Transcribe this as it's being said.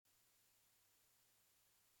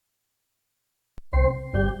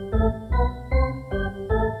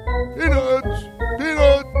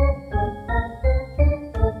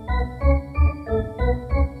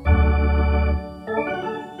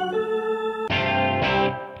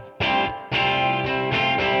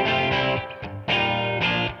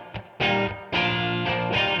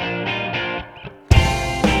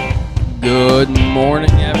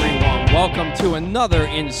morning, everyone. Welcome to another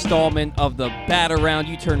installment of the Bat Around.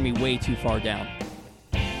 You turned me way too far down.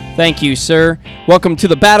 Thank you, sir. Welcome to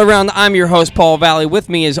the Bat Around. I'm your host, Paul Valley. With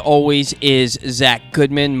me, as always, is Zach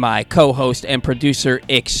Goodman, my co-host and producer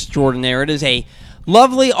extraordinaire. It is a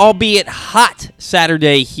lovely, albeit hot,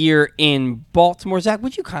 Saturday here in Baltimore. Zach,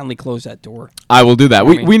 would you kindly close that door? I will do that.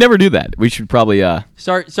 We never do that. We should probably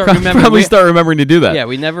start remembering. Probably start remembering to do that. Yeah,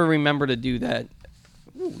 we never remember to do that.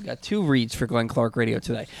 Ooh, we got 2 reads for Glenn Clark Radio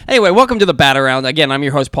today. Anyway, welcome to the Bat Around. Again, I'm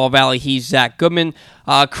your host, Paul Valley. He's Zach Goodman.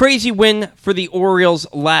 Crazy win for the Orioles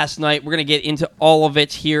last night. We're going to get into all of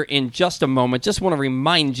it here in just a moment. Just want to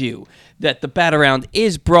remind you that the Bat Around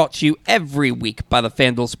is brought to you every week by the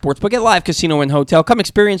FanDuel Sportsbook at Live Casino and Hotel. Come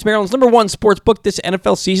experience Maryland's #1 sportsbook this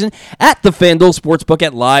NFL season at the FanDuel Sportsbook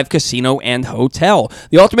at Live Casino and Hotel.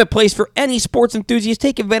 The ultimate place for any sports enthusiast.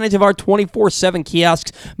 Take advantage of our 24/7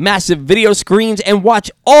 kiosks, massive video screens, and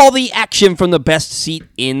watch all the action from the best seat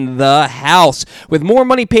in the house. With more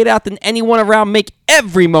money paid out than anyone around, make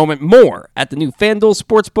every moment more at the new FanDuel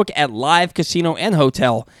Sportsbook at Live Casino and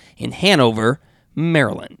Hotel in Hanover,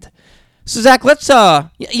 Maryland. So, Zach, let's,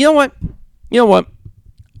 you know what?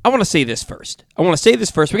 I want to say this first. We're going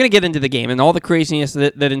to get into the game and all the craziness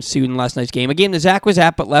that ensued in last night's game. A game that Zach was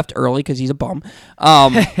at but left early because he's a bum.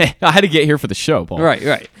 I had to get here for the show, Paul.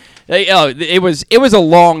 Right. It was a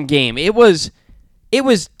long game. It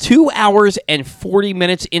was 2 hours and 40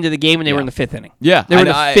 minutes into the game, and they were in the 5th inning. Yeah, they were in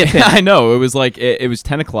the 5th inning. I know. It was like it was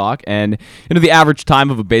 10 o'clock, and the average time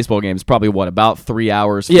of a baseball game is probably about 3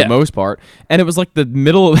 hours for the most part. And it was like the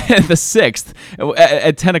middle of the 6th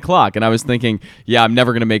at 10 o'clock, and I was thinking, yeah, I'm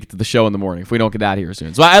never gonna make it to the show in the morning if we don't get out here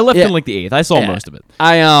soon. So I left in like the 8th. I saw most of it.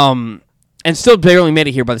 And still barely made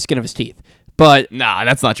it here by the skin of his teeth. But nah,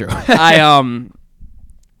 that's not true.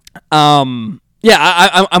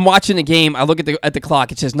 Yeah, I'm watching the game. I look at the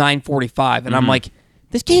clock. It says 9:45, and I'm like,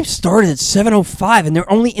 this game started at 7:05, and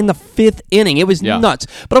they're only in the 5th inning. It was nuts.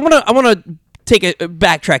 But I want to take a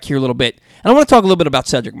backtrack here a little bit, and I want to talk a little bit about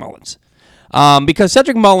Cedric Mullins, because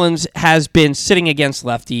Cedric Mullins has been sitting against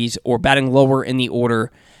lefties or batting lower in the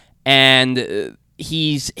order, and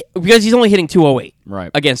he's only hitting 208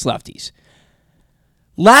 against lefties.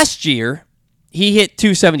 Last year, he hit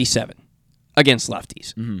 277 against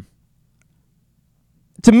lefties. Mm-hmm.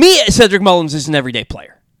 To me, Cedric Mullins is an everyday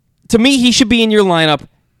player. To me, he should be in your lineup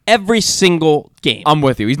every single game. I'm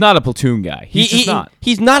with you. He's not a platoon guy. He's not.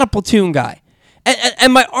 He's not a platoon guy.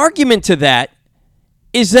 And my argument to that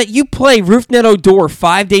is that you play Rougned Odor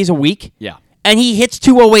 5 days a week. Yeah. And he hits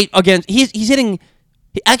 208 against. He's hitting.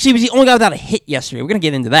 Actually, he was the only guy without a hit yesterday. We're going to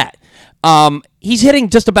get into that. He's hitting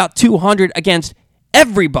just about 200 against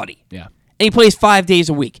everybody. Yeah. And he plays 5 days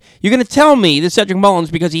a week. You're going to tell me that Cedric Mullins,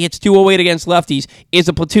 because he hits 208 against lefties, is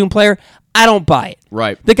a platoon player? I don't buy it.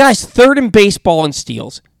 Right. The guy's 3rd in baseball in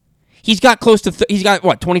steals. He's got close to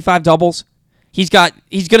 25 doubles. He's going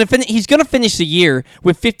to finish the year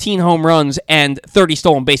with 15 home runs and 30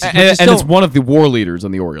 stolen bases. And it's one of the WAR leaders on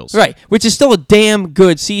the Orioles. Right, which is still a damn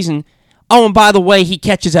good season. Oh, and by the way, he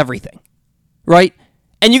catches everything. Right?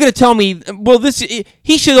 And you're going to tell me, well,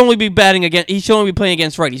 he should only be playing against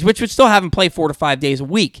righties, which would still have him play 4 to 5 days a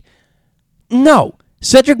week. No.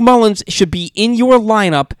 Cedric Mullins should be in your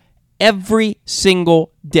lineup every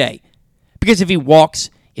single day. Because if he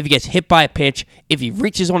walks, if he gets hit by a pitch, if he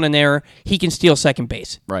reaches on an error, he can steal second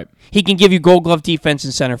base. Right. He can give you Gold Glove defense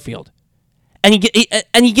in center field. And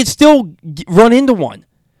he can still run into one.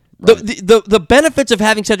 Right. The benefits of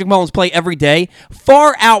having Cedric Mullins play every day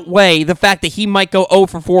far outweigh the fact that he might go 0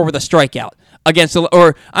 for 4 with a strikeout against 0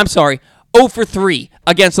 for 3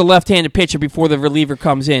 against a left-handed pitcher before the reliever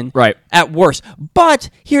comes in. Right. At worst.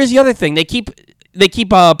 But here's the other thing: they keep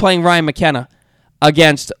playing Ryan McKenna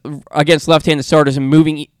against left-handed starters and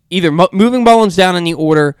moving Mullins down in the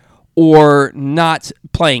order or not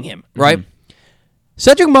playing him. Right. Mm-hmm.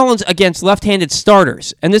 Cedric Mullins against left-handed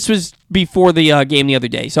starters, and this was before the game the other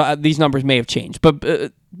day, so these numbers may have changed,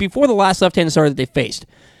 but before the last left-handed starter that they faced,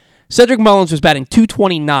 Cedric Mullins was batting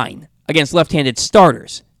 .229 against left-handed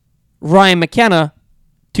starters. Ryan McKenna,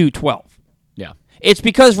 .212. Yeah. It's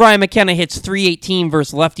because Ryan McKenna hits .318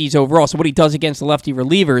 versus lefties overall, so what he does against the lefty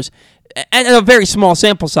relievers, and a very small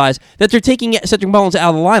sample size, that they're taking Cedric Mullins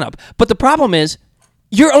out of the lineup. But the problem is,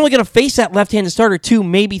 you're only going to face that left-handed starter 2,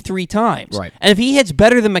 maybe 3 times. Right. And if he hits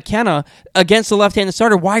better than McKenna against the left-handed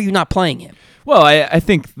starter, why are you not playing him? Well, I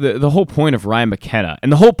think the whole point of Ryan McKenna,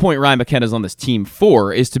 and the whole point Ryan McKenna's on this team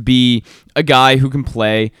for, is to be a guy who can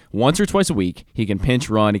play once or twice a week. He can pinch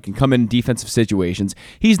run. He can come in defensive situations.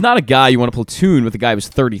 He's not a guy you want to platoon with a guy who was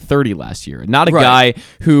 30-30 last year. Not a guy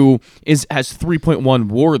who has 3.1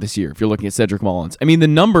 WAR this year, if you're looking at Cedric Mullins. I mean, the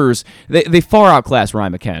numbers, they far outclass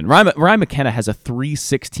Ryan McKenna. Ryan McKenna has a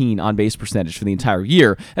 .316 on-base percentage for the entire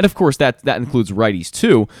year, and of course that includes righties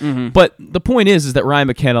too. Mm-hmm. But the point is that Ryan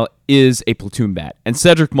McKenna is a platoon bat, and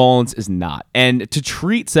Cedric Mullins is not. And to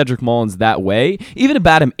treat Cedric Mullins that way, even to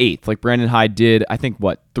bat him 8th, like Brandon Hyde did, I think,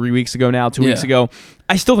 2 weeks ago,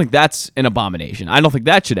 I still think that's an abomination. I don't think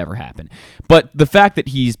that should ever happen. But the fact that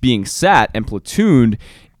he's being sat and platooned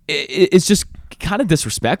is just kind of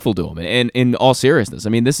disrespectful to him in all seriousness. I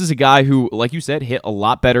mean, this is a guy who, like you said, hit a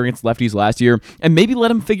lot better against lefties last year, and maybe let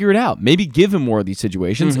him figure it out. Maybe give him more of these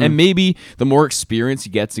situations, and maybe the more experience he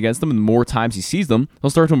gets against them and the more times he sees them, he'll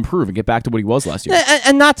start to improve and get back to what he was last year.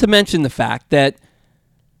 And not to mention the fact that,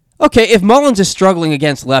 okay, if Mullins is struggling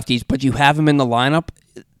against lefties, but you have him in the lineup,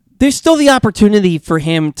 there's still the opportunity for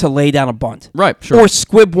him to lay down a bunt. Right, sure. Or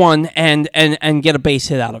squib one and get a base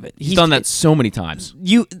hit out of it. He's done that so many times.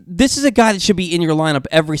 This is a guy that should be in your lineup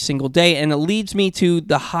every single day, and it leads me to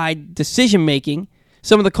the Hyde decision-making,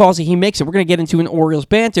 some of the calls that he makes, and we're going to get into an Orioles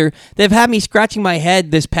banter. They've had me scratching my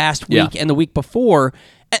head this past week and the week before,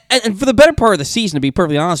 and for the better part of the season, to be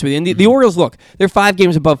perfectly honest with you. And the Orioles, look, they're 5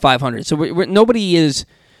 games above 500, so nobody is...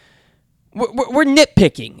 We're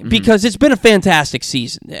nitpicking because it's been a fantastic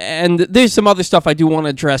season, and there's some other stuff I do want to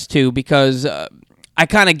address too because I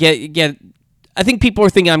kind of get. I think people are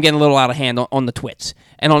thinking I'm getting a little out of hand on the twits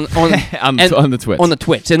and on the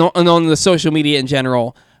twits and on the social media in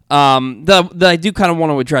general. That I do kind of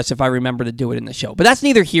want to address if I remember to do it in the show, but that's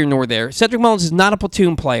neither here nor there. Cedric Mullins is not a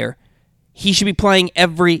platoon player. He should be playing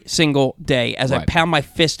every single day as I pound my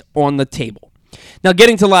fist on the table. Now,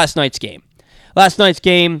 getting to last night's game.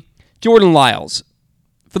 Jordan Lyles,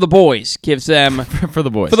 for the boys, gives them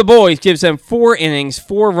 4 innings,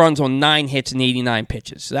 4 runs on 9 hits and 89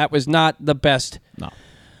 pitches. So that was not the best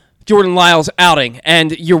Jordan Lyles outing.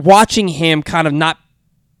 And you're watching him kind of not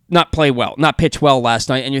play well, not pitch well last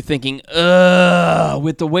night, and you're thinking,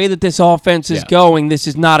 with the way that this offense is going, this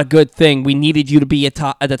is not a good thing. We needed you to be at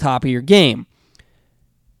the top of your game.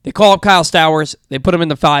 They call up Kyle Stowers. They put him in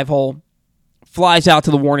the 5-hole. Flies out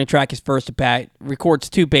to the warning track his first at bat, records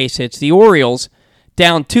 2 base hits. The Orioles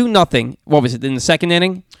down 2-0. What was it, in the second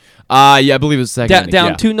inning? I believe it was the second inning.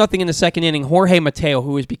 Down 2-0 in the second inning. Jorge Mateo,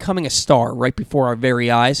 who is becoming a star right before our very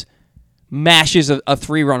eyes, mashes a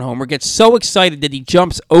 3-run homer, gets so excited that he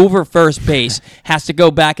jumps over first base, has to go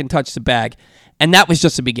back and touch the bag, and that was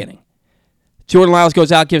just the beginning. Jordan Lyles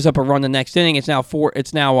goes out, gives up a run the next inning. He gives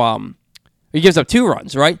up 2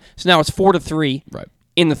 runs, right? So now it's 4-3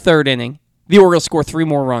 in the third inning. The Orioles score 3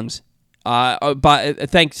 more runs.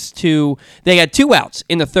 Thanks to they had 2 outs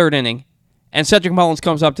in the third inning, and Cedric Mullins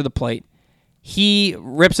comes up to the plate. He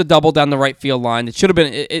rips a double down the right field line. It should have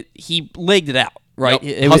been. He legged it out, right?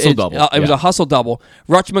 Yep. Hustle double. It was a hustle double.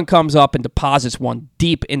 Rutschman comes up and deposits one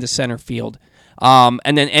deep into center field.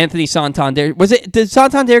 And then Anthony Santander. Did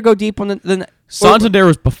Santander go deep on the Santander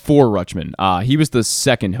was before Rutschman. He was the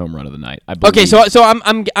second home run of the night, I believe. Okay, so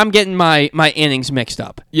I'm getting my innings mixed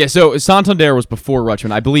up. Yeah, so Santander was before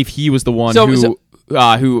Rutschman. I believe he was the one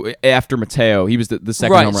who after Mateo, he was the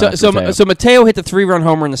second home run. So Mateo hit the 3-run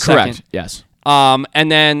homer in the second. Correct. Yes. And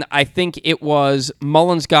then I think it was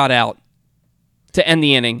Mullins got out to end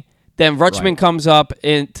the inning. Then Rutschman comes up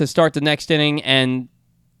to start the next inning, and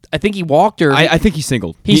I think he walked or... I think he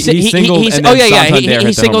singled. He singled.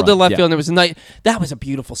 He singled to left field, and it was a night. That was a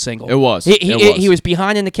beautiful single. It was. He was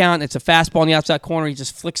behind in the count. It's a fastball in the outside corner. He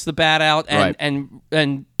just flicks the bat out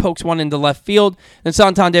and pokes one into left field. Then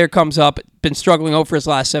Santander comes up, been struggling over his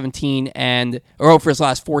last 17 or over his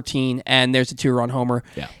last 14, and there's a 2-run homer.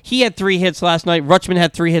 Yeah. He had 3 hits last night. Rutschman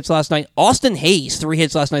had 3 hits last night. Austin Hayes, 3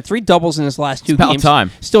 hits last night. 3 doubles in his last 2 games.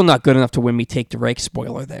 Time. Still not good enough to win me take the rake.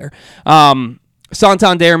 Spoiler there.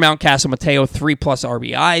 Santander, Mountcastle, Mateo, 3+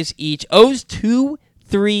 RBIs each. O's 2,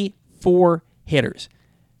 3, 4 hitters.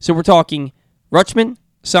 So we're talking Rutschman,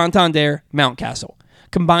 Santander, Mountcastle.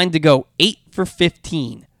 Combined to go 8 for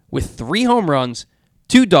 15 with 3 home runs,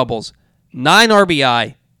 2 doubles, 9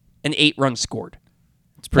 RBI, and 8 runs scored.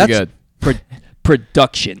 It's pretty good.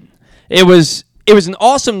 Production. It was an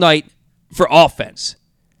awesome night for offense.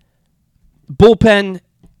 Bullpen,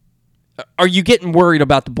 are you getting worried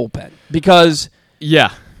about the bullpen? Because...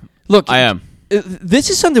 Yeah, look, I am.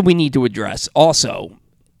 This is something we need to address also.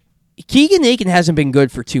 Keegan Akin hasn't been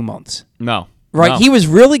good for 2 months. No. Right? No. He was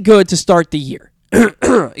really good to start the year.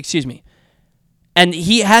 Excuse me. And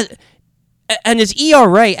he has... And his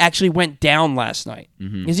ERA actually went down last night.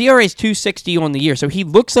 Mm-hmm. His ERA is 2.60 on the year, so he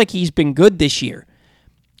looks like he's been good this year.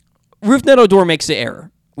 Rougned Odor makes the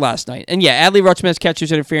error last night. And yeah, Adley Rutschman's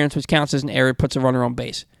catcher's interference, which counts as an error, puts a runner on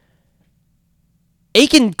base.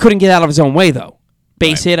 Akin couldn't get out of his own way, though.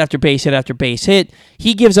 Base hit after base hit after base hit.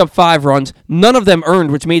 He gives up 5 runs. None of them earned,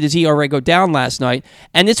 which made his ERA go down last night.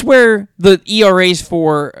 And it's where the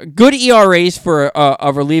good ERAs for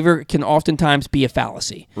a reliever can oftentimes be a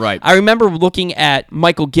fallacy. Right. I remember looking at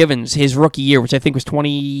Michael Givens, his rookie year, which I think was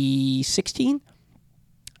 2016.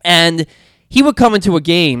 And he would come into a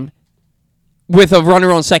game with a runner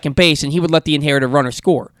on second base, and he would let the inherited runner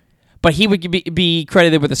score. But he would be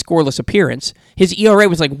credited with a scoreless appearance. His ERA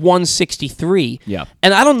was like 1.63. Yeah.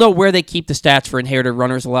 And I don't know where they keep the stats for inherited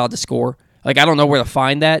runners allowed to score. Like, I don't know where to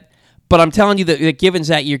find that. But I'm telling you that Givens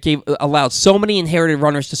that year allowed so many inherited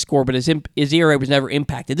runners to score, but his ERA was never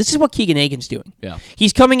impacted. This is what Keegan Akin's doing. Yeah.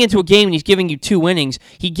 He's coming into a game and he's giving you 2 innings.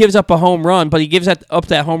 He gives up a home run, but he gives up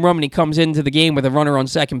that home run and he comes into the game with a runner on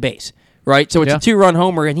second base. Right? So it's a 2-run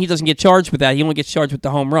homer, and he doesn't get charged with that. He only gets charged with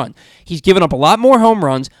the home run. He's given up a lot more home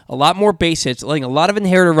runs, a lot more base hits, letting a lot of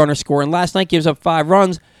inherited runners score, and last night gives up 5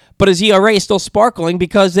 runs, but his ERA is still sparkling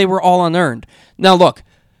because they were all unearned. Now, look,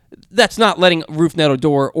 that's not letting Rougned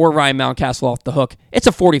Odor or Ryan Mountcastle off the hook. It's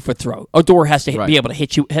a 40-foot throw. Odor has to be able to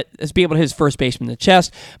hit his first baseman in the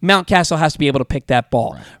chest. Mountcastle has to be able to pick that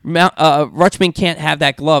ball. Right. Rutschman can't have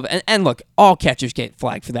that glove. And look, all catchers get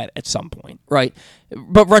flagged for that at some point, right?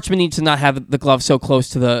 But Rutschman needs to not have the glove so close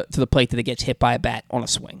to the plate that it gets hit by a bat on a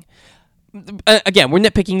swing. Again, we're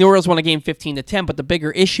nitpicking. The Orioles won a game 15-10, but the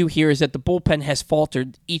bigger issue here is that the bullpen has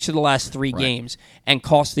faltered each of the last 3 games and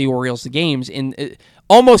cost the Orioles the games.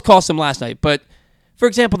 Almost cost them last night. But, for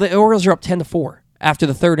example, the Orioles are up 10-4 after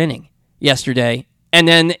the 3rd inning yesterday, and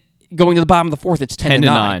then going to the bottom of the 4th, it's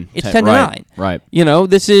 10-9. It's 10-9. Right. You know,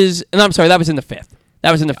 this is, and I'm sorry, that was in the 5th.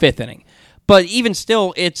 That was in the 5th inning. But even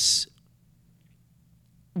still, it's,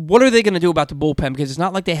 what are they going to do about the bullpen? Because it's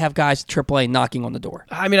not like they have guys at AAA knocking on the door.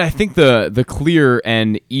 I mean, I think the clear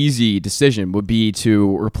and easy decision would be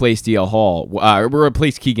to replace DL Hall,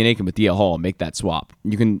 replace Keegan Akin with DL Hall and make that swap.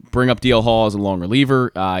 You can bring up DL Hall as a long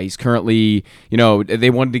reliever. He's currently, they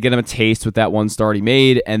wanted to get him a taste with that one start he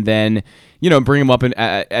made, and then, bring him up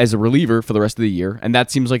as a reliever for the rest of the year. And that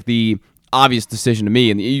seems like the obvious decision to me.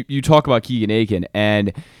 And you talk about Keegan Akin,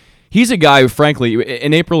 and he's a guy who, frankly,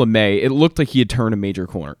 in April and May, it looked like he had turned a major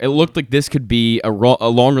corner. It looked like this could be a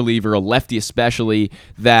long reliever, a lefty especially,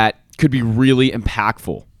 that could be really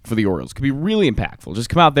impactful for the Orioles. Could be really impactful. Just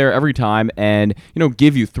come out there every time and,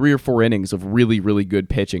 give you 3 or 4 innings of really, really good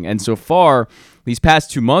pitching. And so far, these past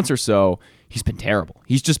 2 months or so, he's been terrible.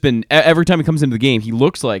 He's just been, every time he comes into the game, he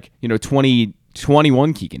looks like,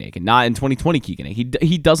 2021 Keegan Akin, not in 2020 Keegan Akin.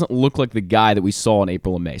 He doesn't look like the guy that we saw in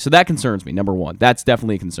April and May. So that concerns me, number one. That's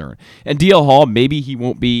definitely a concern. And DL Hall, maybe he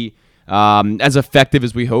won't be as effective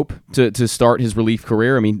as we hope to start his relief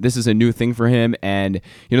career. I mean, this is a new thing for him, and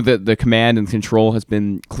the command and control has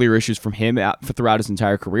been clear issues from him throughout his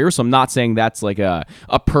entire career. So I'm not saying that's like a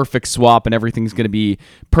perfect swap and everything's going to be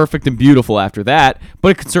perfect and beautiful after that, but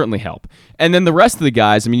it could certainly help. And then the rest of the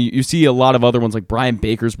guys, I mean, you see a lot of other ones like Brian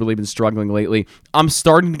Baker's really been struggling lately. I'm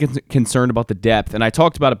starting to get concerned about the depth, and I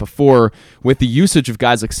talked about it before with the usage of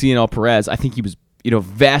guys like CNL Perez. I think he was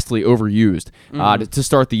vastly overused to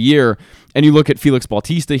start the year. And you look at Felix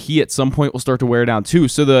Bautista, he at some point will start to wear down too.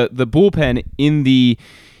 So the bullpen in the,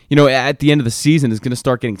 at the end of the season is going to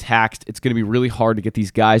start getting taxed. It's going to be really hard to get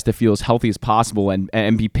these guys to feel as healthy as possible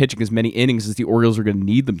and be pitching as many innings as the Orioles are going to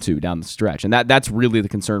need them to down the stretch. And that's really the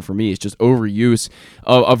concern for me. It's just overuse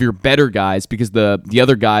of your better guys, because the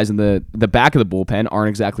other guys in the back of the bullpen aren't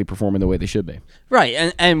exactly performing the way they should be.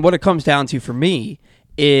 Right. And what it comes down to for me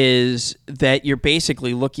is that you're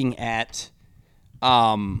basically looking at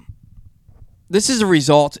this is a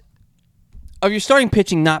result of your starting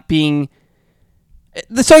pitching not being...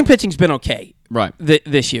 The starting pitching's been okay right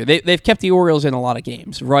this year. They've kept the Orioles in a lot of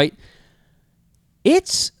games, right?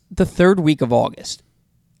 It's the 3rd week of August,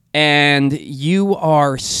 and you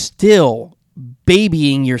are still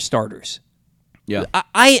babying your starters. Yeah,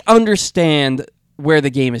 I understand where the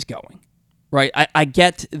game is going, right? I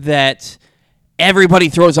get that everybody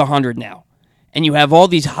throws 100 now, and you have all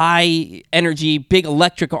these high energy, big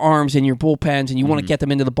electric arms in your bullpens, and you want to get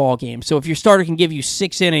them into the ball game. So if your starter can give you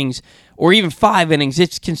 6 innings or even 5 innings,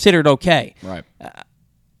 it's considered okay. Right.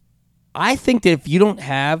 I think that if you don't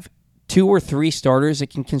have 2 or 3 starters that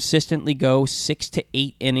can consistently go 6 to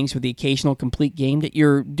 8 innings with the occasional complete game, that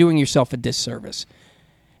you're doing yourself a disservice.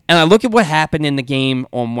 And I look at what happened in the game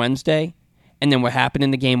on Wednesday, and then what happened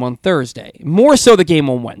in the game on Thursday. More so the game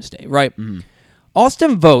on Wednesday, right? Mm-hmm.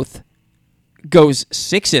 Austin Voth goes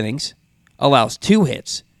 6 innings, allows 2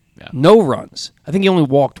 hits, no runs. I think he only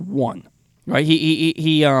walked 1. Right?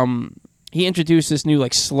 He introduced this new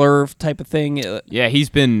slurve type of thing. Yeah, he's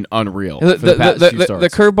been unreal. The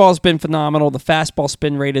curveball's been phenomenal. The fastball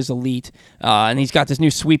spin rate is elite, and he's got this new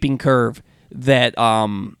sweeping curve that,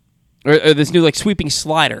 or this new sweeping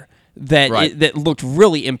slider that looked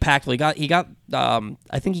really impactful. He got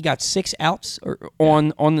I think he got 6 outs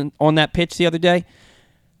on that pitch the other day.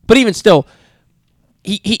 But even still,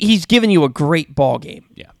 he's given you a great ball game.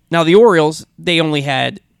 Yeah. Now the Orioles, they only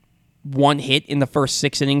had 1 hit in the first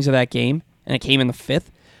 6 innings of that game, and it came in the 5th,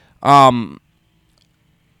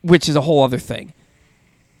 which is a whole other thing.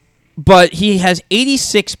 But he has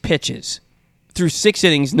 86 pitches through 6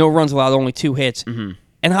 innings, no runs allowed, only 2 hits, and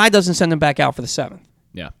Hyde doesn't send him back out for the 7th.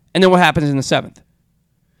 Yeah. And then what happens in the 7th?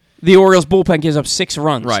 The Orioles bullpen gives up 6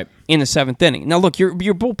 runs in the 7th inning. Now look, your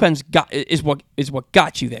bullpen's is what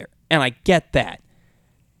got you there, and I get that.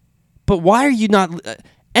 But why are you not?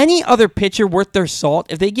 Any other pitcher worth their salt,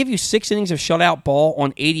 if they give you 6 innings of shutout ball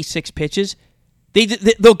on 86 pitches,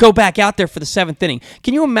 they'll go back out there for the 7th inning.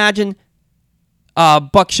 Can you imagine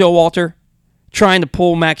Buck Showalter trying to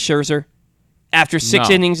pull Max Scherzer after 6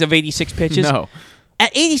 innings of 86 pitches? No.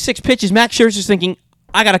 At 86 pitches, Max Scherzer's thinking,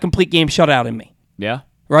 I got a complete game shutout in me. Yeah.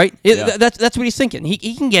 Right? That's what he's thinking.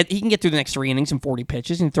 He can get through the next 3 innings and 40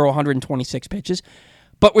 pitches and throw 126 pitches.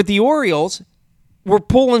 But with the Orioles, we're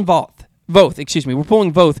pulling both. We're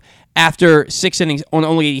pulling both after 6 innings on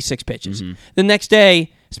only 86 pitches. The next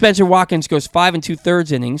day, Spencer Watkins goes 5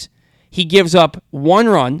 2/3 innings. He gives up 1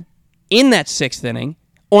 run in that 6th inning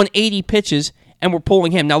on 80 pitches, and we're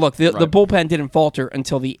pulling him. Now, look, the bullpen didn't falter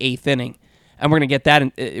until the 8th inning, and we're going to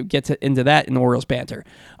get into that in the Orioles banter.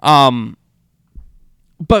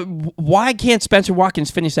 But why can't Spencer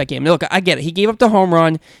Watkins finish that game? Now, look, I get it. He gave up the home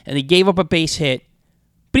run, and he gave up a base hit.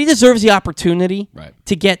 But he deserves the opportunity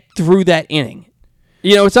to get through that inning.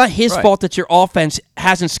 It's not his fault that your offense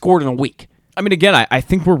hasn't scored in a week. I mean, again, I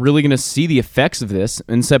think we're really going to see the effects of this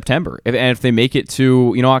in September. And if they make it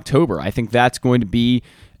to October, I think that's going to be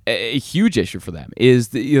a huge issue for them. Is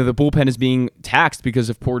the bullpen is being taxed because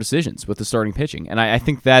of poor decisions with the starting pitching, and I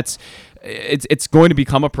think it's going to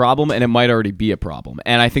become a problem, and it might already be a problem.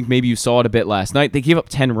 And I think maybe you saw it a bit last night. They gave up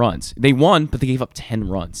 10 runs. They won, but they gave up 10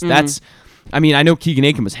 runs. That's I mean, I know Keegan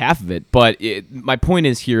Akin was half of it, but my point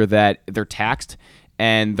is here that they're taxed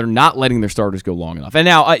and they're not letting their starters go long enough. And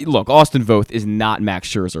now, look, Austin Voth is not Max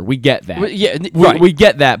Scherzer. We get that. We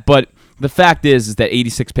get that, but the fact is that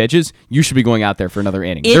 86 pitches, you should be going out there for another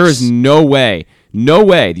inning. There is no way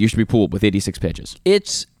that you should be pulled with 86 pitches.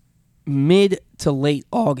 It's mid to late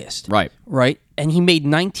August. Right. And he made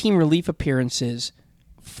 19 relief appearances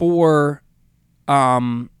for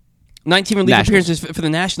 19 relief appearances for the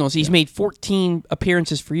Nationals. He's made 15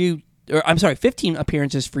 appearances for you,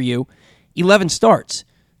 11 starts.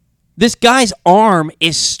 This guy's arm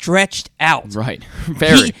is stretched out. Right.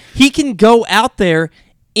 Very. He can go out there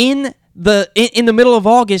in the middle of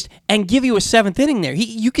August and give you a 7th inning there.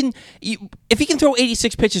 If he can throw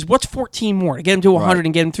 86 pitches, what's 14 more to get him to 100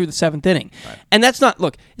 and get him through the 7th inning? Right. And it's not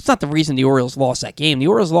the reason the Orioles lost that game. The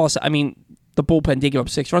Orioles lost, the bullpen did give up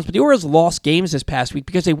 6 runs, but the Orioles lost games this past week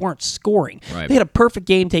because they weren't scoring. Right. They had a perfect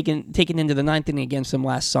game taken into the 9th inning against them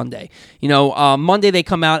last Sunday. Monday they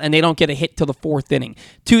come out and they don't get a hit till the 4th inning.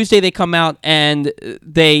 Tuesday they come out and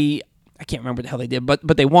I can't remember what the hell they did,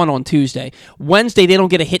 but they won on Tuesday. Wednesday they don't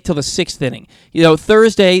get a hit till the 6th inning.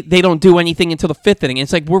 Thursday they don't do anything until the 5th inning.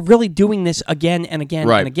 It's like we're really doing this again and again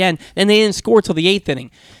and again, and they didn't score till the 8th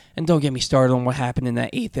inning. And don't get me started on what happened in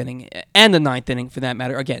that 8th inning and the 9th inning for that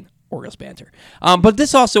matter. Again, Orioles banter. But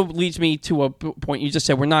this also leads me to a point you just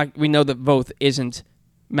said. We know that Voth isn't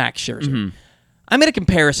Max Scherzer. I made a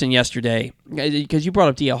comparison yesterday because you brought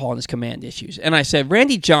up DL Hall and his command issues. And I said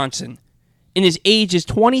Randy Johnson, in his ages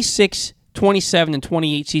 26, 27, and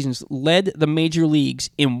 28 seasons, led the major leagues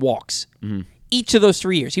in walks. Each of those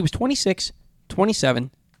 3 years. He was 26,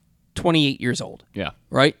 27, 28 years old. Yeah.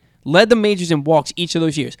 Right? Led the majors in walks each of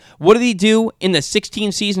those years. What did he do in the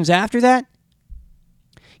 16 seasons after that?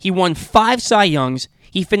 He won 5 Cy Youngs.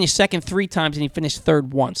 He finished second 3 times, and he finished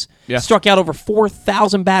third once. Yeah. Struck out over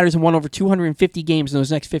 4,000 batters and won over 250 games in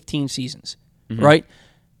those next 15 seasons. Right?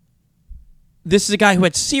 This is a guy who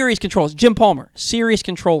had serious controls. Jim Palmer, serious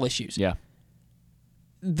control issues. Yeah.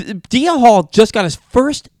 DL Hall just got his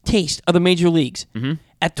first taste of the major leagues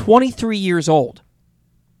at 23 years old.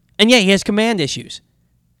 And yeah, he has command issues.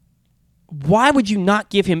 Why would you not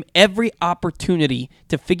give him every opportunity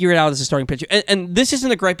to figure it out as a starting pitcher? And this isn't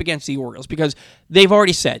a gripe against the Orioles because they've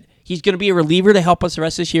already said he's going to be a reliever to help us the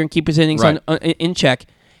rest of this year and keep his innings in check.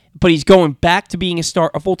 but he's going back to being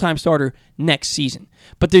a full-time starter next season.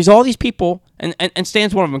 But there's all these people, and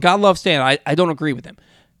Stan's one of them. God love Stan. I don't agree with him.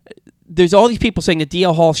 There's all these people saying that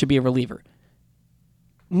DL Hall should be a reliever.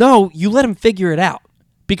 No, you let him figure it out.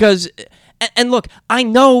 Because, and look, I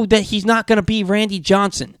know that he's not going to be Randy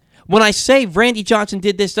Johnson. When I say Randy Johnson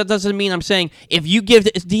did this, that doesn't mean I'm saying if you give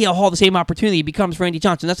DL Hall the same opportunity, he becomes Randy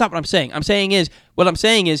Johnson. That's not what I'm saying. What I'm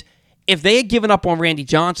saying is, if they had given up on Randy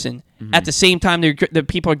Johnson at the same time the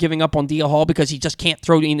people are giving up on DL Hall because he just can't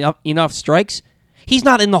throw enough strikes, he's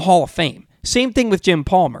not in the Hall of Fame. Same thing with Jim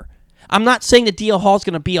Palmer. I'm not saying that DL Hall is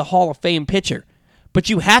going to be a Hall of Fame pitcher, but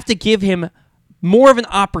you have to give him more of an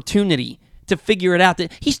opportunity to figure it out.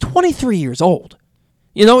 That he's 23 years old.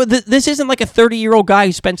 You know, this isn't like a 30-year-old guy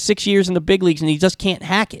who spent 6 years in the big leagues and he just can't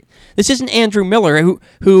hack it. This isn't Andrew Miller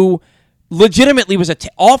who legitimately was an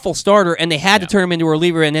awful starter and they had to turn him into a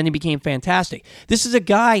reliever and then he became fantastic. This is a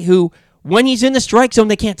guy who, when he's in the strike zone,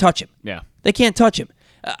 they can't touch him. Yeah. They can't touch him.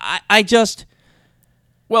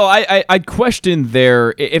 Well, I'd question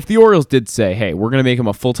if the Orioles did say, hey, we're going to make him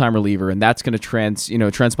a full-time reliever and that's going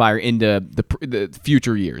to transpire into the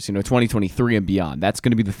future years, 2023 and beyond. That's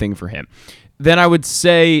going to be the thing for him. Then I would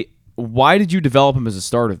say, why did you develop him as a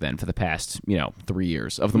starter then for the past, 3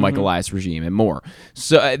 years of the Mike Elias regime and more?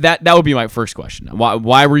 So that would be my first question.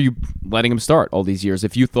 Why were you letting him start all these years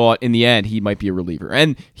if you thought in the end he might be a reliever?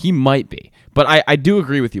 And he might be. But I do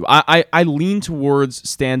agree with you. I lean towards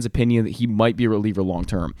Stan's opinion that he might be a reliever long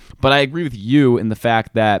term. But I agree with you in the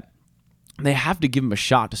fact that they have to give him a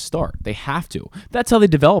shot to start. They have to. That's how they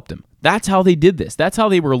developed him. That's how they did this. That's how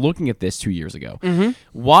they were looking at this 2 years ago. Mm-hmm.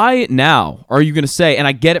 Why now are you going to say, and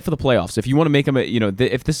I get it for the playoffs, if you want to make him,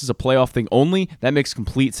 if this is a playoff thing only, that makes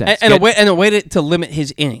complete sense. And a way to limit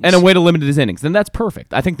his innings. And a way to limit his innings. Then that's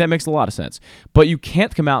perfect. I think that makes a lot of sense. But you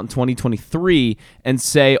can't come out in 2023 and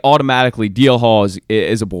say automatically DL Hall is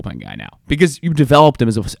a bullpen guy now. Because you developed him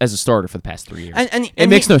as a starter for the past 3 years. And it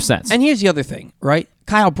makes no sense. And here's the other thing, right?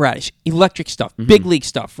 Kyle Bradish, electric stuff, big league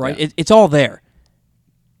stuff, right? Yeah. It's all there.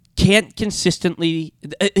 Can't consistently,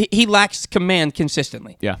 he lacks command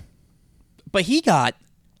consistently. Yeah. But he got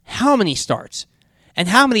how many starts and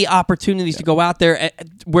how many opportunities to go out there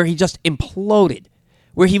where he just imploded,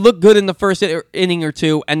 where he looked good in the first inning or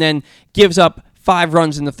two and then gives up 5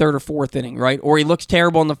 runs in the third or fourth inning, right? Or he looks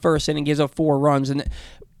terrible in the first inning, gives up 4 runs, and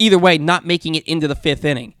either way, not making it into the 5th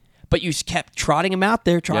inning. But you kept trotting him out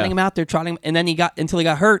there, and then until he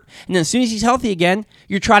got hurt. And then as soon as he's healthy again,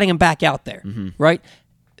 you're trotting him back out there, right?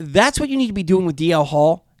 That's what you need to be doing with DL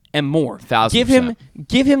Hall and more. 1,000%.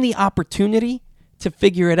 Give him the opportunity to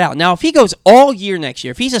figure it out. Now, if he goes all year next year,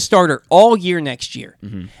 if he's a starter all year next year,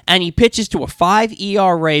 and he pitches to a 5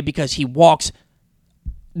 ERA because he walks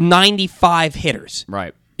 95 hitters,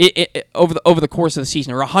 right, over the course of the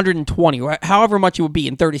season, or 120, or however much it would be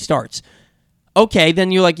in 30 starts. Okay,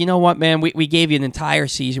 then you're like, you know what, man? We gave you an entire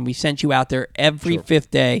season. We sent you out there every 5th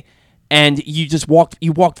day. And you just walked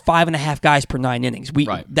 5.5 guys per 9 innings. We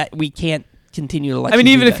can't continue to let. I mean,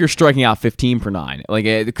 you even do if you're striking out 15 per 9, like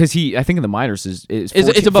because I think in the minors is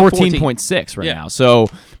it's about 14.6 right now. So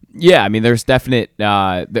yeah, I mean, there's definite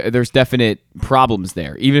problems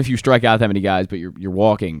there. Even if you strike out that many guys, but you're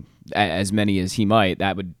walking as many as he might,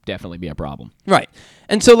 that would definitely be a problem. Right.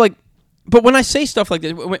 And so but when I say stuff like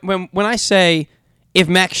this, when I say if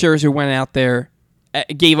Max Scherzer went out there,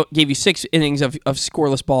 gave you 6 innings of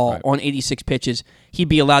scoreless ball on 86 pitches, he'd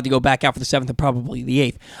be allowed to go back out for the 7th and probably the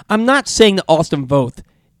 8th. I'm not saying that Austin Voth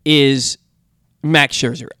is Max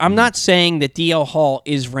Scherzer. I'm not saying that DL Hall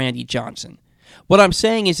is Randy Johnson. What I'm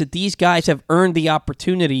saying is that these guys have earned the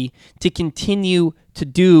opportunity to continue to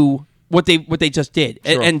do what they just did.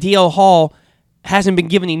 Sure. And DL Hall hasn't been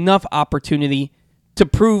given enough opportunity to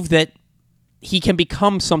prove that he can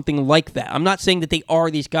become something like that. I'm not saying that they are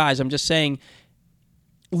these guys. I'm just saying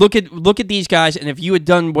look at these guys, and if you had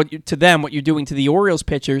done what you're doing to the Orioles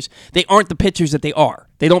pitchers, they aren't the pitchers that they are.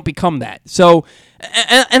 They don't become that. So,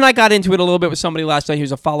 and I got into it a little bit with somebody last night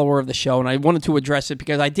who's a follower of the show, and I wanted to address it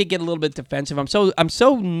because I did get a little bit defensive. I'm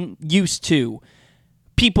so used to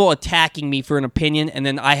people attacking me for an opinion, and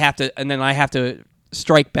then I have to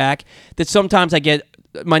strike back, that sometimes I get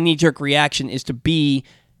my knee-jerk reaction is to be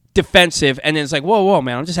defensive, and then it's like, whoa,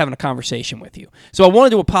 man, I'm just having a conversation with you. So I wanted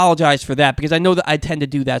to apologize for that because I know that I tend to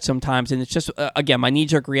do that sometimes, and it's just, again, my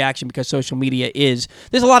knee-jerk reaction because social media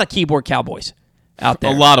there's a lot of keyboard cowboys out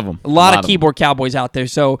there. A lot of them. A lot of keyboard cowboys out there.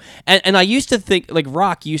 So, and I used to think, like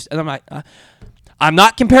Rock and I'm like, I'm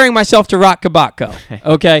not comparing myself to Rock Kabatko,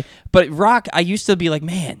 okay? But Rock, I used to be like,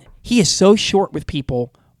 man, he is so short with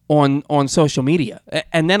people on social media.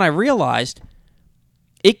 And then I realized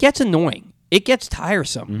it gets annoying. it gets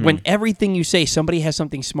tiresome when everything you say, somebody has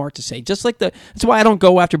something smart to say. Just like that's why I don't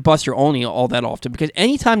go after Buster Olney all that often, because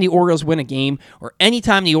anytime the Orioles win a game or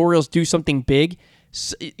anytime the Orioles do something big,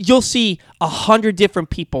 you'll see 100 different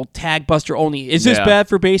people tag Buster Olney. Is this bad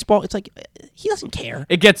for baseball? It's like, he doesn't care.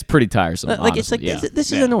 It gets pretty tiresome. Like, honestly. It's like,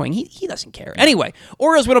 this is annoying. He doesn't care. Anyway,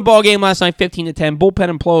 Orioles win a ball game last night, 15-10.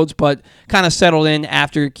 Bullpen implodes, but kind of settled in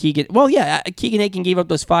after Keegan. Well, yeah, Keegan Akin gave up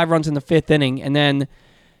those 5 runs in the 5th inning, and then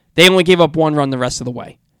they only gave up 1 run the rest of the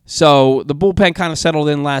way. So the bullpen kind of settled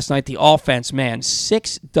in last night. The offense, man,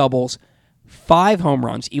 6 doubles, 5 home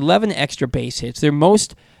runs, 11 extra base hits. Their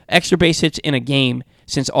most extra base hits in a game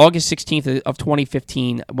since August 16th of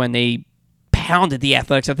 2015 when they pounded the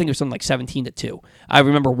Athletics. I think it was something like 17-2. I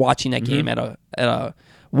remember watching that game at a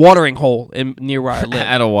watering hole near where I live.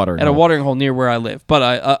 At a watering hole near where I live.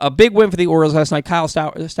 But a big win for the Orioles last night. Kyle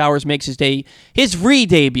Stowers makes his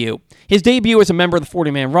re-debut. His debut as a member of the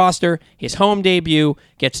 40-man roster. His home debut,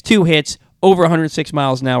 gets 2 hits, over 106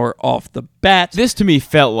 miles an hour off the bat. This, to me,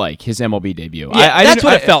 felt like his MLB debut. Yeah, that's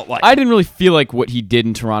what it felt like. I didn't really feel like what he did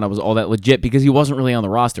in Toronto was all that legit because he wasn't really on the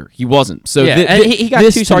roster. He wasn't. So and he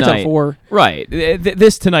got 2 starts on 4. Right.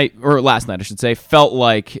 This tonight, or last night, I should say, felt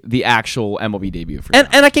like the actual MLB debut for him.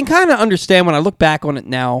 And I can kind of understand when I look back on it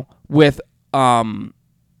now with Stowers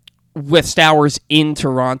in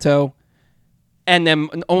Toronto and then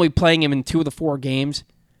only playing him in 2 of the 4 games.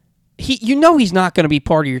 He's not going to be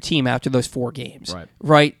part of your team after those 4 games,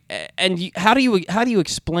 right? And how do you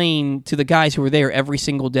explain to the guys who are there every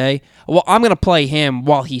single day? Well, I'm going to play him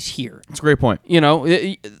while he's here. That's a great point.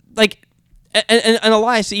 Like, and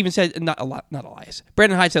Elias even said not Elias.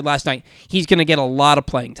 Brandon Hyde said last night he's going to get a lot of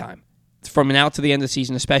playing time from now to the end of the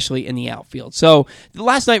season, especially in the outfield. So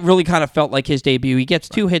last night really kind of felt like his debut. He gets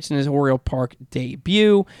 2 hits in his Oriole Park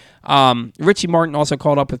debut. Richie Martin also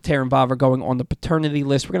called up with Taron Bauer going on the paternity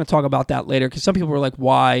list. We're going to talk about that later because some people were like,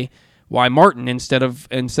 why Martin instead of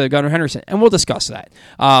Gunnar Henderson? And we'll discuss that.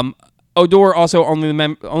 Odor also only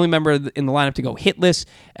member in the lineup to go hitless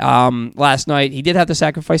last night. He did have to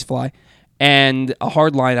sacrifice fly and a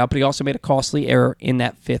hard lineup, but he also made a costly error in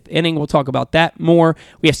that 5th inning. We'll talk about that more.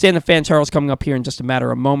 We have Stan the Fan Charles coming up here in just a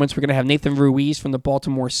matter of moments. We're going to have Nathan Ruiz from the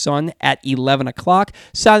Baltimore Sun at 11 o'clock.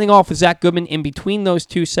 Signing off with Zach Goodman in between those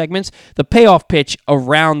 2 segments. The payoff pitch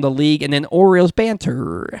around the league, and then Orioles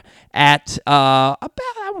banter at about,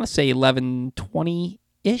 I want to say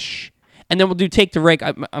 11:20-ish. And then we'll do Take the Rake.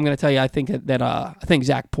 I'm going to tell you, I think I think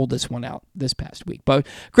Zach pulled this one out this past week. But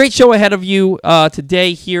great show ahead of you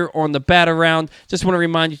today here on the Bat Around. Just want to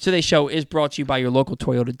remind you, today's show is brought to you by your local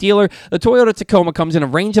Toyota dealer. The Toyota Tacoma comes in a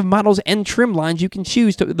range of models and trim lines. You can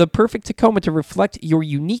choose the perfect Tacoma to reflect your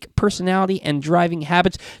unique personality and driving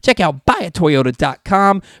habits. Check out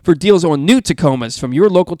buyatoyota.com for deals on new Tacomas from your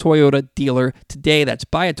local Toyota dealer today. That's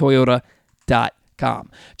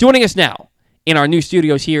buyatoyota.com. Joining us now, in our new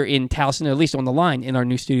studios here in Towson, at least on the line in our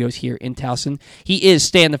new studios here in Towson, he is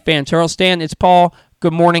Stan the Fan Charles. Stan, it's Paul.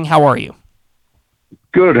 Good morning. How are you?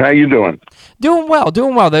 Good. How you doing? Doing well.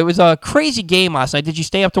 There was a crazy game last night. Did you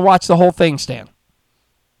stay up to watch the whole thing, Stan?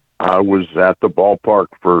 I was at the ballpark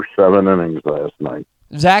for 7 innings last night.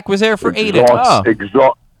 Zach was there for 8 innings.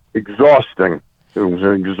 Exhausting. It was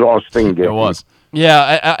an exhausting game. It was.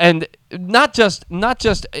 Yeah, and not just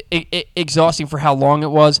exhausting for how long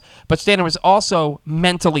it was, but Stan, it was also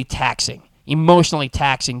mentally taxing, emotionally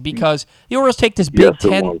taxing, because the Orioles take this big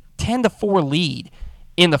 10-4 lead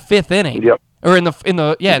in the 5th inning, or in the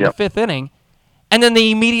 5th inning, and then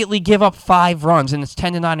they immediately give up 5 runs, and it's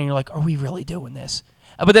 10-9, and you're like, are we really doing this?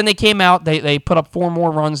 But then they came out, they put up 4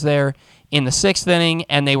 more runs there in the 6th inning,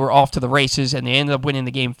 and they were off to the races, and they ended up winning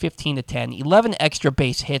the game 15-10. 11 extra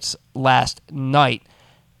base hits last night.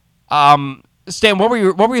 Stan, what were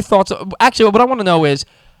your thoughts? Actually, what I want to know is,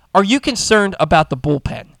 are you concerned about the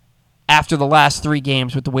bullpen after the last 3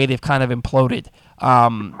 games with the way they've kind of imploded?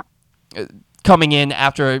 Coming in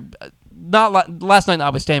after, not last night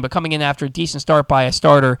notwithstanding, but coming in after a decent start by a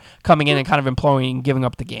starter, coming in and kind of imploding and giving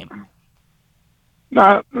up the game.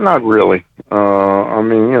 Not really. I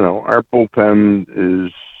mean, our bullpen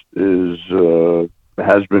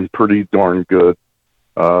has been pretty darn good.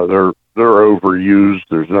 They're overused.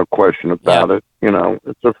 There's no question about it.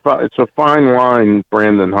 It's a fine line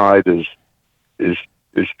Brandon Hyde is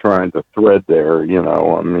trying to thread there.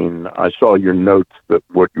 I mean, I saw your notes that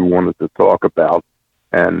what you wanted to talk about,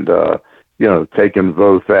 and taking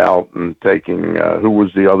Voth out and taking who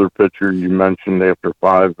was the other pitcher you mentioned after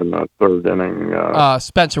 5 in the 3rd inning?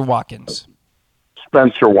 Spencer Watkins.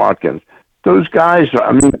 Those guys.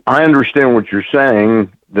 I mean, I understand what you're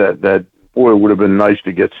saying. That boy, it would have been nice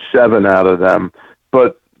to get 7 out of them,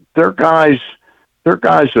 but they're guys they're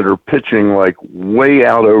guys that are pitching like way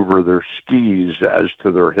out over their skis as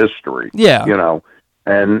to their history. Yeah.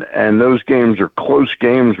 And those games are close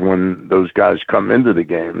games when those guys come into the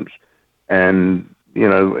games. And,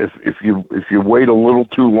 if you wait a little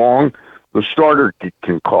too long, the starter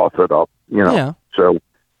can cough it up, Yeah. So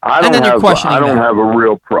I don't have a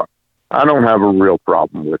real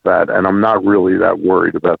problem with that, and I'm not really that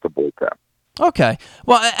worried about the bullpen. Okay.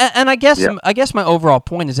 Well, and I guess my overall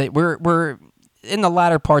point is that we're in the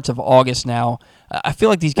latter parts of August now. I feel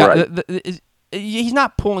like these guys. Right. He's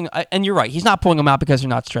not pulling, and you're right. He's not pulling them out because they're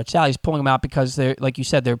not stretched out. He's pulling them out because they're, like you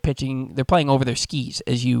said, they're playing over their skis,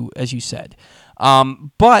 as you said.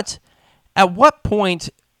 But at what point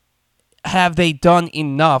have they done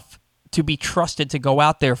enough to be trusted to go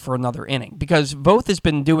out there for another inning? Because Voth has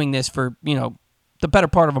been doing this for the better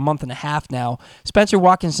part of a month and a half now. Spencer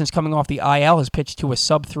Watkinson's coming off the IL, has pitched to a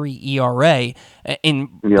sub-3 ERA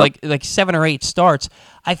in like 7 or 8 starts.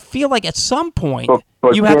 I feel like at some point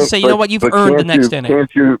you have to say, you've earned the next inning.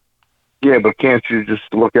 But can't you just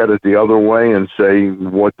look at it the other way and say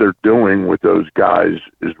what they're doing with those guys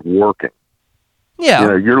is working?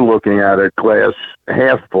 Yeah. You're looking at it glass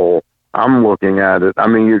half full. I'm looking at it,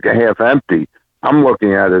 you're half empty. I'm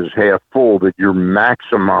looking at it as half full, that you're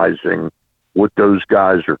maximizing what those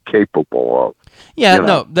guys are capable of.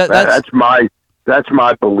 Yeah, that's my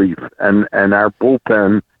belief. And our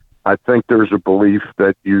bullpen, I think there's a belief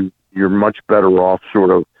that you're much better off sort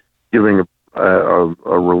of giving a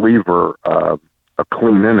reliever a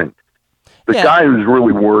clean inning. The guy who's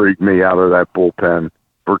really worried me out of that bullpen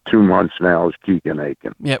for 2 months now is Keegan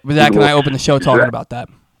Akin. Yeah, Zach and I opened the show talking about that.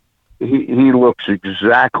 He looks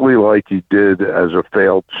exactly like he did as a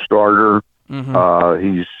failed starter.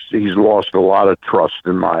 Mm-hmm. He's lost a lot of trust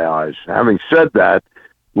in my eyes. Having said that,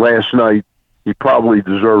 last night he probably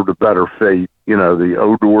deserved a better fate. The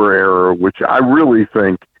Odor error, which I really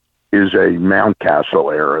think is a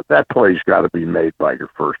Mountcastle error. That play's got to be made by your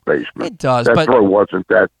first baseman. It does. That throw wasn't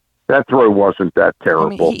that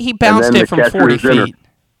terrible. He bounced it from 40 feet.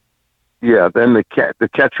 Then the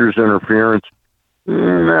catcher's interference.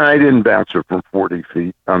 I didn't bounce it from 40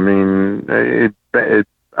 feet. It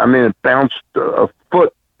bounced a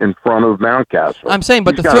foot in front of Mountcastle. I'm saying,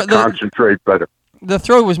 but concentrate better. The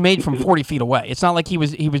throw was made from 40 feet away. It's not like he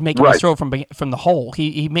was making the throw from the hole.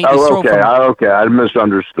 He made the throw from... Okay, I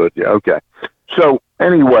misunderstood you. Okay. So,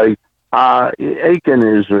 anyway, Akin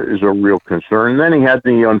is a real concern. And then he had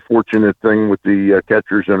the unfortunate thing with the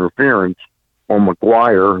catcher's interference on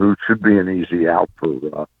McGuire, who should be an easy out for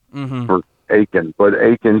Akin. But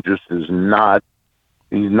Akin just is not...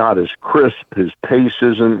 He's not as crisp. His pace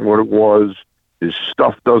isn't what it was. His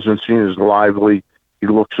stuff doesn't seem as lively. He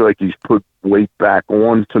looks like he's put weight back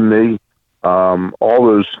on to me. All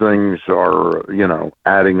those things are,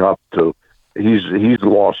 adding up to he's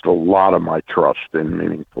lost a lot of my trust in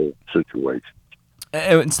meaningful situations.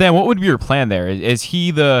 And Stan, what would be your plan there? Is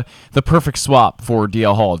he the perfect swap for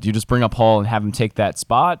DL Hall? Do you just bring up Hall and have him take that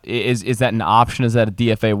spot? Is that an option? Is that a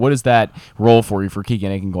DFA? What is that role for you for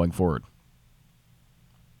Keegan Akin going forward?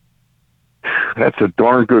 That's a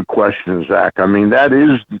darn good question, Zach. That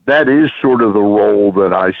is sort of the role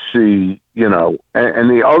that I see, and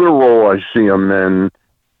the other role I see him in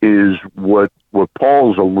is what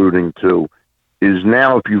Paul's alluding to, is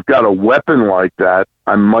now if you've got a weapon like that,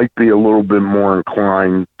 I might be a little bit more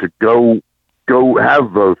inclined to go have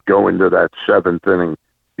Voth go into that 7th inning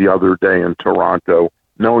the other day in Toronto,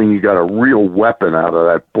 knowing you got a real weapon out of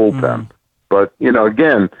that bullpen. But,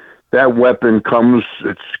 again, that weapon comes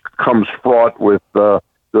fraught with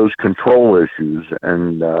those control issues,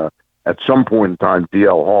 and at some point in time,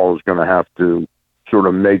 DL Hall is going to have to sort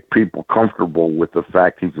of make people comfortable with the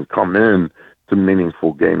fact he can come in to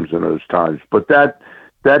meaningful games in those times. But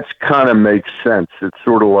that's kind of makes sense. It's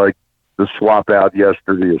sort of like the swap out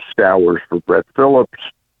yesterday of Stowers for Brett Phillips.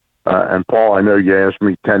 And Paul, I know you asked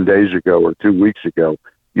me 10 days ago or 2 weeks ago,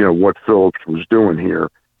 what Phillips was doing here.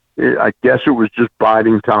 I guess it was just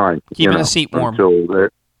biding time. Keeping the seat warm.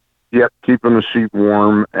 Keeping the seat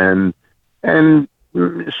warm and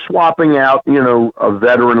swapping out, a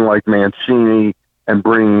veteran like Mancini and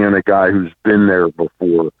bringing in a guy who's been there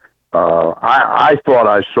before. I thought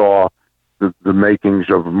I saw the makings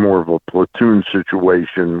of more of a platoon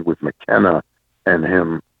situation with McKenna and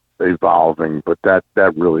him evolving, but that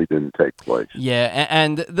really didn't take place. Yeah,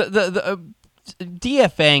 and the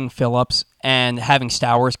DFAing Phillips and having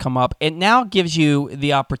Stowers come up, it now gives you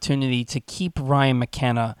the opportunity to keep Ryan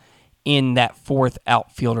McKenna in that fourth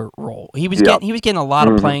outfielder role. He was getting a lot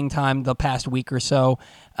of playing time the past week or so,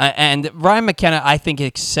 and Ryan McKenna, I think,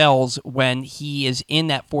 excels when he is in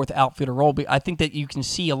that fourth outfielder role. But I think that you can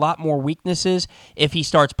see a lot more weaknesses if he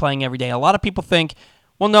starts playing every day. A lot of people think,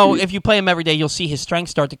 well, no, if you play him every day, you'll see his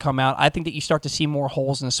strengths start to come out. I think that you start to see more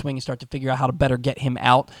holes in the swing and start to figure out how to better get him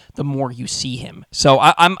out the more you see him. So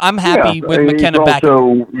I'm happy with McKenna back.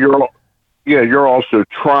 You're also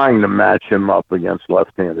trying to match him up against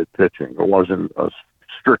left-handed pitching. It wasn't a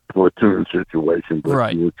strict platoon situation,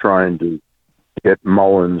 but you were trying to get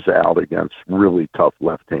Mullins out against really tough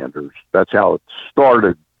left-handers. That's how it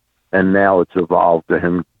started, and now it's evolved to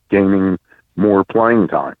him gaining more playing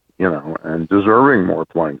time, and deserving more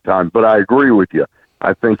playing time. But I agree with you.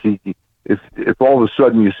 I think if all of a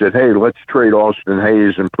sudden you said, hey, let's trade Austin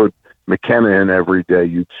Hayes and put McKenna in every day,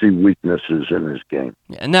 you'd see weaknesses in his game.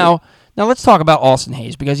 Yeah, Now let's talk about Austin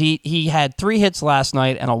Hayes, because he had 3 hits last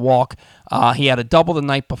night and a walk. He had a double the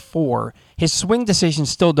night before. His swing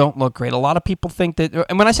decisions still don't look great. A lot of people think that,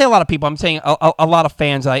 and when I say a lot of people, I'm saying a lot of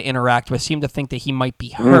fans I interact with seem to think that he might be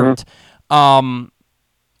hurt.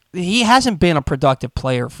 He hasn't been a productive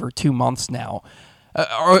player for 2 months now.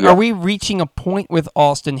 Are we reaching a point with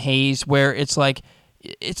Austin Hayes where it's like,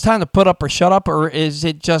 it's time to put up or shut up, or is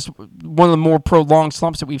it just one of the more prolonged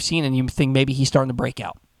slumps that we've seen and you think maybe he's starting to break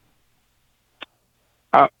out?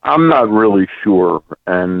 I'm not really sure,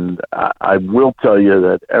 and I will tell you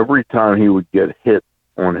that every time he would get hit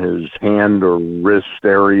on his hand or wrist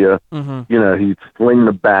area, he'd fling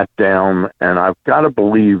the bat down, and I've got to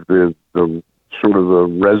believe the sort of the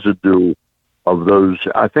residue of those.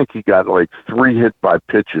 I think he got like 3 hit by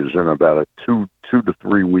pitches in about a 2 to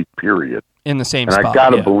 3 week period in the same and spot. I got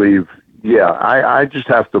to believe, I just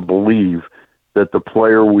have to believe that the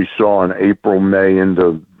player we saw in April, May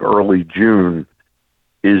into early June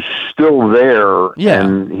is still there,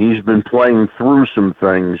 and he's been playing through some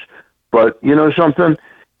things. But you know something?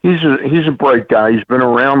 He's a bright guy. He's been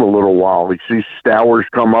around a little while. He sees Stowers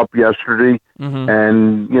come up yesterday,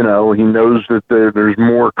 and he knows that there's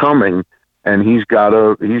more coming, and he's got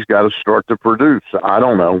to start to produce. I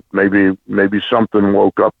don't know. Maybe something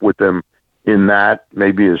woke up with him in that.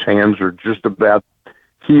 Maybe his hands are just about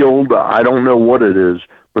healed. I don't know what it is,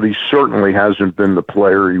 but he certainly hasn't been the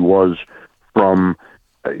player he was from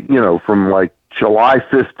like July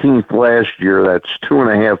 15th last year. That's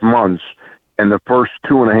 2.5 months. And the first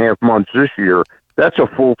 2.5 months this year, that's a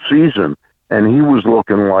full season. And he was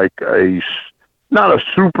looking like not a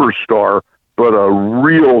superstar, but a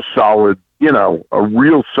real solid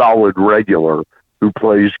regular who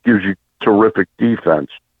gives you terrific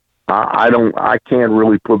defense. I can't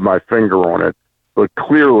really put my finger on it, but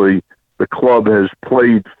clearly the club has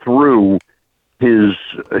played through his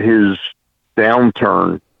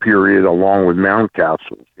downturn period along with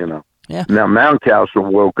Mountcastle, Yeah. Now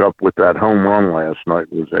Mountcastle woke up with that home run last night.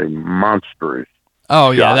 It was a monstrous.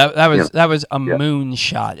 Oh yeah, that was a moon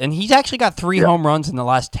shot, and he's actually got 3 home runs in the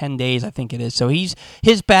last 10 days, I think it is. So his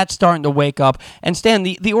bat's starting to wake up. And Stan,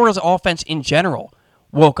 the Orioles offense in general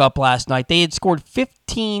woke up last night. They had scored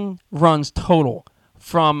 15 runs total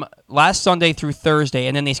from last Sunday through Thursday,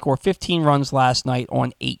 and then they scored 15 runs last night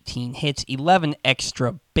on 18 hits, 11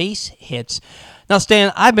 extra base hits. Now,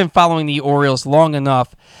 Stan, I've been following the Orioles long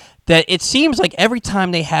enough that it seems like every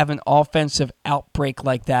time they have an offensive outbreak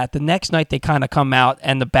like that, the next night they kind of come out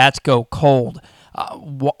and the bats go cold.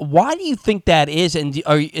 Why do you think that is, and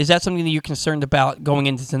is that something that you're concerned about going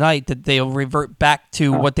into tonight, that they'll revert back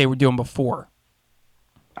to what they were doing before?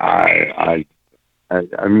 I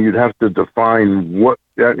mean, you'd have to define what.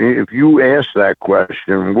 If you ask that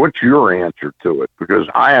question, what's your answer to it? Because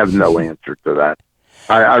I have no answer to that.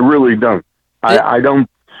 I really don't. I don't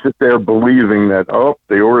sit there believing that,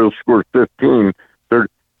 the Orioles scored 15.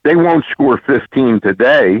 They won't score 15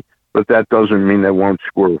 today, but that doesn't mean they won't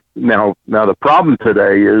score. Now the problem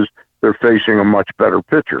today is they're facing a much better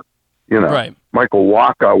pitcher. Right. Michael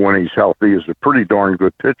Wacha, when he's healthy, is a pretty darn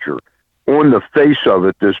good pitcher. On the face of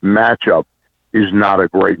it, this matchup is not a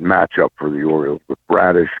great matchup for the Orioles with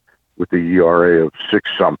Bradish with the ERA of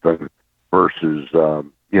 6-something versus,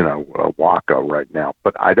 Wacha right now.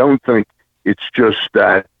 But I don't think it's just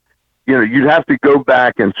that, you'd have to go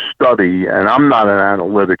back and study, and I'm not an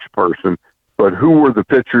analytics person, but who were the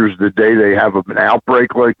pitchers the day they have an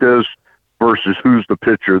outbreak like this versus who's the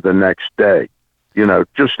pitcher the next day?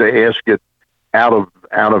 Just to ask it out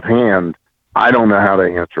of hand, I don't know how to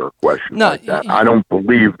answer a question like that. I don't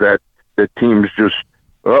believe that teams just,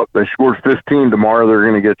 they scored 15 tomorrow, they're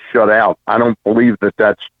going to get shut out. I don't believe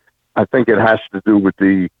that's. I think it has to do with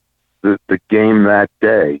the game that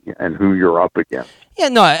day and who you're up against. Yeah,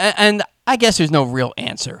 no, and I guess there's no real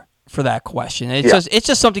answer for that question. It's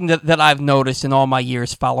just something that I've noticed in all my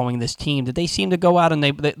years following this team, that they seem to go out and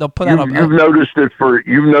they'll put out. You've noticed it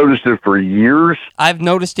for years. I've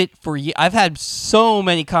noticed it for years. I've had so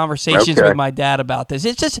many conversations with my dad about this.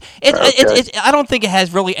 It's just it's I don't think it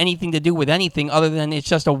has really anything to do with anything other than it's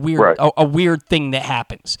just a weird a weird thing that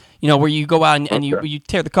happens. Where you go out and you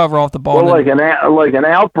tear the cover off the ball. Well, like an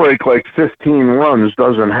outbreak, like 15 runs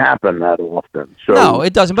doesn't happen that often. So, no,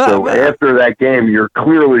 it doesn't. But so after that game, you're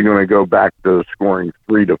clearly going to go back to scoring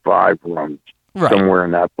 3 to 5 runs somewhere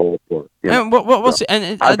in that ballpark. We'll see.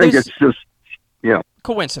 And I think it's just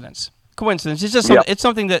coincidence. It's just it's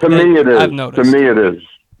something that to me it is. I've noticed. To me it is.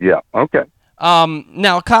 Yeah. Okay.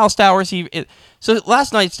 Now Kyle Stowers, so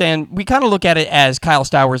last night, Stan, we kind of look at it as Kyle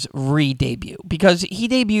Stowers' re-debut because he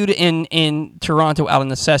debuted in Toronto out of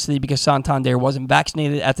necessity because Santander wasn't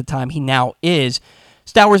vaccinated at the time. He now is.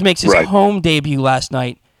 Stowers makes his home debut last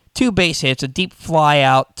night. 2 base hits, a deep fly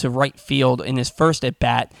out to right field in his first at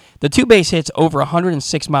bat. The 2 base hits over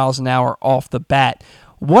 106 miles an hour off the bat.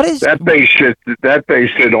 What is that base hit? That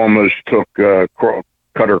base hit almost took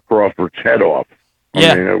Cutter Crawford's head off.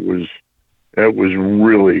 I mean, it was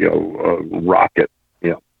really a rocket.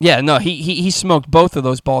 Yeah. Yeah. No, he smoked both of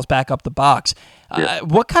those balls back up the box.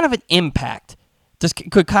 What kind of an impact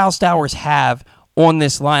could Kyle Stowers have on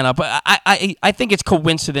this lineup? I think it's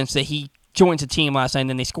coincidence that he joins a team last night and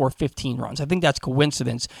then they score 15 runs. I think that's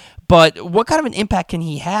coincidence. But what kind of an impact can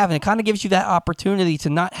he have? And it kind of gives you that opportunity to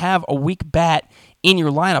not have a weak bat in your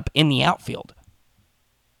lineup in the outfield.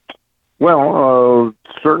 Well,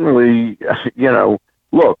 certainly,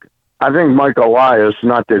 look, I think Mike Elias,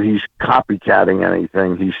 not that he's copycatting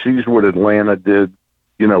anything, he sees what Atlanta did,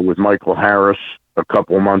 with Michael Harris a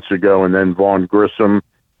couple of months ago and then Vaughn Grissom,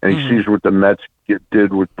 and he sees what the Mets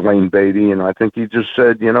did with Blaine Beatty, and I think he just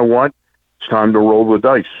said, you know what, it's time to roll the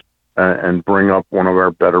dice and bring up one of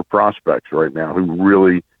our better prospects right now who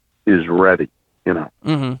really is ready,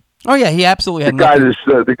 Mm-hmm. Oh, yeah, he absolutely had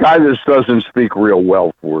the guy that doesn't speak real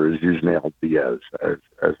well for is Yusniel Diaz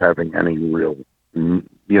as having any real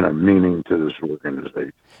meaning to this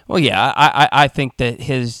organization. Well, yeah, I think that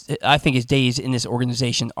his days in this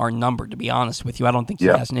organization are numbered, to be honest with you. I don't think he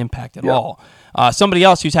has an impact at all. Somebody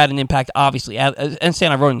else who's had an impact, obviously, and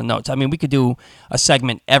Stan, I wrote in the notes. I mean, we could do a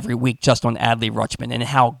segment every week just on Adley Rutschman and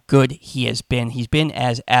how good he has been. He's been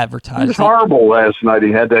as advertised. He was horrible last night.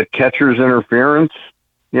 He had that catcher's interference,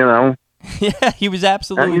 Yeah, he was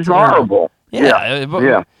absolutely and he's horrible.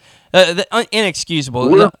 Yeah. Inexcusable.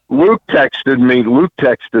 Luke texted me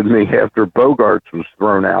after Bogarts was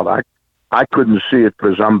thrown out. I couldn't see it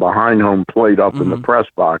because I'm behind home plate up in the press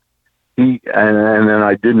box. And then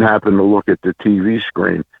I didn't happen to look at the TV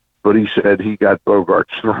screen, but he said he got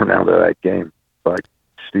Bogarts thrown out of that game by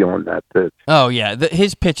stealing that pitch. Oh yeah,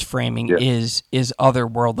 his pitch framing is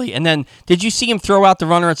otherworldly. And then did you see him throw out the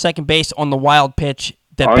runner at second base on the wild pitch?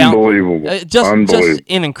 Unbelievable. Just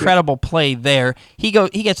an incredible play there. He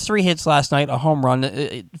gets 3 hits last night, a home run,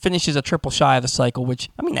 finishes a triple shy of the cycle, which,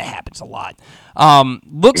 I mean, that happens a lot.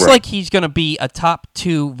 Looks like he's going to be a top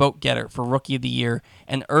 2 vote getter for Rookie of the Year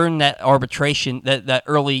and earn that arbitration, that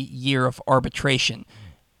early year of arbitration.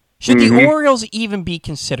 Should the Orioles even be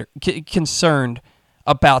concerned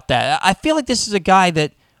about that? I feel like this is a guy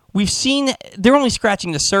that we've seen, they're only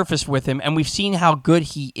scratching the surface with him, and we've seen how good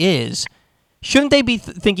he is. Shouldn't they be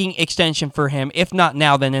thinking extension for him, if not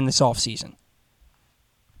now, then in this offseason?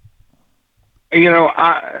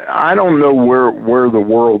 I don't know where the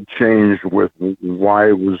world changed with why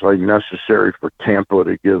it was necessary for Tampa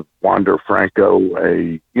to give Wander Franco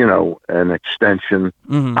an extension.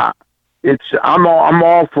 Mm-hmm. I'm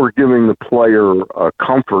all for giving the player a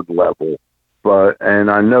comfort level,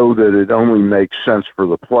 and I know that it only makes sense for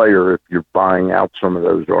the player if you're buying out some of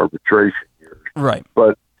those arbitration years. Right.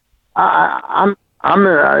 But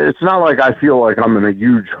it's not like I feel like I'm in a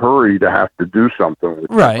huge hurry to have to do something with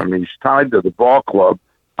him. I mean, he's tied to the ball club.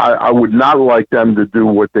 I would not like them to do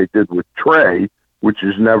what they did with Trey, which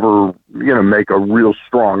is never, make a real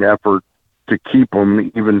strong effort to keep him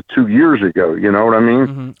even 2 years ago. You know what I mean?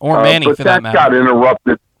 Mm-hmm. Or Manny, for that matter. That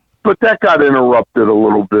got interrupted a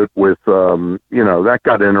little bit with,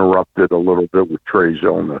 Trey's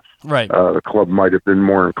illness. Right. The club might have been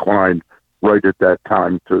more inclined right at that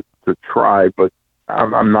time to try, but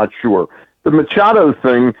I'm not sure. The Machado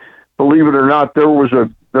thing, believe it or not, there was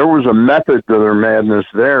a method to their madness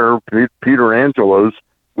there. Peter Angelos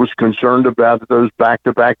was concerned about those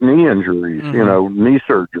back-to-back knee injuries, knee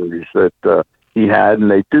surgeries that he had, and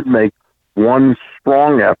they did make one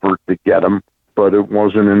strong effort to get him, but it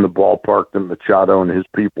wasn't in the ballpark that Machado and his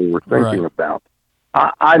people were thinking about.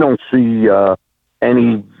 I don't see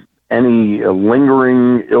any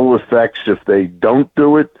lingering ill effects if they don't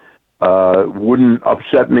do it. Wouldn't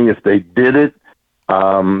upset me if they did it.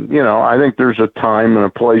 I think there's a time and a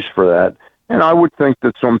place for that. And I would think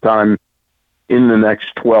that sometime in the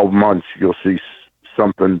next 12 months, you'll see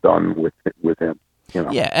something done with him.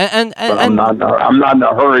 Yeah, but I'm not in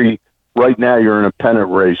a hurry. Right now, you're in a pennant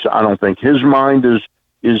race. I don't think his mind is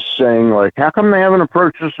saying, like, how come they haven't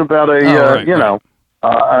approached us about I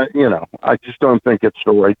just don't think it's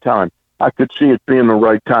the right time. I could see it being the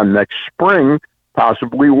right time next spring,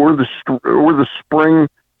 possibly, or the spring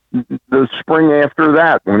after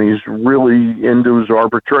that, when he's really into his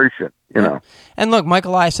arbitration. And look,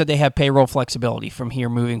 Michael Elias said they have payroll flexibility from here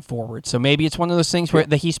moving forward. So maybe it's one of those things where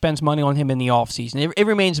that he spends money on him in the offseason. It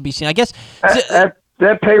remains to be seen. I guess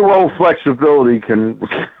that payroll flexibility can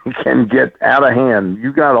get out of hand.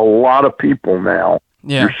 You got a lot of people now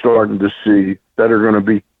you're starting to see that are going to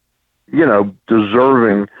be,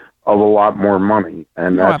 deserving of a lot more money.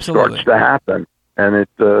 And that starts to happen. And it,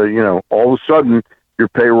 all of a sudden your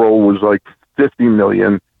payroll was like $50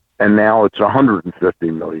 million and now it's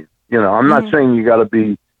 $150 million. I'm not saying you got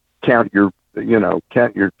to count your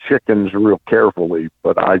chickens real carefully,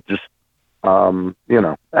 but I just,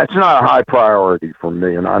 that's not a high priority for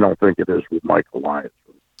me, and I don't think it is with Michael Elias.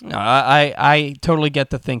 No, I totally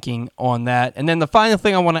get the thinking on that. And then the final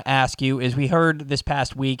thing I want to ask you is we heard this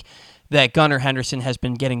past week that Gunnar Henderson has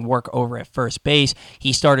been getting work over at first base.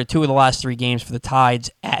 He started 2 of the last 3 games for the Tides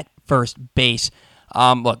at first base.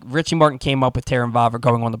 Look, Richie Martin came up with Taron Vavra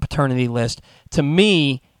going on the paternity list. To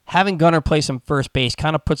me, having Gunnar play some first base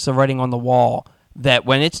kind of puts the writing on the wall that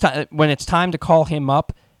when it's time to call him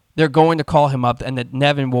up, they're going to call him up, and that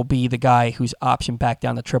Nevin will be the guy who's optioned back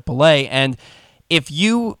down to AAA. And if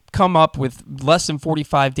you come up with less than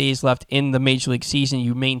 45 days left in the Major League season,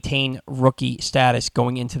 you maintain rookie status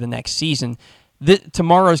going into the next season.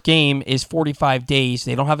 Tomorrow's game is 45 days.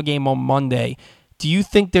 They don't have a game on Monday. Do you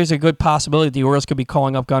think there's a good possibility the Orioles could be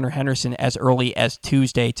calling up Gunnar Henderson as early as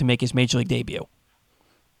Tuesday to make his Major League debut?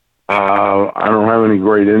 I don't have any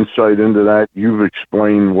great insight into that. You've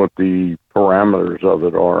explained what the parameters of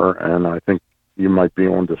it are, and I think you might be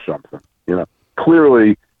onto something.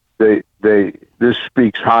 Clearly, this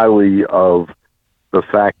speaks highly of the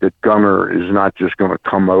fact that Gunnar is not just going to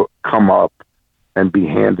come up and be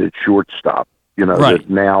handed shortstop. That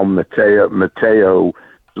now Mateo's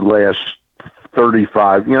last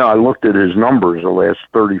 35. I looked at his numbers the last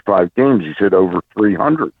 35 games. He's hit over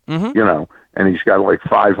 300. And he's got like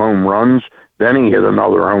 5 home runs. Then he hit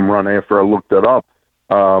another home run after I looked it up.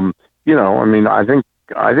 I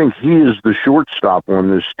think he is the shortstop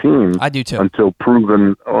on this team. I do too. Until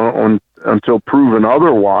proven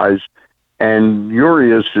otherwise. And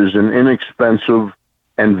Urias is an inexpensive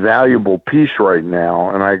and valuable piece right now.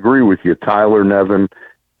 And I agree with you, Tyler Nevin.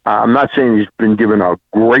 I'm not saying he's been given a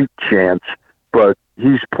great chance, but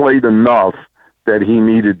he's played enough that he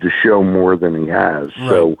needed to show more than he has. Right.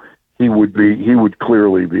 So he would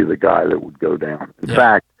clearly be the guy that would go down. In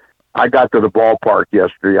fact, I got to the ballpark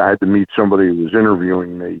yesterday. I had to meet somebody who was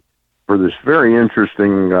interviewing me for this very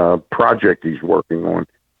interesting project he's working on.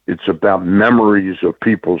 It's about memories of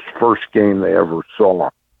people's first game they ever saw.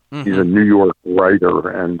 Mm-hmm. He's a New York writer,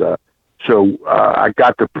 and so I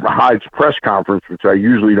got to Hyde's press conference, which I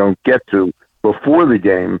usually don't get to before the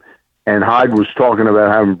game, and Hyde was talking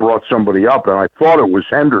about having brought somebody up, and I thought it was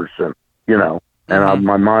Henderson, and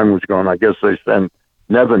my mind was going, I guess they sent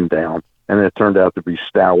Nevin down, and it turned out to be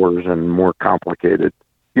Stowers and more complicated,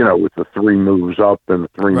 with the 3 moves up and the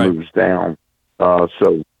 3 moves down.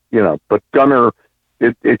 But Gunnar,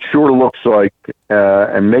 it sure looks like,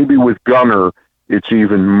 and maybe with Gunnar, it's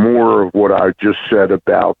even more of what I just said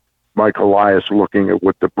about Mike Elias looking at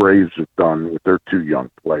what the Braves have done with their 2 young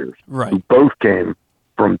players, who both came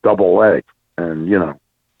from Double-A. And,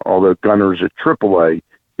 although Gunnar's at Triple-A,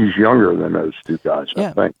 he's younger than those 2 guys,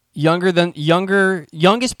 I think.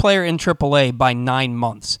 Youngest player in AAA by 9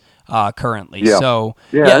 months currently. Yeah. So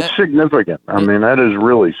that's significant. That is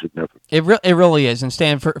really significant. It really is. And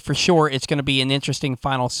Stan, for sure, it's going to be an interesting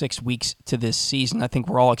final 6 weeks to this season. I think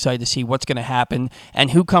we're all excited to see what's going to happen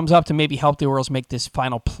and who comes up to maybe help the Orioles make this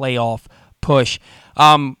final playoff push.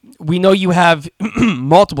 We know you have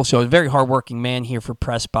multiple shows. Very hardworking man here for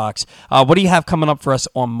Press Box. What do you have coming up for us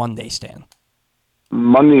on Monday, Stan?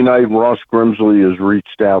 Monday night, Ross Grimsley has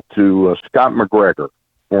reached out to Scott McGregor,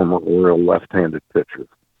 former Oriole left-handed pitcher.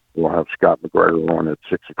 We'll have Scott McGregor on at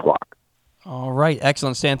 6 o'clock. All right,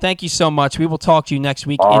 excellent, Stan. Thank you so much. We will talk to you next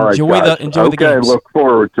week. Enjoy the games. Okay, look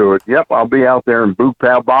forward to it. Yep, I'll be out there in Boog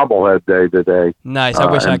Pal Bobblehead Day today. Nice. I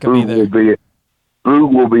wish I could be there.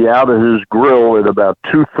 Boog will be out of his grill at about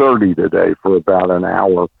 2:30 today for about an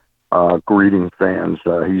hour. greeting fans.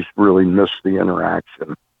 He's really missed the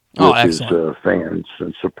interaction with his fans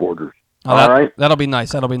and supporters. All right? That'll be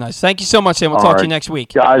nice. That'll be nice. Thank you so much, Sam. We'll talk to you next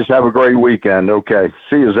week. Guys, have a great weekend. Okay.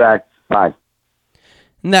 See you, Zach. Bye.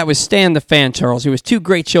 And that was Stan the Fan, Charles. It was 2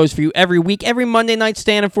 great shows for you every week. Every Monday night,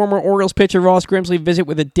 Stan and former Orioles pitcher Ross Grimsley visit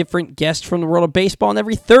with a different guest from the world of baseball. And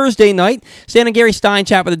every Thursday night, Stan and Gary Stein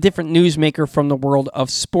chat with a different newsmaker from the world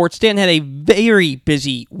of sports. Stan had a very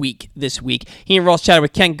busy week this week. He and Ross chatted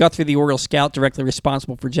with Ken Guthrie, the Orioles scout directly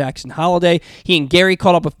responsible for Jackson Holliday. He and Gary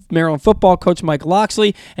caught up with Maryland football coach Mike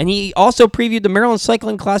Loxley. And he also previewed the Maryland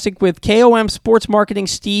Cycling Classic with KOM Sports Marketing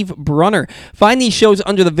Steve Brunner. Find these shows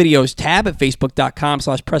under the videos tab at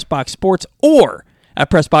facebook.com/PressBoxSports or at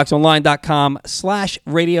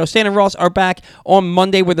PressBoxOnline.com/radio. Stan and Ross are back on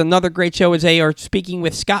Monday with another great show as they are speaking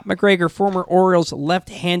with Scott McGregor, former Orioles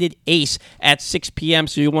left-handed ace, at 6 p.m.,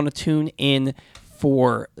 so you'll want to tune in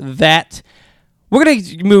for that. We're going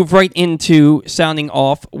to move right into sounding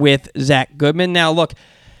off with Zach Goodman. Now, look,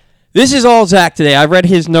 this is all Zach today. I read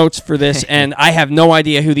his notes for this, and I have no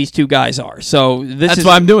idea who these 2 guys are. So that's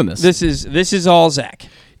why I'm doing this. This is all Zach.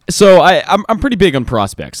 So I'm pretty big on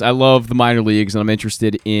prospects. I love the minor leagues, and I'm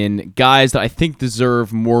interested in guys that I think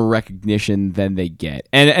deserve more recognition than they get.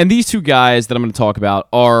 And these 2 guys that I'm going to talk about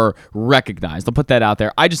are recognized. I'll put that out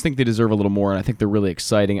there. I just think they deserve a little more, and I think they're really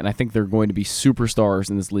exciting, and I think they're going to be superstars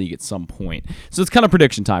in this league at some point. So it's kind of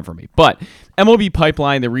prediction time for me. But MLB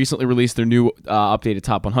Pipeline, they recently released their new updated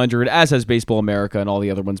Top 100, as has Baseball America and all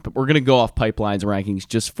the other ones. But we're going to go off Pipeline's rankings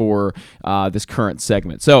just for this current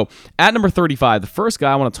segment. So at number 35, the first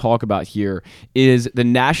guy I want to talk about here is the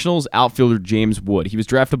Nationals outfielder James Wood. He was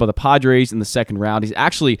drafted by the Padres in the 2nd round. He's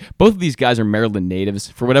actually, both of these guys are Maryland natives.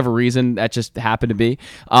 For whatever reason, that just happened to be.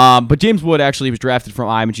 But James Wood actually was drafted from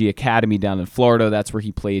IMG Academy down in Florida. That's where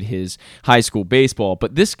he played his high school baseball.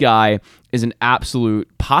 But this guy is an absolute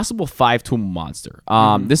possible 5-tool monster.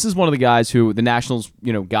 This is one of the guys who the Nationals,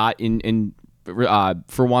 got in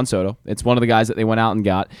for Juan Soto. It's one of the guys that they went out and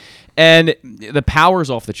got. And the power's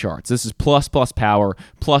off the charts. This is plus power,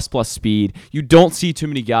 plus speed. You don't see too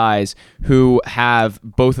many guys who have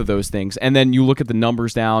both of those things. And then you look at the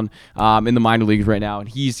numbers down in the minor leagues right now, and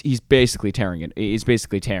he's basically tearing it. He's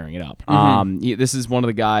basically tearing it up. This is one of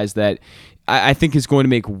the guys that I think is going to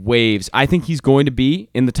make waves. I think he's going to be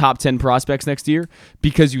in the top 10 prospects next year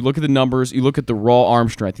because you look at the numbers, you look at the raw arm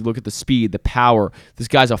strength, you look at the speed, the power. This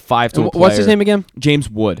guy's a 5-tool player. What's his name again? James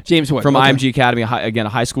Wood. From IMG Academy. Again, a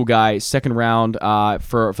high school guy, 2nd round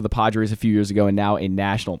for the Padres a few years ago, and now a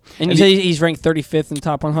national. And you say he's ranked 35th in the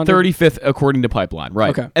top 100? 35th according to Pipeline,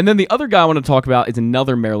 right. Okay. And then the other guy I want to talk about is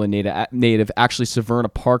another Maryland native, actually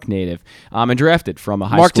Severna Park native, and drafted from a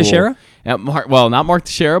high school. Mark Teixeira? Well, not Mark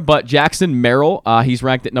Teixeira, but Jackson Merrill. He's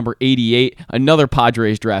ranked at number 88, another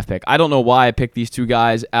Padres draft pick. I don't know why I picked these 2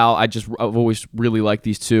 guys out. I've always really liked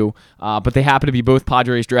these 2, but they happen to be both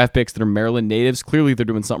Padres draft picks that are Maryland natives. Clearly, they're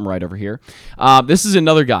doing something right over here. This is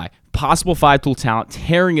another guy. Possible 5-tool talent,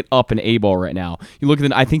 tearing it up in A-ball right now. You look at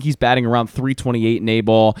it, I think he's batting around 328 in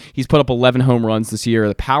A-ball. He's put up 11 home runs this year.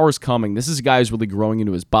 The power's coming. This is a guy who's really growing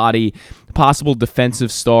into his body. Possible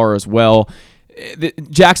defensive star as well.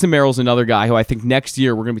 Jackson Merrill's another guy who I think next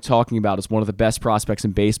year we're going to be talking about as one of the best prospects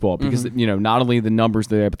in baseball because not only the numbers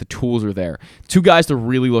are there, but the tools are there. 2 guys to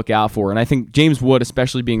really look out for, and I think James Wood,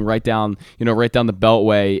 especially being right down the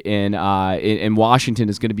Beltway in Washington,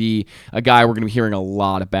 is going to be a guy we're going to be hearing a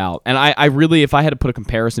lot about. And I really, if I had to put a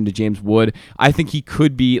comparison to James Wood, I think he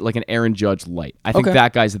could be like an Aaron Judge light. I think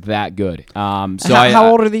that guy's that good. How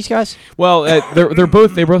old are these guys? Well, they're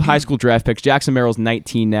both high school draft picks. Jackson Merrill's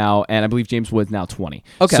 19 now, and I believe James Wood's now 20.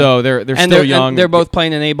 Okay. So they're still young. And they're both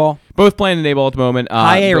playing in A-ball? Both playing in A-ball at the moment.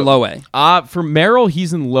 High A or low A? For Merrill,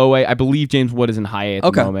 he's in low A. I believe James Wood is in high A at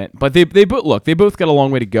the moment. But they both got a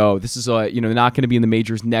long way to go. This is not going to be in the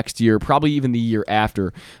majors next year, probably even the year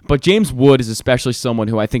after. But James Wood is especially someone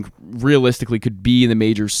who I think realistically could be in the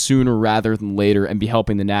majors sooner rather than later and be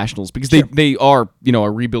helping the Nationals because they are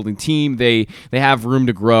a rebuilding team. They have room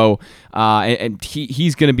to grow. And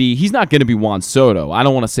he's not going to be Juan Soto. I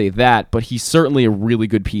don't want to say that, but he's certainly a really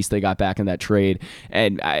good piece they got back in that trade.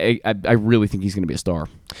 And I really think he's going to be a star.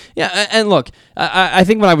 Yeah, and look, I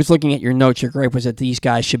think when I was looking at your notes, your gripe was that these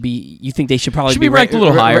guys should be. You think they should probably be ranked a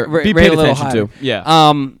little higher. Be paid attention to.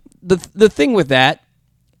 Yeah. The thing with that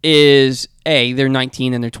is they're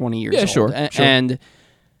 19 and they're 20 years old. Sure. And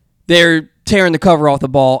they're tearing the cover off the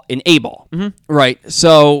ball in A-ball, right?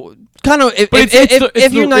 So. Kind of,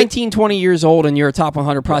 if you're 19, 20 years old and you're a top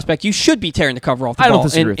 100 prospect, you should be tearing the cover off the ball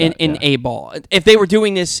in A-ball. If they were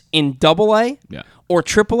doing this in AA or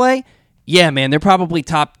AAA, yeah, man, they're probably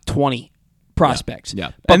top 20 prospects.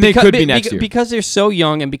 Yeah. And they could be next year. Because they're so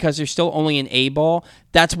young and because they're still only in A-ball,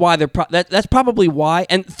 that's why that's probably why.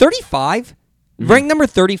 And 35, ranked number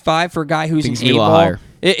 35 for a guy who's in A-ball,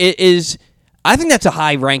 it is... I think that's a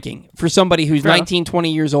high ranking for somebody who's 19,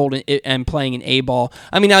 20 years old and playing in A-ball.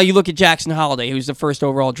 I mean, now you look at Jackson Holliday, who's the first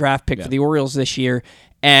overall draft pick for the Orioles this year,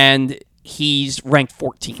 and he's ranked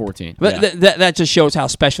 14. 14. But that just shows how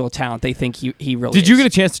special a talent they think he really is. Did you get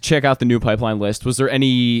a chance to check out the new pipeline list? Was there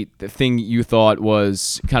anything you thought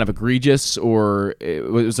was kind of egregious, or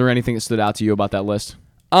was there anything that stood out to you about that list?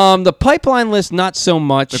 The pipeline list, not so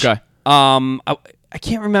much. Okay. I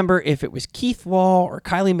can't remember if it was Keith Law or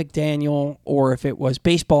Kylie McDaniel or if it was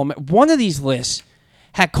baseball. One of these lists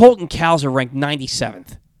had Colton Cowser ranked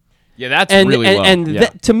 97th. Yeah, that's really low.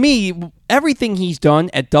 And to me, everything he's done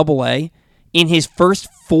at Double-A in his first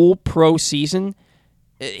full pro season,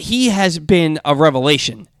 he has been a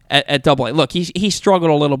revelation at Double-A. Look, he struggled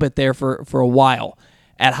a little bit there for a while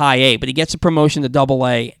at High A, but he gets a promotion to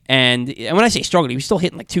Double-A, and when I say struggled, he was still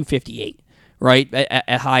hitting like 258. Right,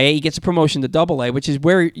 at High A, he gets a promotion to Double-A, which is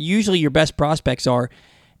where usually your best prospects are.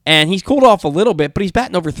 And he's cooled off a little bit, but he's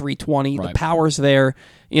batting over 320. Right. The power's there.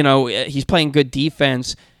 He's playing good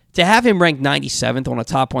defense. To have him ranked 97th on a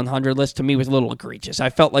top 100 list, to me, was a little egregious.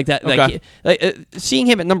 I felt like that. Okay. Seeing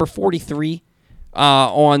him at number 43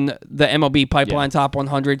 on the MLB Pipeline Top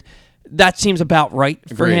 100, that seems about right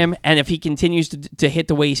for him. And if he continues to hit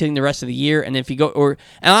the way he's hitting the rest of the year, and if he and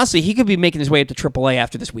honestly, he could be making his way up to AAA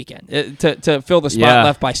after this weekend to fill the spot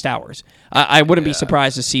left by Stowers. I wouldn't be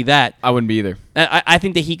surprised to see that. I wouldn't be either. I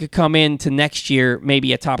think that he could come into next year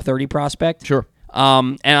maybe a top 30 prospect. Sure.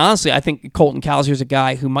 And honestly, I think Colton Cowser is a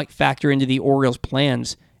guy who might factor into the Orioles'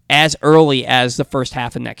 plans as early as the first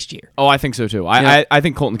half of next year. Oh, I think so too. I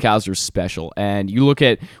think Colton Cowser is special. And you look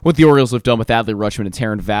at what the Orioles have done with Adley Rutschman and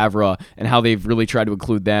Taron Vavra and how they've really tried to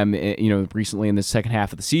include them, recently in the second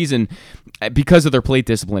half of the season, because of their plate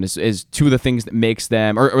discipline is two of the things that makes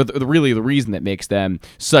them, or really the reason that makes them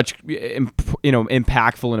such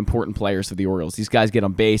impactful and important players for the Orioles. These guys get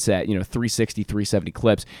on base at 360, 370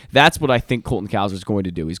 clips. That's what I think Colton Cowser is going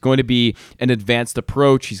to do. He's going to be an advanced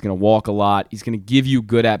approach. He's going to walk a lot. He's going to give you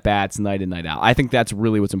good at-bats night in, night out. I think that's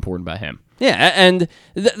really what's important about him. Yeah, and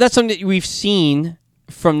that's something that we've seen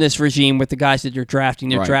from this regime with the guys that you're drafting.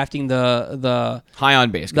 They're drafting the high on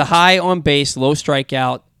base guys. The high on base, low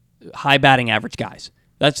strikeout, high batting average guys.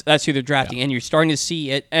 That's who they're drafting, and you're starting to see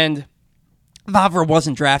it. And Vavra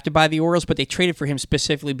wasn't drafted by the Orioles, but they traded for him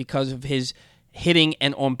specifically because of his hitting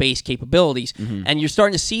and on-base capabilities. Mm-hmm. And you're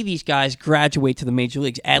starting to see these guys graduate to the major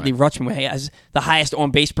leagues. Adley Rutschman has the highest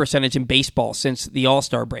on-base percentage in baseball since the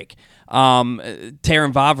All-Star break. Taron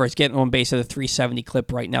Vavra is getting on base at a 370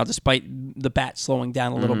 clip right now, despite the bat slowing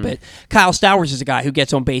down a little bit. Kyle Stowers is a guy who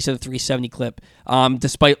gets on base at a 370 clip,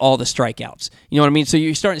 despite all the strikeouts. You know what I mean? So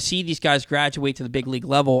you're starting to see these guys graduate to the big league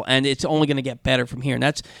level, and it's only going to get better from here.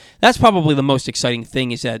 And that's probably the most exciting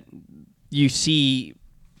thing, is that you see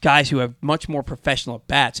guys who have much more professional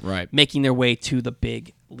at-bats making their way to the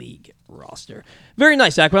big league roster. Very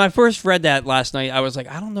nice, Zach. When I first read that last night, I was like,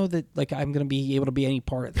 I don't know that I'm going to be able to be any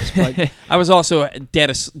part of this. But I was also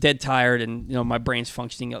dead tired, and my brain's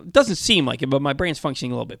functioning. It doesn't seem like it, but my brain's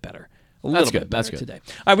functioning a little bit better. That's good today.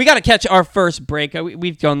 All right, we got to catch our first break.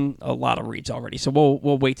 We've done a lot of reads already, so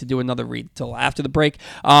we'll wait to do another read till after the break.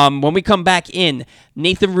 When we come back in,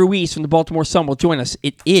 Nathan Ruiz from the Baltimore Sun will join us.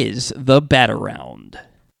 It is the Batter Round.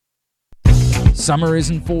 Summer is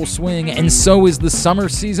in full swing, and so is the summer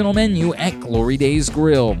seasonal menu at Glory Days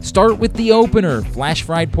Grill. Start with the opener, flash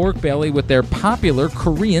fried pork belly with their popular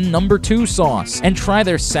Korean No. 2 sauce, and try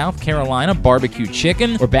their South Carolina barbecue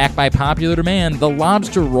chicken, or backed by popular demand, the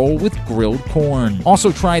lobster roll with grilled corn.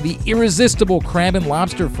 Also try the irresistible crab and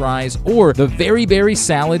lobster fries, or the very berry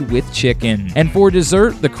salad with chicken. And for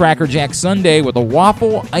dessert, the Cracker Jack sundae with a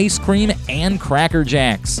waffle, ice cream, and Cracker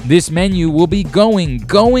Jacks. This menu will be gone.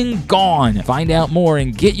 Find out more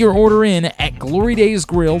and get your order in at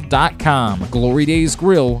glorydaysgrill.com. Glory Days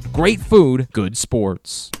Grill, great food, good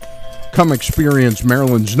sports. Come experience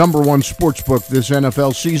Maryland's #1 sportsbook this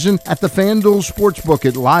NFL season at the FanDuel Sportsbook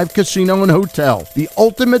at Live Casino and Hotel, the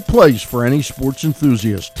ultimate place for any sports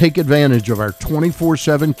enthusiast. Take advantage of our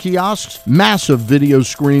 24/7 kiosks, massive video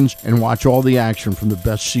screens, and watch all the action from the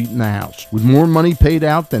best seat in the house. With more money paid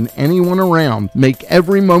out than anyone around, make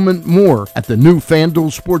every moment more at the new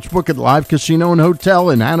FanDuel Sportsbook at Live Casino and Hotel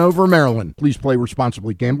in Hanover, Maryland. Please play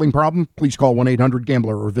responsibly. Gambling problem? Please call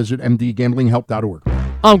 1-800-GAMBLER or visit mdgamblinghelp.org.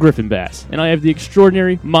 I'm Griffin Bass, and I have the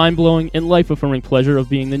extraordinary, mind-blowing, and life-affirming pleasure of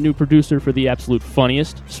being the new producer for the absolute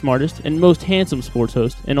funniest, smartest, and most handsome sports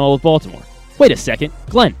host in all of Baltimore. Wait a second,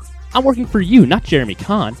 Glenn, I'm working for you, not Jeremy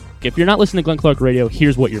Kahn. If you're not listening to Glenn Clark Radio,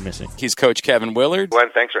 here's what you're missing. He's Coach Kevin Willard.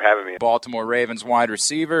 Glenn, thanks for having me. Baltimore Ravens wide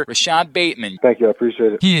receiver Rashad Bateman. Thank you, I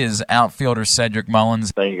appreciate it. He is outfielder Cedric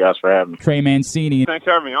Mullins. Thank you guys for having me. Trey Mancini. Thanks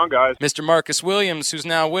for having me on, guys. Mr. Marcus Williams, who's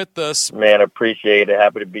now with us. Man, appreciate it.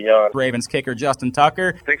 Happy to be on. Ravens kicker Justin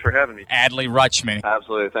Tucker. Thanks for having me. Adley Rutschman.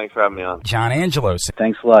 Absolutely. Thanks for having me on. John Angelos.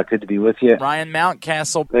 Thanks a lot. Good to be with you. Ryan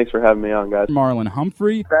Mountcastle. Thanks for having me on, guys. Marlon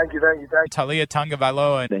Humphrey. Thank you. Talia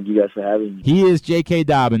Tungavailoa. Thank you guys for having me. He is J.K.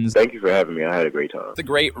 Dobbins. Thank you for having me. I had a great time. The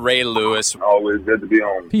great Ray Lewis. Always good to be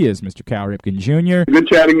on. He is Mr. Cal Ripken Jr. Good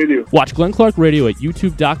chatting with you. Watch Glenn Clark Radio at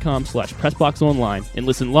youtube.com/PressBoxOnline and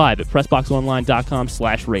listen live at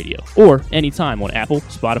PressBoxOnline.com/radio or anytime on Apple,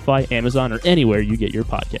 Spotify, Amazon, or anywhere you get your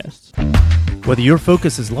podcasts. Whether your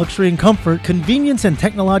focus is luxury and comfort, convenience and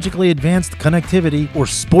technologically advanced connectivity, or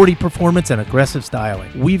sporty performance and aggressive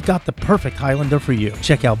styling, we've got the perfect Highlander for you.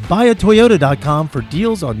 Check out buyatoyota.com for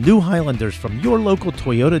deals on new Highlanders from your local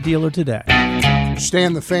Toyota dealer today.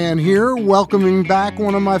 Stan the Fan here, welcoming back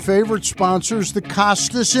one of my favorite sponsors, the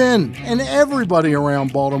Costas Inn. And everybody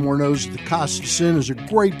around Baltimore knows the Costas Inn is a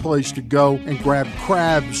great place to go and grab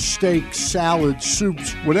crabs, steaks, salads,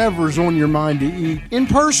 soups, whatever's on your mind to eat in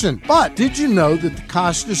person. But did you know that the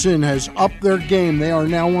Costas Inn has upped their game? They are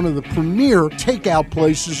now one of the premier takeout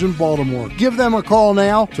places in Baltimore. Give them a call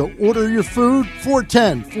now to order your food,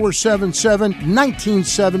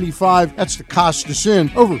 410-477-1975. That's the Costas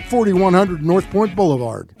Inn, over 4100 North Point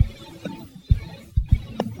Boulevard.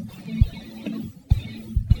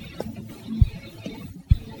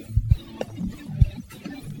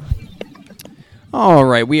 All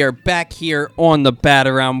right, we are back here on the Bat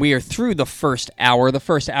Around. We are through the first hour. The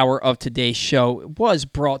first hour of today's show was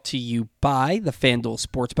brought to you by the FanDuel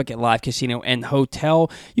Sportsbook at Live Casino and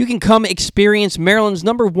Hotel. You can come experience Maryland's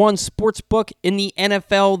 #1 sportsbook in the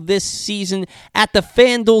NFL this season at the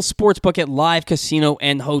FanDuel Sportsbook at Live Casino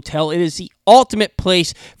and Hotel. It is the ultimate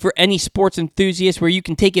place for any sports enthusiast where you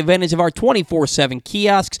can take advantage of our 24/7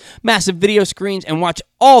 kiosks, massive video screens, and watch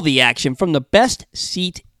all the action from the best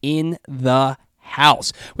seat in the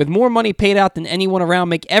house. With more money paid out than anyone around,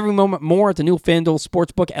 make every moment more at the new FanDuel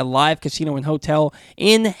Sportsbook at Live Casino and Hotel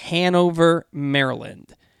in Hanover,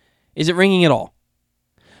 Maryland. Is it ringing at all?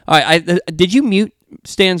 All right, did you mute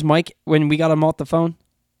Stan's mic when we got him off the phone?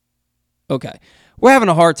 Okay. We're having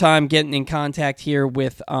a hard time getting in contact here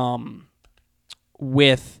with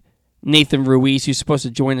Nathan Ruiz, who's supposed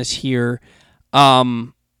to join us here. Zach,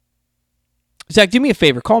 do me a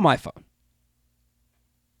favor. Call my phone.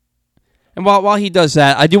 And while he does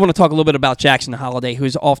that, I do want to talk a little bit about Jackson Holliday, who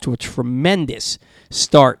is off to a tremendous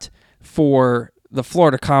start for the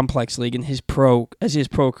Florida Complex League and his pro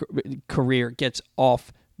career gets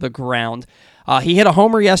off the ground. He hit a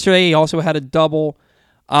homer yesterday. He also had a double.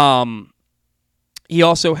 Hang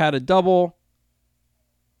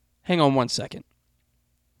on one second.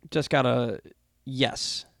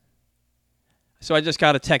 So I just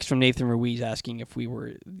got a text from Nathan Ruiz asking if we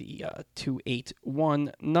were the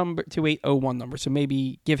 281 number, 2801 number. So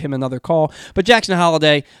maybe give him another call. But Jackson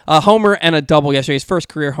Holliday, a homer and a double yesterday, his first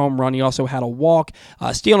career home run. He also had a walk,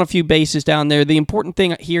 stealing a few bases down there. The important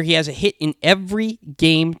thing here, he has a hit in every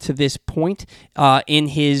game to this point in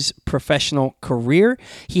his professional career.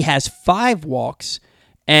 He has 5 walks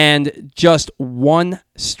and just 1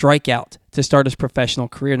 strikeout to start his professional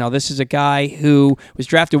career. Now, this is a guy who was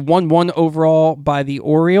drafted 1-1 overall by the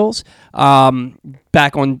Orioles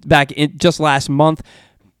just last month.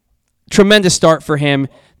 Tremendous start for him.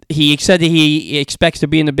 He said that he expects to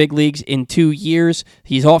be in the big leagues in 2 years.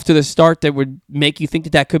 He's off to the start that would make you think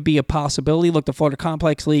that could be a possibility. Look, the Florida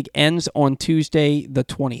Complex League ends on Tuesday the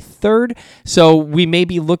 23rd, so we may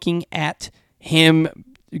be looking at him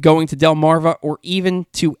going to Delmarva or even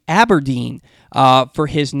to Aberdeen for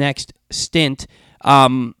his next stint.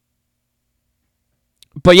 But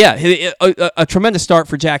yeah, a tremendous start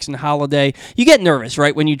for Jackson Holliday. You get nervous,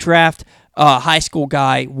 right, when you draft a high school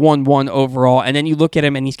guy 1-1 overall, and then you look at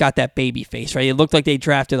him and he's got that baby face, right? It looked like they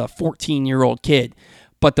drafted a 14-year-old kid.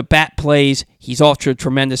 But the bat plays, he's off to a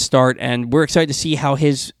tremendous start, and we're excited to see how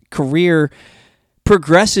his career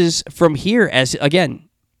progresses from here as, again,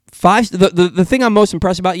 the thing I'm most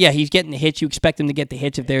impressed about, he's getting the hits. You expect him to get the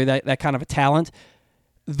hits if they're that kind of a talent.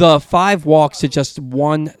 The 5 walks to just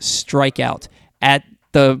 1 strikeout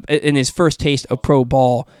in his first taste of pro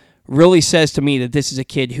ball really says to me that this is a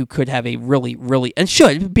kid who could have a really, really, and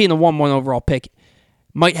should, being a 1-1 overall pick,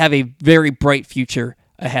 might have a very bright future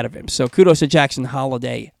ahead of him. So kudos to Jackson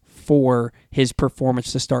Holliday for his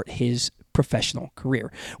performance to start his professional career.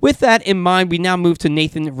 With that in mind, we now move to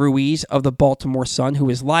Nathan Ruiz of the Baltimore Sun, who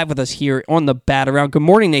is live with us here on the Bat Around. Good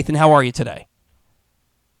morning, Nathan. How are you today?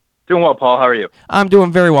 Doing well, Paul. How are you? I'm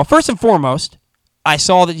doing very well. First and foremost, I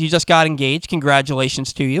saw that you just got engaged.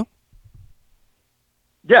 Congratulations to you.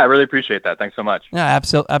 Yeah, I really appreciate that. Thanks so much. Yeah,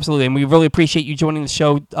 absolutely. And we really appreciate you joining the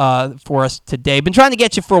show for us today. Been trying to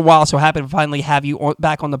get you for a while, so happy to finally have you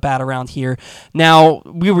back on the bat around here. Now,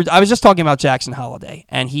 I was just talking about Jackson Holliday,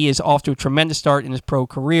 and he is off to a tremendous start in his pro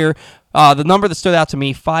career. The number that stood out to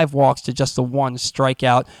me, 5 walks to just the 1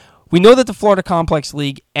 strikeout. We know that the Florida Complex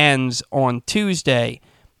League ends on Tuesday.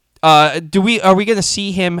 Are we going to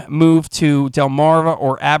see him move to Delmarva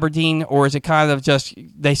or Aberdeen, or is it kind of just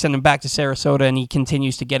they send him back to Sarasota and he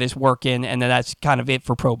continues to get his work in, and then that's kind of it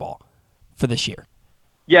for pro ball for this year?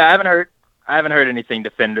 Yeah, I haven't heard anything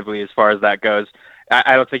definitively as far as that goes.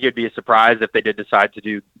 I don't think it'd be a surprise if they did decide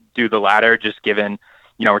to do the latter, just given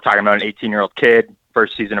we're talking about an 18-year-old kid,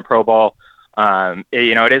 first season of pro ball.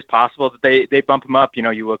 It is possible that they bump him up.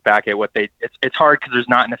 You look back at what it's hard because there's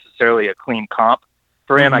not necessarily a clean comp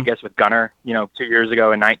for him. I guess with Gunnar, 2 years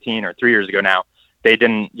ago in 19 or 3 years ago now, they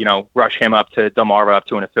didn't, rush him up to Delmarva, up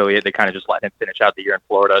to an affiliate. They kind of just let him finish out the year in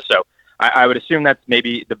Florida. So I would assume that's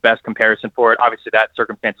maybe the best comparison for it. Obviously that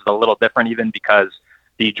circumstance is a little different even because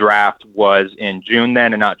the draft was in June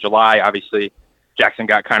then and not July. Obviously Jackson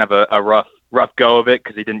got kind of a rough go of it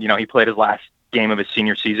because he didn't, he played his last game of his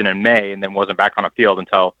senior season in May and then wasn't back on a field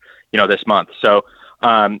until, this month. So,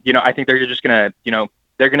 I think they're just going to,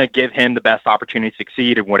 they're going to give him the best opportunity to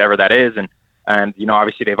succeed in whatever that is. And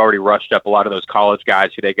obviously they've already rushed up a lot of those college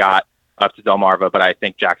guys who they got up to Delmarva, but I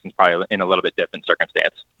think Jackson's probably in a little bit different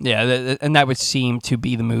circumstance. Yeah, and that would seem to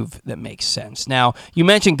be the move that makes sense. Now, you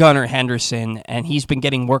mentioned Gunnar Henderson, and he's been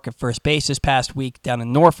getting work at first base this past week down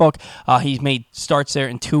in Norfolk. He's made starts there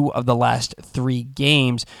in 2 of the last 3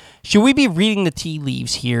 games. Should we be reading the tea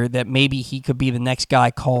leaves here that maybe he could be the next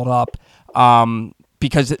guy called up?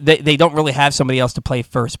 Because they don't really have somebody else to play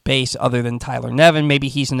first base other than Tyler Nevin. Maybe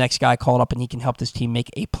he's the next guy called up and he can help this team make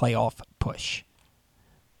a playoff push.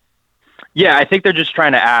 Yeah, I think they're just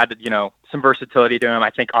trying to add, some versatility to him. I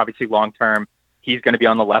think obviously long-term, he's going to be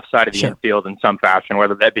on the left side of the infield in some fashion,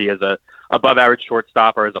 whether that be as a above-average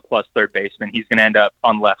shortstop or as a plus third baseman. He's going to end up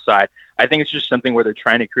on the left side. I think it's just something where they're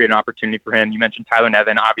trying to create an opportunity for him. You mentioned Tyler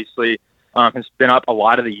Nevin, obviously, has been up a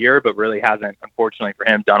lot of the year, but really hasn't, unfortunately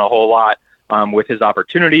for him, done a whole lot with his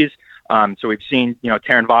opportunities. So we've seen,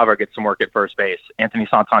 Taron Vavra get some work at first base. Anthony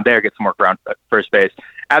Santander get some work around first base.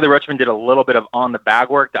 Adley Rutschman did a little bit of on-the-bag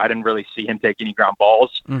work. I didn't really see him take any ground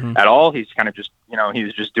balls at all. He's kind of just, he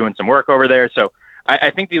was just doing some work over there. So I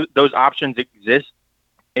think those options exist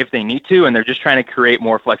if they need to, and they're just trying to create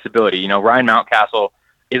more flexibility. Ryan Mountcastle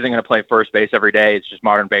isn't going to play first base every day. It's just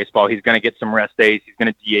modern baseball. He's going to get some rest days. He's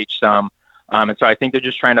going to DH some. And so I think they're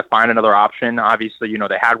just trying to find another option. Obviously,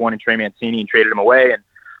 they had one in Trey Mancini and traded him away.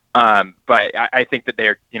 And but I think that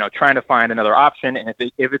they're, trying to find another option. And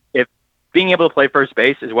if being able to play first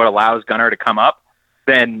base is what allows Gunnar to come up,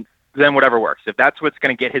 then whatever works. If that's what's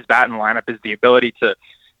going to get his bat in lineup is the ability to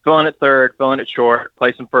fill in at third, fill in at short,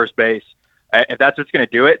 play some first base. If that's what's going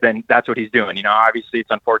to do it, then that's what he's doing. Obviously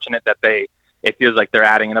it's unfortunate that it feels like they're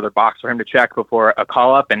adding another box for him to check before a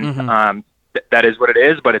call up. And that is what it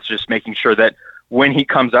is, but it's just making sure that when he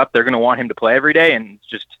comes up, they're going to want him to play every day and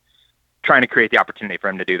just trying to create the opportunity for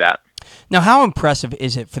him to do that. Now, how impressive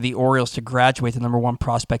is it for the Orioles to graduate the number 1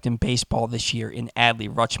 prospect in baseball this year in Adley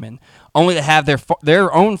Rutschman, only to have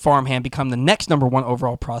their own farmhand become the next number 1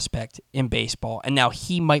 overall prospect in baseball, and now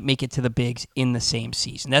he might make it to the bigs in the same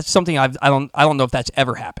season? That's something I don't know if that's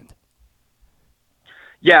ever happened.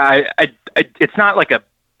 Yeah, it's not like the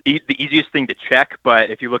easiest thing to check, but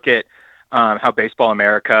if you look at how Baseball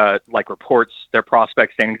America reports their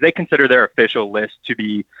prospect standings, they consider their official list to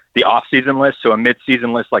be the off-season list. So a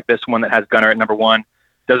mid-season list like this one that has Gunnar at number 1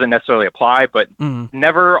 doesn't necessarily apply, but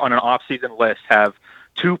never on an off-season list have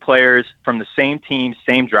 2 players from the same team,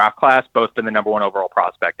 same draft class, both been the number 1 overall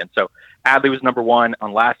prospect. And so Adley was number 1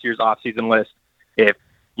 on last year's off-season list. If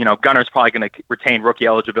Gunnar's probably going to retain rookie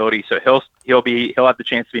eligibility, so he'll have the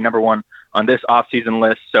chance to be number 1 on this off-season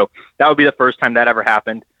list. So that would be the first time that ever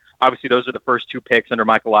happened. Obviously, those are the first 2 picks under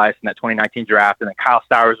Michael Elias in that 2019 draft, and then Kyle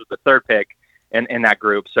Stowers was the 3rd pick in that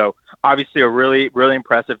group. So obviously a really, really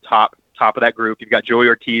impressive top of that group. You've got Joey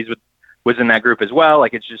Ortiz was in that group as well.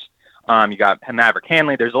 It's just you got Maverick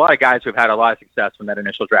Hanley. There's a lot of guys who've had a lot of success from that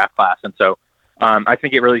initial draft class, and so I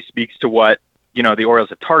think it really speaks to what the Orioles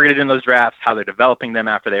have targeted in those drafts, how they're developing them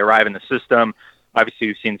after they arrive in the system. Obviously,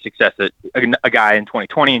 we've seen success that a guy in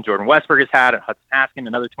 2020 and Jordan Westberg has had, and Hudson Haskin,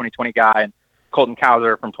 another 2020 guy, and Colton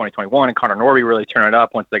Cowser from 2021, and Connor Norby really turned it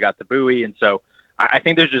up once they got the Bowie. And so I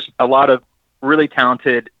think there's just a lot of really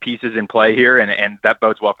talented pieces in play here, and that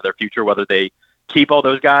bodes well for their future, whether they keep all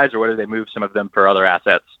those guys or whether they move some of them for other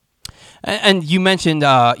assets. And you mentioned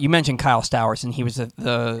Kyle Stowers, and he was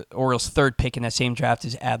the Orioles' third pick in that same draft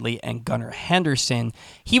as Adley and Gunnar Henderson.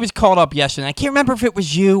 He was called up yesterday. I can't remember if it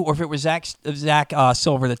was you or if it was Zach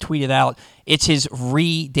Silver that tweeted out it's his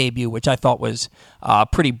re-debut, which I thought was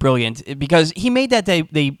pretty brilliant because he made that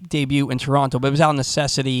debut in Toronto, but it was out of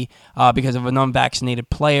necessity because of an unvaccinated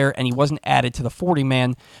player, and he wasn't added to the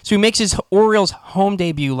 40-man. So he makes his Orioles home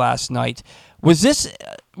debut last night. Was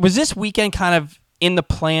this weekend kind of in the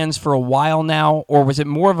plans for a while now, or was it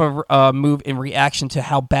more of a move in reaction to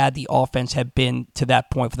how bad the offense had been to that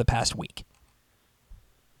point for the past week?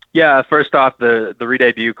 Yeah, first off, the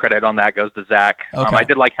re-debut credit on that goes to Zach. Okay. I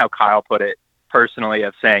did like how Kyle put it personally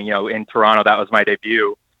of saying, in Toronto, that was my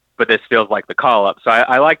debut, but this feels like the call-up. So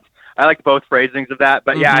I liked both phrasings of that.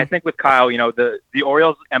 But yeah, I think with Kyle, the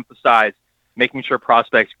Orioles emphasized making sure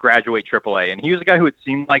prospects graduate AAA. And he was a guy who it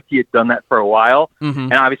seemed like he had done that for a while.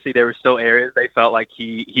 And obviously there were still areas they felt like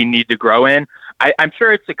he needed to grow in. I'm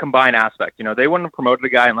sure it's a combined aspect. They wouldn't have promoted a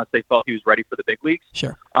guy unless they felt he was ready for the big leagues.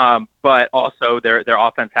 Sure. But also their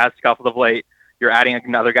offense has scuffled of late. You're adding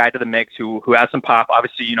another guy to the mix who has some pop.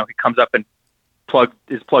 Obviously, he comes up and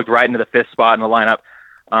is plugged right into the fifth spot in the lineup.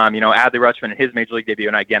 Adley Rutschman in his major league debut.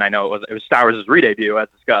 And again, I know it was Stowers' re-debut as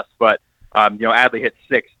discussed, but Adley hit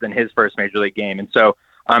sixth in his first major league game. And so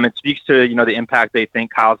it speaks to, the impact they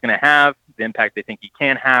think Kyle's going to have, the impact they think he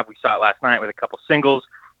can have. We saw it last night with a couple singles,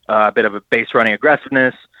 a bit of a base running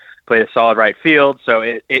aggressiveness, played a solid right field.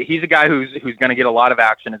 So he's a guy who's going to get a lot of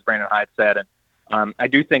action, as Brandon Hyde said. And I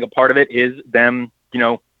do think a part of it is them,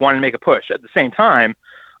 wanting to make a push. At the same time,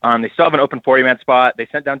 they still have an open 40-man spot. They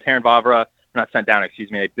sent down Taron Vavra. Not sent down,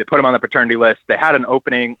 excuse me. They put him on the paternity list. They had an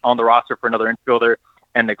opening on the roster for another infielder,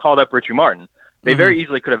 and they called up Richie Martin. They very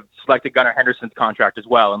easily could have selected Gunnar Henderson's contract as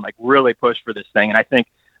well and really pushed for this thing. And I think,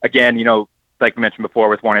 again, like we mentioned before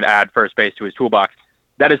with wanting to add first base to his toolbox,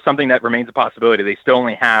 that is something that remains a possibility. They still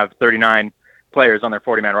only have 39 players on their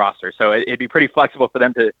 40-man roster. So it'd be pretty flexible for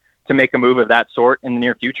them to make a move of that sort in the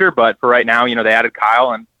near future. But for right now, they added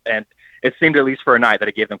Kyle, and it seemed, at least for a night, that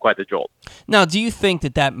it gave them quite the jolt. Now, do you think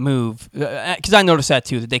that move, because I noticed that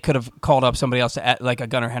too, that they could have called up somebody else to add, like a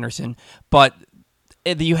Gunnar Henderson, but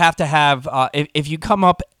you have to have, if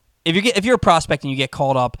you're a prospect and you get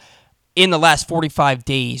called up in the last 45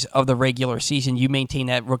 days of the regular season, you maintain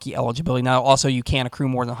that rookie eligibility. Now, also, you can't accrue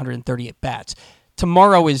more than 130 at-bats.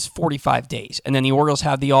 Tomorrow is 45 days, and then the Orioles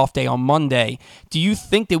have the off day on Monday. Do you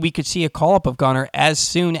think that we could see a call-up of Gunnar as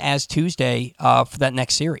soon as Tuesday for that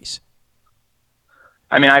next series?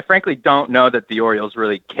 I mean, I frankly don't know that the Orioles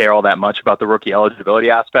really care all that much about the rookie eligibility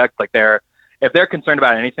aspect. Like, if they're concerned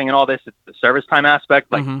about anything in all this, it's the service time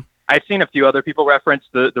aspect. Like, I've seen a few other people reference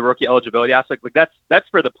the rookie eligibility aspect. Like, that's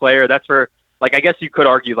for the player. That's for, like, I guess you could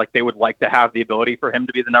argue, like, they would like to have the ability for him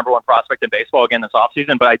to be the number one prospect in baseball again this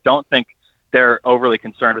offseason, but I don't think they're overly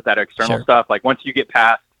concerned with that external stuff. Like, once you get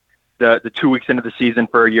past the 2 weeks into the season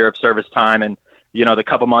for a year of service time and, the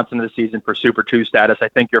couple months into the season for Super 2 status, I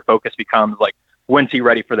think your focus becomes, like, when's he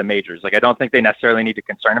ready for the majors? Like, I don't think they necessarily need to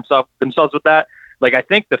concern themselves with that. Like, I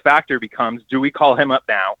think the factor becomes, do we call him up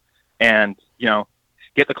now and,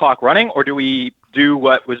 get the clock running, or do we do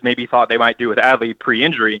what was maybe thought they might do with Adley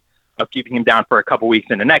pre-injury of keeping him down for a couple weeks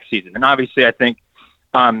into next season? And obviously, I think,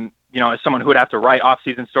 as someone who would have to write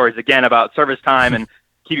off-season stories again about service time and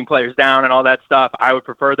keeping players down and all that stuff, I would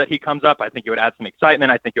prefer that he comes up. I think it would add some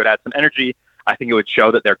excitement. I think it would add some energy. I think it would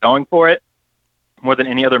show that they're going for it more than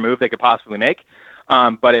any other move they could possibly make.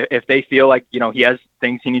 But if they feel like, he has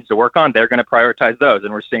things he needs to work on, they're going to prioritize those.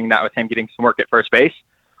 And we're seeing that with him getting some work at first base.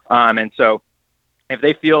 And so if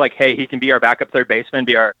they feel like, hey, he can be our backup third baseman,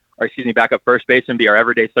 backup first baseman, be our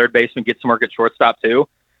everyday third baseman, get some work at shortstop too,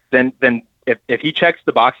 then if he checks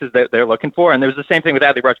the boxes that they're looking for, and there's the same thing with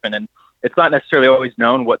Adley Rutschman, and it's not necessarily always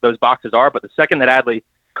known what those boxes are, but the second that Adley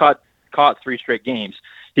caught 3 straight games,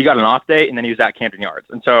 he got an off day, and then he was at Camden Yards.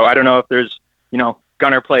 And so I don't know if there's,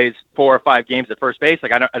 Gunnar plays 4 or 5 games at first base.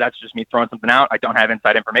 Like, that's just me throwing something out. I don't have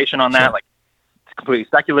inside information on that. Sure. Like, it's completely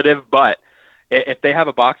speculative, but if they have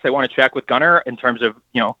a box they want to check with Gunnar in terms of,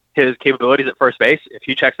 his capabilities at first base, if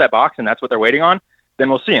he checks that box and that's what they're waiting on, then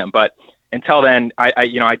we'll see him. But until then,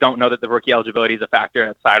 I don't know that the rookie eligibility is a factor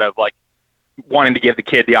outside of, like, wanting to give the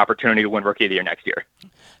kid the opportunity to win Rookie of the Year next year.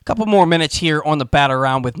 A couple more minutes here on the Bat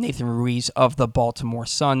Around with Nathan Ruiz of the Baltimore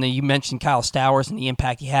Sun. Now, you mentioned Kyle Stowers and the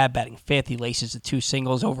impact he had, batting fifth. He laces the 2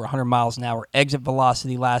 singles, over 100 miles an hour exit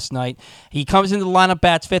velocity last night. He comes into the lineup,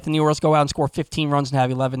 bats fifth, and the Orioles go out and score 15 runs and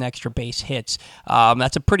have 11 extra base hits.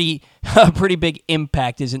 That's a pretty big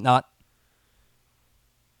impact, is it not?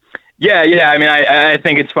 Yeah. I mean, I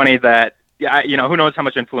think it's funny that, who knows how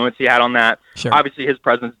much influence he had on that. Sure. Obviously, his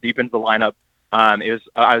presence deepens the lineup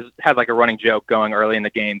I had like a running joke going early in the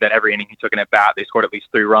game that every inning he took an at bat, they scored at least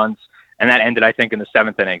 3 runs, and that ended, I think, in the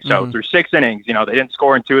 7th inning. So through 6 innings, they didn't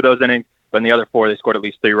score in 2 of those innings, but in the other 4, they scored at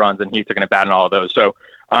least 3 runs, and he took an at bat in all of those. So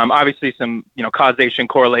obviously some causation,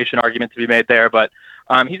 correlation argument to be made there, but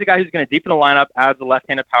he's a guy who's going to deepen the lineup, adds a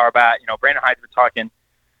left-handed power bat. Brandon Hyde's been talking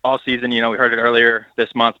all season. We heard it earlier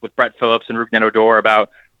this month with Brett Phillips and Rougned Odor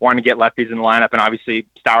about wanting to get lefties in the lineup, and obviously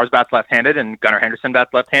Stowers bats left-handed and Gunnar Henderson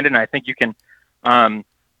bats left-handed, and I think you can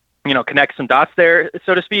connect some dots there,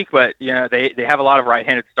 so to speak. But they have a lot of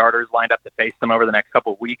right-handed starters lined up to face them over the next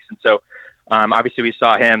couple of weeks, and so obviously we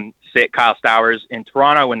saw him sit Kyle Stowers in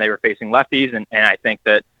Toronto when they were facing lefties, and I think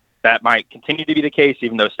that might continue to be the case,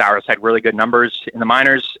 even though Stowers had really good numbers in the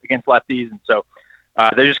minors against lefties, and so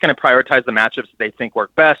they're just going to prioritize the matchups that they think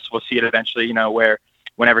work best. We'll see it eventually, where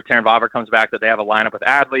whenever Taron Vavra comes back, that they have a lineup with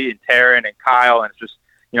Adley and Taron and Kyle, and it's just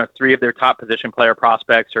 3 of their top position player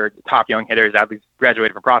prospects or top young hitters. Adley's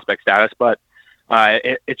graduated from prospect status, but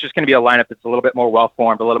it's just going to be a lineup that's a little bit more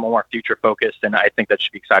well-formed, a little more future-focused, and I think that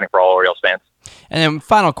should be exciting for all Orioles fans. And then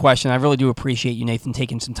final question, I really do appreciate you, Nathan,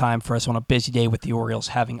 taking some time for us on a busy day with the Orioles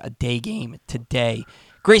having a day game today.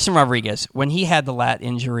 Grayson Rodriguez, when he had the lat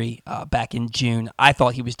injury back in June, I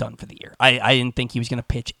thought he was done for the year. I didn't think he was going to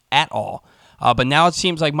pitch at all. But now it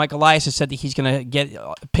seems like Mike Elias has said that he's going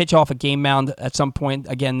to pitch off a game mound at some point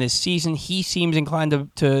again this season. He seems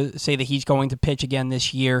inclined to say that he's going to pitch again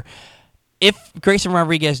this year. If Grayson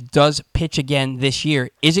Rodriguez does pitch again this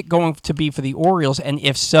year, is it going to be for the Orioles? And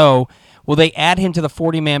if so, will they add him to the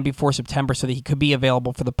 40-man before September so that he could be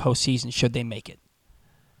available for the postseason should they make it?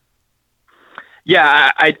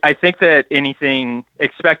 Yeah, I think that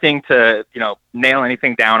expecting to, nail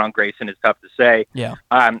anything down on Grayson is tough to say. Yeah.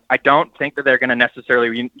 I don't think that they're going to necessarily,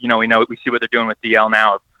 we see what they're doing with DL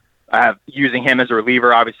now, using him as a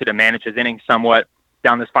reliever, obviously, to manage his innings somewhat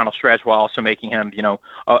down this final stretch while also making him,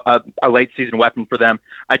 a late season weapon for them.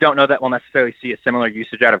 I don't know that we'll necessarily see a similar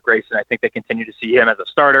usage out of Grayson. I think they continue to see him as a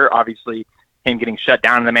starter. Obviously, him getting shut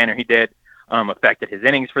down in the manner he did affected his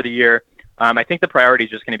innings for the year. I think the priority is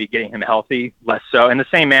just going to be getting him healthy, less so in the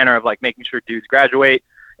same manner of like making sure dudes graduate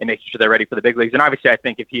and making sure they're ready for the big leagues. And obviously, I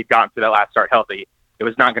think if he had gotten through that last start healthy, it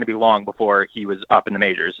was not going to be long before he was up in the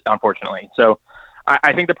majors, unfortunately. So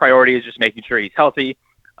I think the priority is just making sure he's healthy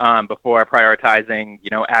before prioritizing,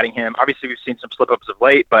 adding him. Obviously, we've seen some slip-ups of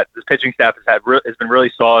late, but this pitching staff has been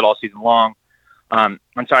really solid all season long. And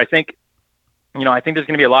so I think there's going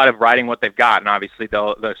to be a lot of riding what they've got, and obviously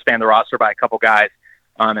they'll expand the roster by a couple guys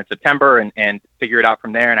in September and figure it out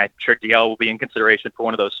from there. And I'm sure DL will be in consideration for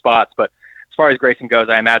one of those spots. But as far as Grayson goes,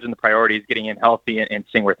 I imagine the priority is getting him healthy and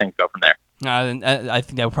seeing where things go from there. I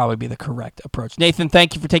think that would probably be the correct approach. Nathan,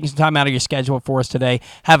 thank you for taking some time out of your schedule for us today.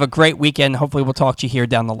 Have a great weekend. Hopefully we'll talk to you here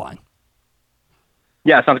down the line.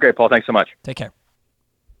 Yeah, sounds great, Paul. Thanks so much. Take care.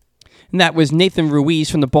 And that was Nathan Ruiz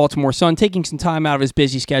from the Baltimore Sun, taking some time out of his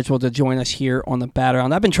busy schedule to join us here on the Batter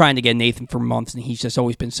Round. I've been trying to get Nathan for months, and he's just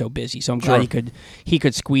always been so busy. So I'm glad he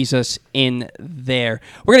could squeeze us in there.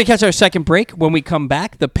 We're going to catch our second break. When we come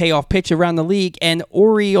back, the payoff pitch around the league and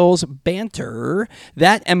Orioles banter.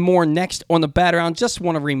 That and more next on the Batter Round. Just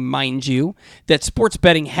want to remind you that sports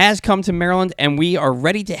betting has come to Maryland, and we are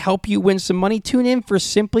ready to help you win some money. Tune in for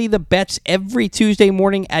Simply the Bets every Tuesday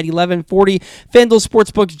morning at 11:40. FanDuel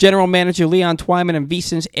Sportsbook's general manager Leon Twyman and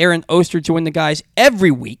VSiN's Aaron Oster join the guys every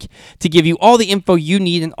week to give you all the info you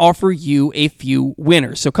need and offer you a few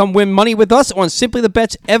winners. So come win money with us on Simply the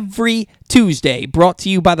Bets every Tuesday. Brought to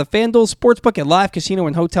you by the FanDuel Sportsbook at Live Casino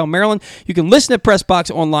and Hotel Maryland. You can listen at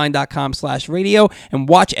PressBoxOnline.com/radio and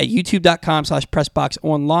watch at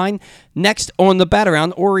YouTube.com/PressBoxOnline. Next on the Batter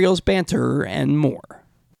Round, Orioles banter and more.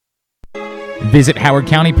 Visit Howard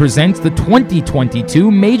County presents the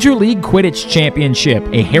 2022 Major League Quidditch Championship,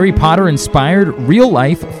 a Harry Potter-inspired,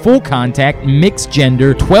 real-life, full-contact,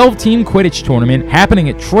 mixed-gender, 12-team Quidditch tournament happening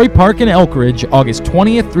at Troy Park in Elkridge, August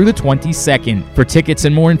 20th through the 22nd. For tickets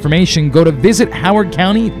and more information, go to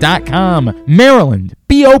visithowardcounty.com. Maryland,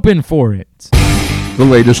 be open for it. The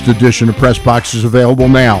latest edition of Press Box is available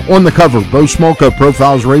now. On the cover, Bo Smolka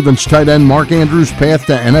profiles Ravens tight end Mark Andrews' path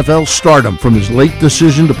to NFL stardom, from his late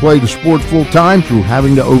decision to play the sport full-time through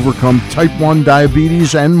having to overcome type 1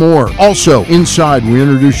 diabetes and more. Also, inside, we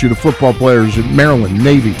introduce you to football players at Maryland,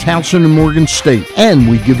 Navy, Towson, and Morgan State. And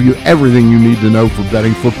we give you everything you need to know for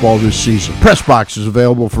betting football this season. Press Box is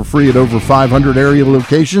available for free at over 500 area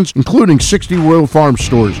locations, including 60 Royal Farm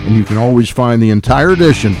stores. And you can always find the entire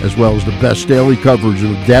edition, as well as the best daily coverage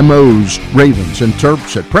of demos, Ravens, and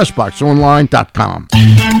Terps at PressBoxOnline.com.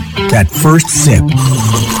 That first sip.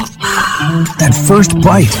 That first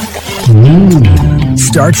bite.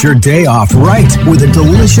 Start your day off right with a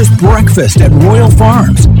delicious breakfast at Royal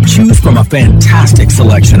Farms. Choose from a fantastic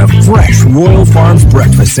selection of fresh Royal Farms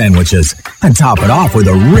breakfast sandwiches and top it off with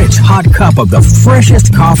a rich hot cup of the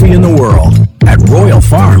freshest coffee in the world. At Royal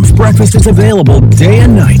Farms, breakfast is available day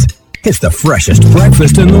and night. It's the freshest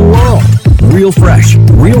breakfast in the world. Real fresh,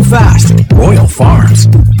 real fast. Royal Farms.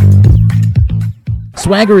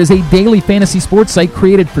 Swagger is a daily fantasy sports site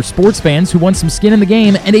created for sports fans who want some skin in the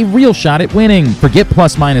game and a real shot at winning. Forget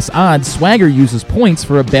plus-minus odds, Swagger uses points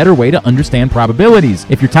for a better way to understand probabilities.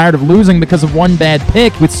 If you're tired of losing because of one bad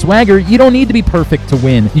pick, with Swagger, you don't need to be perfect to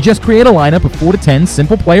win. You just create a lineup of 4 to 10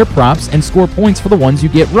 simple player props and score points for the ones you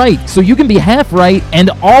get right. So you can be half right and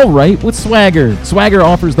all right with Swagger. Swagger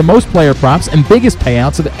offers the most player props and biggest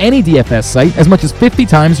payouts of any DFS site, as much as 50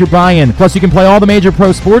 times your buy-in. Plus, you can play all the major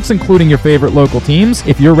pro sports, including your favorite local teams.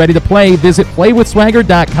 If you're ready to play, visit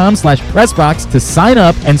playwithswagger.com/pressbox to sign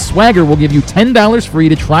up, and Swagger will give you $10 free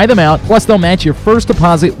to try them out. Plus, they'll match your first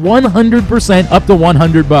deposit 100% up to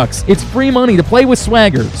 $100. It's free money to play with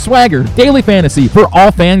Swagger. Swagger, daily fantasy for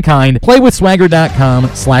all fankind.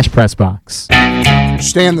 Playwithswagger.com/pressbox.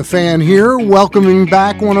 Stan the Fan here, welcoming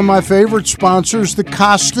back one of my favorite sponsors, the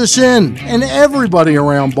Costas Inn. And everybody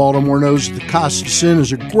around Baltimore knows the Costas Inn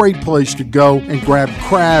is a great place to go and grab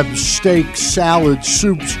crabs, steaks, salads,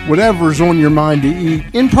 soups, whatever's on your mind to eat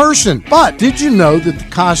in person. But did you know that the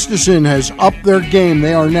Costas Inn has upped their game?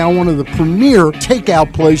 They are now one of the premier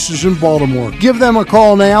takeout places in Baltimore. Give them a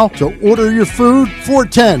call now to order your food,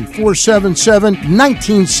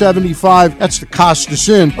 410-477-1975. That's the Costas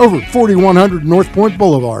Inn over 4100 North Point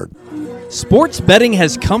Boulevard. Sports betting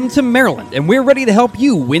has come to Maryland, and we're ready to help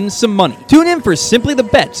you win some money. Tune in for Simply the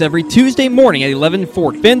Bets every Tuesday morning at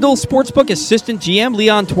 11:40. FanDuel Sportsbook Assistant GM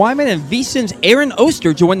Leon Twyman and VSiN's Aaron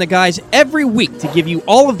Oster join the guys every week to give you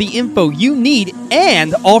all of the info you need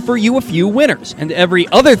and offer you a few winners. And every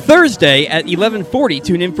other Thursday at 11:40,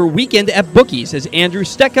 tune in for Weekend at Bookies as Andrew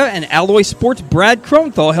Stecca and Alloy Sports' Brad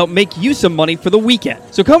Kronthal help make you some money for the weekend.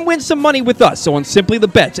 So come win some money with us on Simply the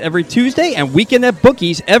Bets every Tuesday and Weekend at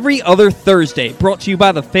Bookies every other Thursday, brought to you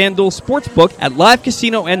by the FanDuel Sportsbook at Live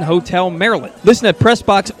Casino and Hotel Maryland. Listen at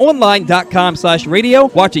PressBoxOnline.com/radio.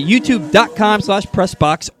 Watch at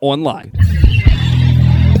YouTube.com/PressBoxOnline.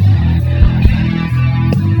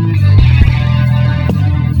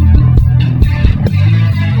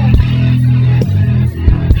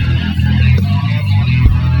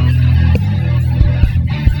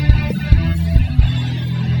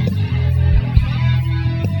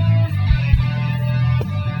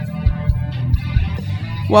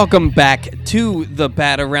 Welcome back to the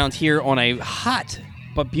Bat Around here on a hot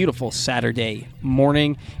but beautiful Saturday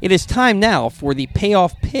morning. It is time now for the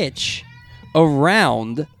payoff pitch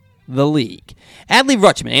around the league. Adley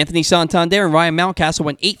Rutschman, Anthony Santander, and Ryan Mountcastle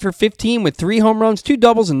went 8 for 15 with 3 home runs, 2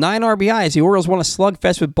 doubles, and 9 RBI as the Orioles won a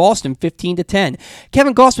slugfest with Boston 15-10.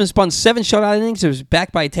 Kevin Gausman spun 7 shutout innings. It was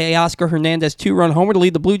backed by Teoscar Hernandez 2-run homer to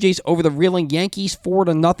lead the Blue Jays over the reeling Yankees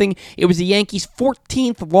 4-0. It was the Yankees'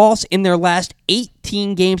 14th loss in their last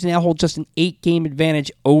 18 games and now hold just an 8-game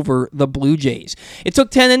advantage over the Blue Jays. It took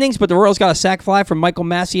 10 innings, but the Royals got a sac fly from Michael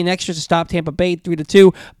Massey in extras to stop Tampa Bay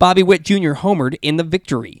 3-2. Bobby Witt Jr. homered in the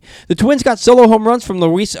victory. The Twins got solo home runs from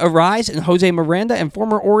Luis Ariz and Jose Miranda, and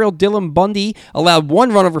former Oriole Dylan Bundy allowed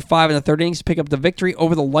 1 run over 5 in the third innings to pick up the victory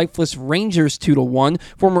over the lifeless Rangers 2-1.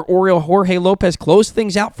 Former Oriole Jorge Lopez closed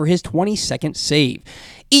things out for his 22nd save.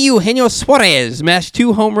 Eugenio Suarez smashed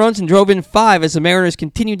 2 home runs and drove in 5 as the Mariners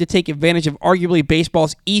continued to take advantage of arguably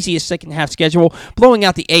baseball's easiest second-half schedule, blowing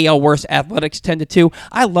out the AL worst Athletics 10-2.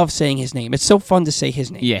 I love saying his name. It's so fun to say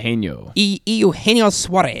his name. Eugenio. Eugenio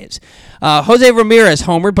Suarez. Jose Ramirez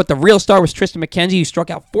homered, but the real star was Tristan McKenzie, who struck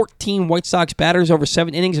out 14 White Sox batters over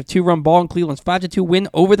 7 innings of 2-run ball in Cleveland's 5-2 win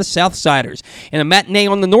over the Southsiders. In a matinee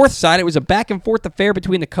on the north side, it was a back-and-forth affair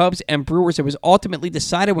between the Cubs and Brewers. It was ultimately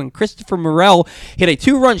decided when Christopher Morel hit a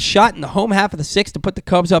 2-run shot in the home half of the 6th to put the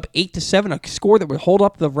Cubs up 8-7, a score that would hold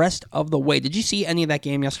up the rest of the way. Did you see any of that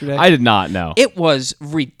game yesterday? I did not, no. It was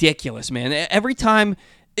ridiculous, man. Every time,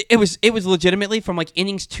 it was legitimately from like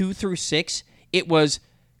innings 2 through 6, it was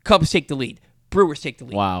Cubs take the lead, Brewers take the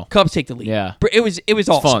lead. Wow. Cubs take the lead. Yeah. It was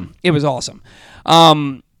awesome. Fun. It was awesome.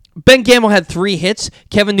 Ben Gamble had 3 hits.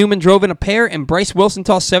 Kevin Newman drove in a pair, and Bryce Wilson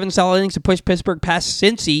tossed 7 solid innings to push Pittsburgh past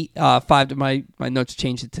Cincy 5 to my notes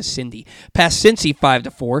changed it to Cindy. Past Cincy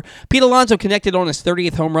 5-4. Pete Alonso connected on his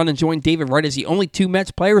 30th home run and joined David Wright as the only 2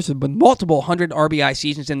 Mets players with multiple 100 RBI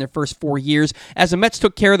seasons in their first 4 years, as the Mets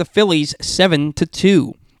took care of the Phillies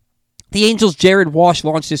 7-2. The Angels' Jared Walsh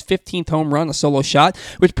launched his 15th home run, a solo shot,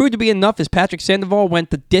 which proved to be enough as Patrick Sandoval went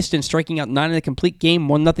the distance, striking out 9 in a complete game,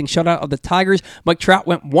 1-0 shutout of the Tigers. Mike Trout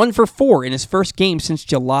went 1 for 4 in his first game since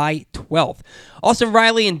July 12th. Austin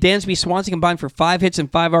Riley and Dansby Swanson combined for 5 hits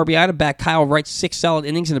and 5 RBI to back Kyle Wright's 6 solid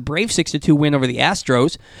innings in a brave 6-2 win over the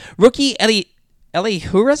Astros. Rookie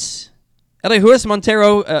Elihuris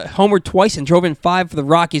Montero homered twice and drove in 5 for the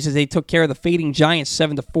Rockies as they took care of the fading Giants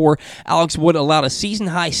 7-4. Alex Wood allowed a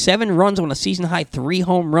season-high 7 runs on a season-high 3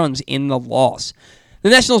 home runs in the loss. The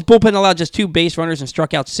Nationals' bullpen allowed just 2 base runners and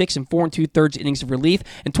struck out 6 in 4 2/3 innings of relief.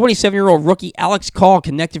 And 27-year-old rookie Alex Call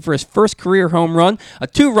connected for his first career home run, a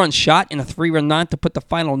 2-run shot and a 3-run ninth to put the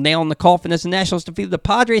final nail in the coffin as the Nationals defeated the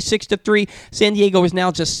Padres 6-3. San Diego is now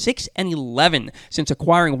just 6-11 since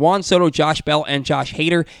acquiring Juan Soto, Josh Bell, and Josh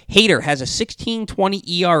Hader. Hader has a 16.20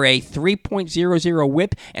 ERA, 3.00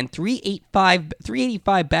 WHIP, and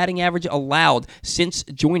 385 batting average allowed since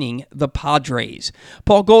joining the Padres.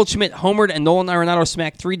 Paul Goldschmidt homered and Nolan Arenado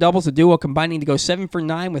smacked 3 doubles, the duo combining to go 7 for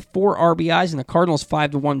 9 with 4 RBIs in the Cardinals'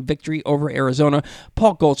 5-1 victory over Arizona.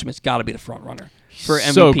 Paul Goldschmidt's got to be the front runner for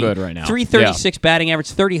MVP. So good right now. 336 batting average,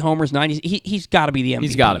 30 homers, 90. He's got to be the MVP.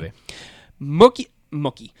 He's got to be.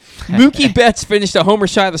 Mookie Betts finished a homer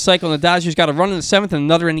shy of the cycle, and the Dodgers got a run in the 7th and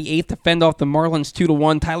another in the 8th to fend off the Marlins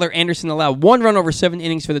 2-1. Tyler Anderson allowed 1 run over 7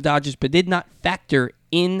 innings for the Dodgers, but did not factor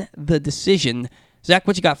in the decision. Zach,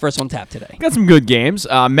 what you got for us on tap today? Got some good games.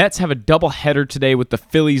 Mets have a doubleheader today with the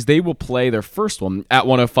Phillies. They will play their first one at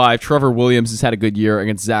 105. Trevor Williams has had a good year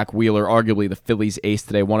against Zach Wheeler, arguably the Phillies ace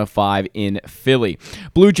today, 105 in Philly.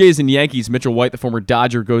 Blue Jays and Yankees. Mitchell White, the former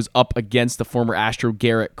Dodger, goes up against the former Astro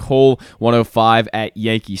Garrett Cole, 105 at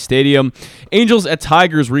Yankee Stadium. Angels at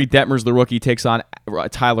Tigers. Reed Detmers, the rookie, takes on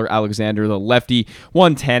Tyler Alexander, the lefty,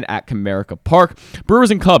 110 at Comerica Park.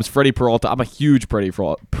 Brewers and Cubs. Freddie Peralta. I'm a huge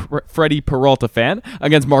Freddie Peralta fan.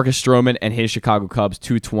 Against Marcus Stroman and his Chicago Cubs,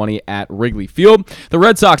 220 at Wrigley Field. The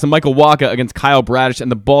Red Sox and Michael Wacha against Kyle Bradish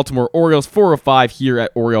and the Baltimore Orioles, 405 here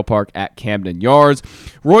at Oriole Park at Camden Yards.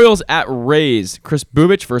 Royals at Rays. Chris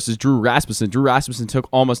Bubich versus Drew Rasmussen. Drew Rasmussen took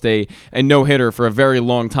almost a no-hitter for a very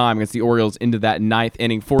long time against the Orioles into that 9th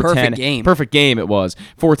inning. 410. Perfect game it was.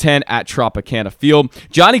 410 at Tropicana Field.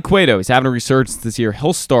 Johnny Cueto is having a resurgence this year.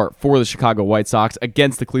 He'll start for the Chicago White Sox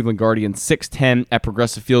against the Cleveland Guardians, 610 at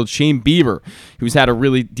Progressive Field. Shane Bieber, who's had a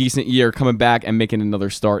really decent year, coming back and making another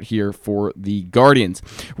start here for the Guardians.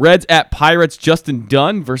 Reds at Pirates. Justin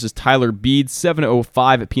Dunn versus Tyler Beede,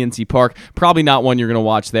 7:05 at PNC Park. Probably not one you're going to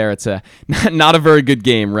watch there. It's not a very good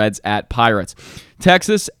game, Reds at Pirates.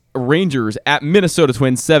 Texas Rangers at Minnesota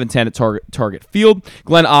Twins, 7:10 at Target Field.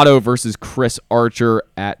 Glenn Otto versus Chris Archer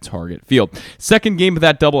at Target Field. Second game of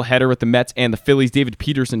that doubleheader with the Mets and the Phillies. David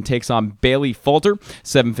Peterson takes on Bailey Falter,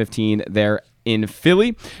 7:15 there in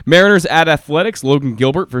Philly. Mariners at Athletics. Logan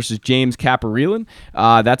Gilbert versus James Caparillan.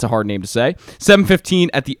 That's a hard name to say. 7:15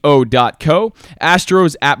 at the O.co.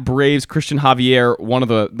 Astros at Braves. Christian Javier, one of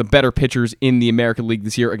the better pitchers in the American League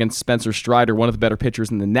this year, against Spencer Strider, one of the better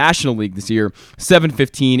pitchers in the National League this year.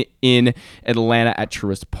 7:15 in Atlanta at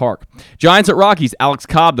Truist Park. Giants at Rockies. Alex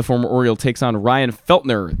Cobb, the former Oriole, takes on Ryan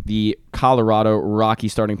Feltner, the Colorado Rocky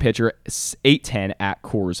starting pitcher, 8:10 at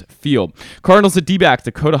Coors Field. Cardinals at D-backs.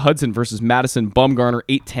 Dakota Hudson versus Madison Bumgarner,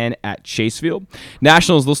 8:10 at Chase Field.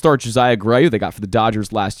 Nationals, they'll start Josiah Gray, who they got for the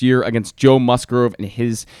Dodgers last year, against Joe Musgrove and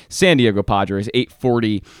his San Diego Padres,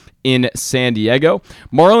 8:40 in San Diego.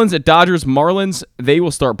 Marlins at Dodgers. Marlins, they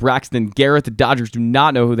will start Braxton Garrett. The Dodgers do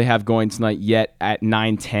not know who they have going tonight yet at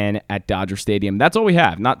 9:10 at Dodger Stadium. That's all we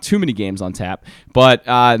have. Not too many games on tap, but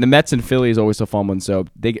the Mets and Philly is always a fun one, so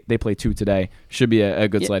they play 2 today. Should be a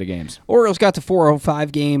good slate of games. Orioles got the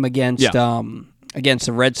 4:05 game against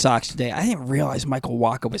the Red Sox today. I didn't realize Michael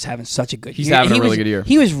Wacha was having such a good year. He's having a really good year.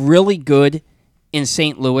 He was really good in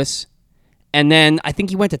St. Louis. And then I think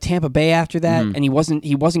he went to Tampa Bay after that, and he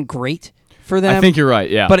wasn't great for them. I think you're right.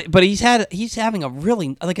 Yeah, but he's having a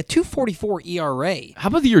really like a 2.44 ERA. How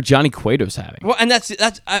about the year Johnny Cueto's having? Well, and that's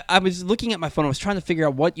I was looking at my phone. I was trying to figure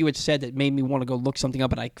out what you had said that made me want to go look something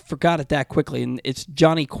up, and I forgot it that quickly. And it's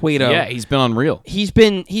Johnny Cueto. Yeah, he's been unreal. He's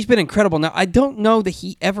been incredible. Now I don't know that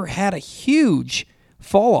he ever had a huge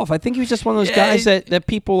fall off. I think he was just one of those guys that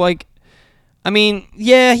people like. I mean,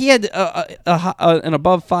 yeah, he had an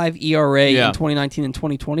above 5 ERA in 2019 and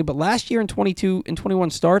 2020, but last year in 22 and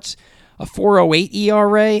 21 starts, a 4.08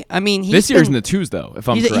 ERA. I mean, this year's in the twos though. If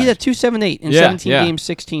I'm correct, he's at 2.78 in 17 games,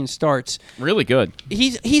 16 starts. Really good.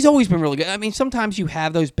 He's always been really good. I mean, sometimes you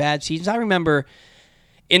have those bad seasons. I remember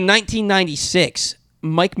in 1996.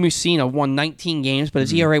 Mike Mussina won 19 games, but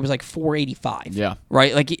his ERA was like 4.85. Yeah,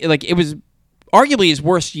 right. Like it was arguably his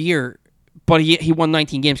worst year but he won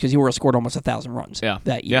 19 games because the Orioles scored almost 1,000 runs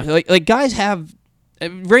that year. Yeah. Like guys have.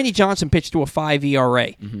 Randy Johnson pitched to a 5 ERA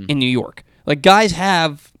in New York. Like guys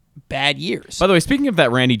have bad years. By the way, speaking of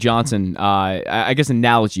that Randy Johnson, I guess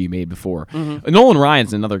analogy you made before, Nolan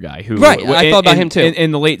Ryan's another guy who, I thought about him too. In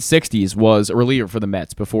the late '60s, was a reliever for the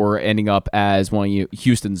Mets before ending up as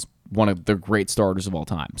one of the great starters of all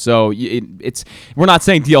time. So we're not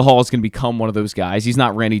saying DL Hall is going to become one of those guys. He's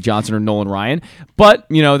not Randy Johnson or Nolan Ryan, but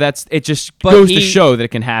it just goes to show that it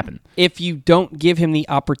can happen. If you don't give him the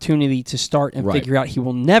opportunity to start and figure out, he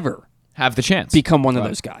will never have the chance become one of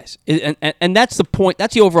those guys. And that's the point.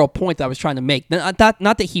 That's the overall point that I was trying to make. Not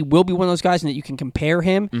that he will be one of those guys and that you can compare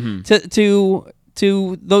him to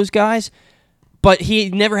those guys. But he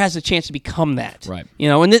never has a chance to become that. Right.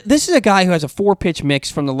 And this is a guy who has a 4-pitch mix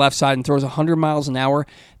from the left side and throws 100 miles an hour.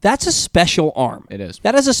 That's a special arm. It is.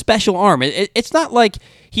 That is a special arm. It's not like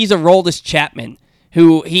he's a Aroldis Chapman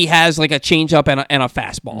who he has like a changeup and a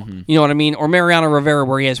fastball. You know what I mean? Or Mariano Rivera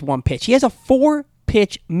where he has 1 pitch. He has a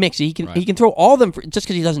 4-pitch mix. He can throw all of them just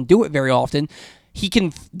because he doesn't do it very often.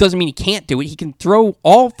 Doesn't mean he can't do it. He can throw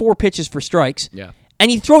all 4 pitches for strikes. Yeah. And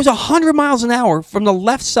he throws 100 miles an hour from the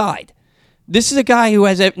left side. This is a guy who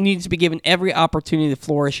needs to be given every opportunity to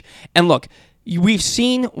flourish. And look, we've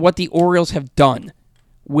seen what the Orioles have done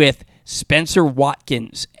with Spencer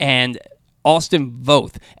Watkins and Austin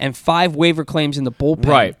Voth and 5 waiver claims in the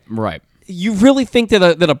bullpen. Right. You really think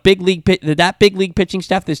that that big league pitching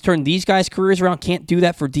staff that's turned these guys' careers around can't do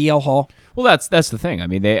that for DL Hall? Well, that's the thing. I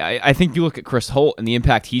mean, I think you look at Chris Holt and the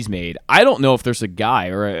impact he's made. I don't know if there's a guy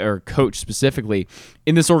or a coach specifically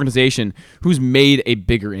in this organization who's made a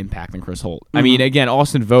bigger impact than Chris Holt. I mean, again,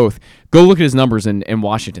 Austin Voth, go look at his numbers in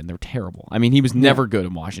Washington. They're terrible. I mean, he was never good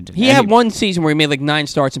in Washington. He had one season where he made like 9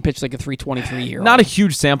 starts and pitched like a 323 year. Not a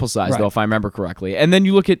huge sample size, though, if I remember correctly. And then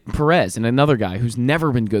you look at Perez and another guy who's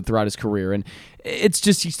never been good throughout his career. And it's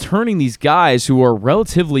just he's turning these guys who are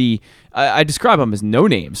relatively, I describe them as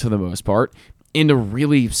no-names for the most part, into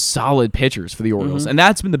really solid pitchers for the Orioles. And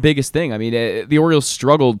that's been the biggest thing. I mean, the Orioles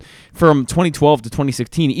struggled from 2012 to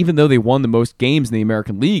 2016, even though they won the most games in the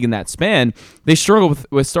American League in that span, they struggled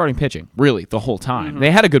with starting pitching, really, the whole time.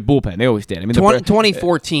 They had a good bullpen. They always did. I mean,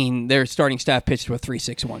 2014, their starting staff pitched to a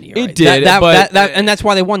 3.61 ERA. It did, and that's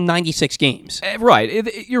why they won 96 games.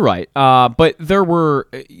 Right. You're right. But there were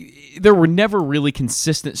never really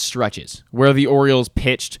consistent stretches where the Orioles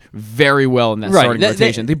pitched very well in that starting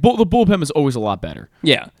rotation. The bullpen was always a lot better.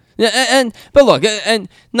 Yeah. But look, and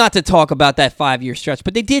not to talk about that 5-year stretch,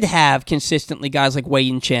 but they did have consistently guys like Wei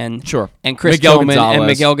Yin Chen, and Chris Tillman and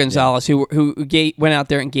Miguel Gonzalez who went out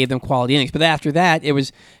there and gave them quality innings. But after that, it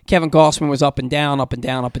was Kevin Gossman was up and down, up and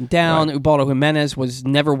down, up and down. Right. Ubaldo Jimenez was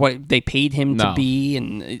never what they paid him to be,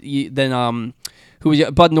 and then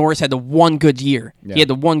Bud Norris had the one good year. Yeah. He had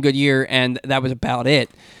the one good year, and that was about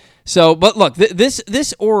it. So, but look,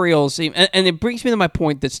 this Orioles team, and it brings me to my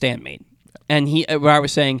point that Stan made. And where I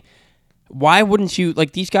was saying, why wouldn't you,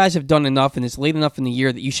 like, these guys have done enough and it's late enough in the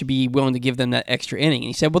year that you should be willing to give them that extra inning. And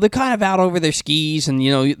he said, well, they're kind of out over their skis and,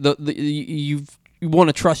 you want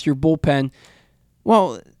to trust your bullpen.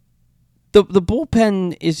 Well, the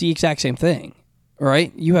bullpen is the exact same thing,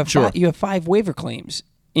 right? You have you have 5 waiver claims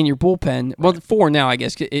in your bullpen. Well, 4 now, I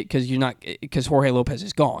guess, because Jorge Lopez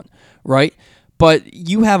is gone, right? But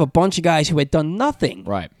you have a bunch of guys who had done nothing.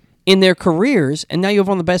 Right. In their careers, and now you have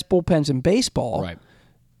one of the best bullpens in baseball. Right.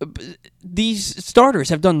 These starters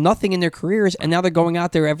have done nothing in their careers, and now they're going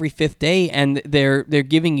out there every 5th day, and they're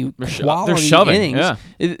giving you quality innings.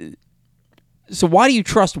 Yeah. So why do you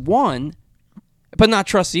trust one, but not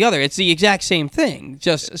trust the other? It's the exact same thing,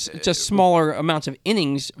 just smaller amounts of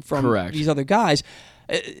innings from these other guys.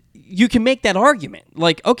 You can make that argument,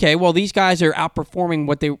 like, okay, well, these guys are outperforming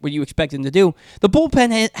what you expect them to do. The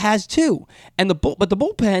bullpen has too, but the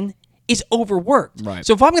bullpen is overworked. Right.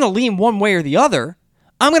 So if I'm going to lean one way or the other,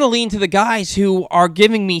 I'm going to lean to the guys who are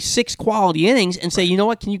giving me 6 quality innings and say, you know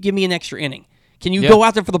what, can you give me an extra inning? Can you go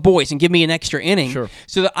out there for the boys and give me an extra inning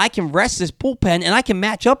so that I can rest this bullpen and I can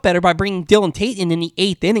match up better by bringing Dylan Tate in the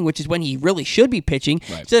 8th inning, which is when he really should be pitching,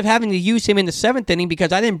 instead of having to use him in the 7th inning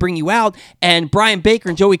because I didn't bring you out and Brian Baker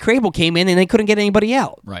and Joey Crable came in and they couldn't get anybody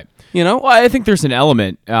out. Right. Well, I think there's an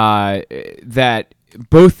element that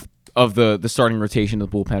both of the starting rotation of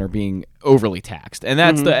the bullpen are being overly taxed. And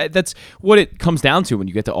that's what it comes down to when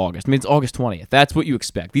you get to August. I mean, it's August 20th. That's what you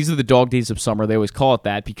expect. These are the dog days of summer. They always call it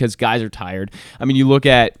that because guys are tired. I mean, you look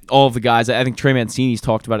at all of the guys. I think Trey Mancini's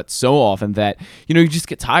talked about it so often that, you just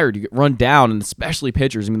get tired. You get run down, and especially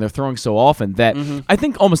pitchers. I mean, they're throwing so often that I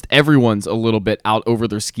think almost everyone's a little bit out over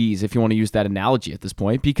their skis, if you want to use that analogy at this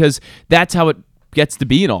point, because that's how it gets to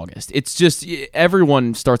be in August. It's just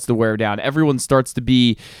everyone starts to wear down. Everyone starts to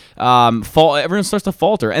be everyone starts to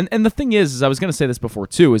falter. And the thing is I was going to say this before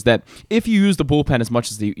too, is that if you use the bullpen as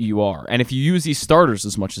much as you are, and if you use these starters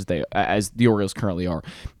as much as the Orioles currently are,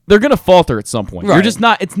 they're going to falter at some point. Right. You're just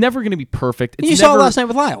not. It's never going to be perfect. You saw it last night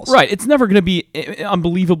with Lyles. Right. It's never going to be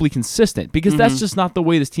unbelievably consistent because that's just not the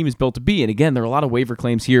way this team is built to be. And again, there are a lot of waiver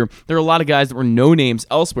claims here. There are a lot of guys that were no names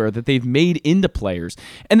elsewhere that they've made into players.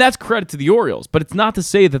 And that's credit to the Orioles. But it's not to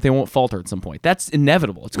say that they won't falter at some point. That's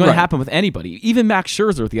inevitable. It's going to happen with anybody. Even Max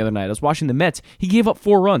Scherzer the other night, I was watching the Mets. He gave up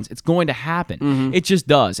 4 runs. It's going to happen. It just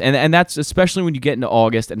does. And that's especially when you get into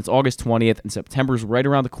August and it's August 20th and September's right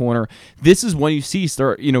around the corner. This is when you see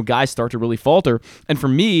guys start to really falter. And for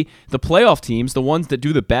me, the playoff teams, the ones that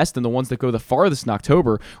do the best and the ones that go the farthest in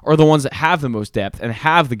October, are the ones that have the most depth and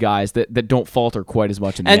have the guys that don't falter quite as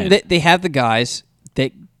much in the end. And they have the guys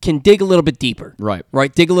that can dig a little bit deeper. Right.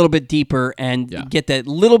 Dig a little bit deeper and get that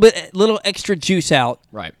little extra juice out.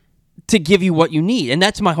 Right. To give you what you need. And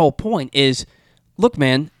that's my whole point is, look,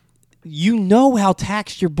 man, you know how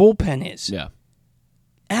taxed your bullpen is. Yeah.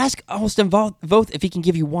 Ask Austin Voth if he can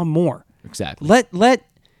give you one more. Exactly.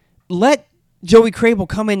 Let Joey Crable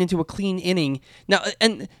come into a clean inning. Now,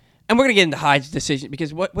 and we're going to get into Hyde's decision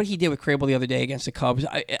because what he did with Crable the other day against the Cubs,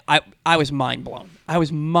 I was mind blown. I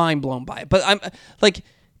was mind blown by it. But I'm like,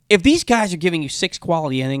 if these guys are giving you 6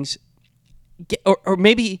 quality innings, or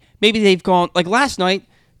maybe they've gone, like last night,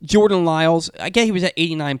 Jordan Lyles, I get he was at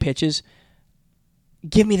 89 pitches.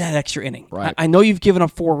 Give me that extra inning. Right. I know you've given up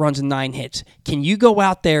 4 runs and 9 hits. Can you go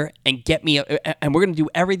out there and get me, and we're going to do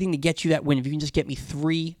everything to get you that win if you can just get me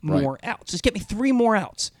 3 more outs. Just get me 3 more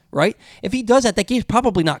outs, right? If he does that, that game's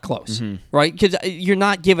probably not close, right? Because you're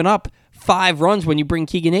not giving up 5 runs when you bring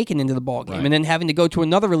Keegan Akin into the ballgame and then having to go to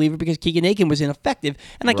another reliever because Keegan Akin was ineffective.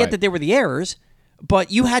 And I get that there were the errors, but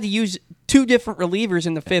you had to use 2 different relievers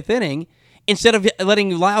in the 5th inning instead of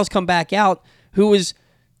letting Lyles come back out, who was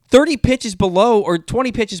 30 pitches below or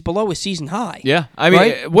 20 pitches below his season high. Yeah. I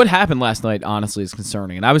mean, what happened last night, honestly, is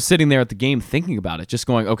concerning. And I was sitting there at the game thinking about it, just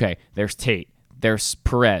going, okay, there's Tate. There's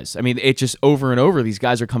Perez. I mean, it just over and over, these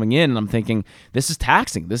guys are coming in, and I'm thinking, this is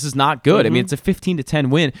taxing. This is not good. I mean, it's a 15-10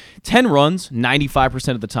 win. 10 runs,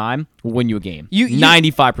 95% of the time, will win you a game.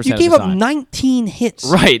 95% of the time. You gave up 19 hits.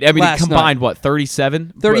 Right. I mean, combined, night. what,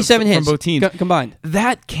 37? 37 hits from both teams. Combined.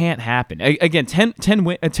 That can't happen. Again, 10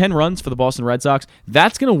 runs for the Boston Red Sox,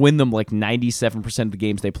 that's going to win them like 97% of the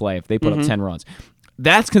games they play if they put up 10 runs.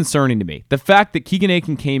 That's concerning to me. The fact that Keegan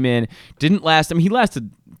Akin came in, didn't last. I mean, he lasted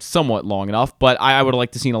somewhat long enough, but I would have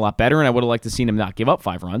liked to seen a lot better, and I would have liked to seen him not give up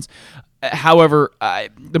 5 runs. However,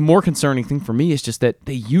 the more concerning thing for me is just that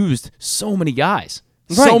they used so many guys.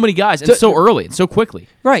 Right. So many guys, and so early, and so quickly.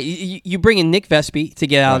 Right. You bring in Nick Vespi to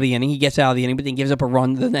get out of the inning. He gets out of the inning, but then gives up a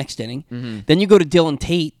run the next inning. Then you go to Dylan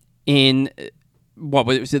Tate in, what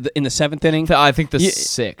was it, in the 7th inning? I think the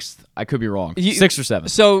 6th. I could be wrong. 6th or 7th.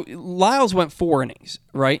 So Lyles went 4 innings,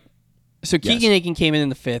 right? So Keegan Akin came in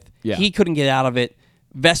the 5th. Yeah. He couldn't get out of it.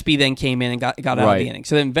 Vespi then came in and got out of the inning.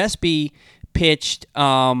 So then Vespi pitched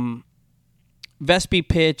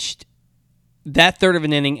that third of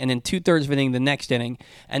an inning and then 2/3 of an inning the next inning,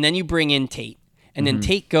 and then you bring in Tate. And then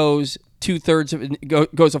Tate goes 2/3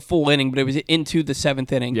 of goes a full inning, but it was into the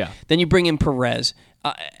 7th inning. Yeah. Then you bring in Perez.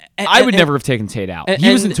 I would never have taken Tate out.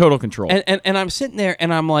 He was in total control. And I'm sitting there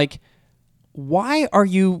and I'm like, why are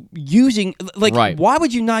you using, why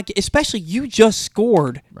would you not get, especially you just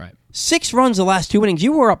scored 6 runs the last 2 innings.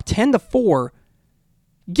 You were up 10-4.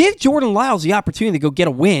 Give Jordan Lyles the opportunity to go get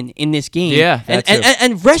a win in this game. Yeah,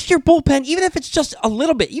 and rest your bullpen, even if it's just a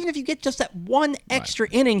little bit. Even if you get just that one extra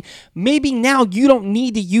inning, maybe now you don't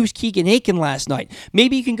need to use Keegan Akin last night.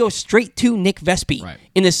 Maybe you can go straight to Nick Vespi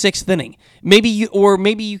in the 6th inning. Maybe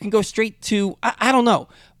you can go straight to, I don't know.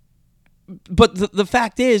 But the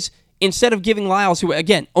fact is, instead of giving Lyles, who,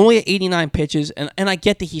 again, only at 89 pitches, and I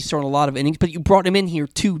get that he's thrown a lot of innings, but you brought him in here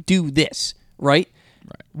to do this, right?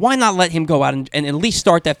 Why not let him go out and at least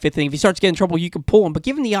start that 5th inning? If he starts getting in trouble, you can pull him. But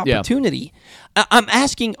give him the opportunity. What I'm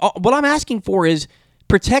asking for is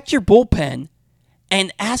protect your bullpen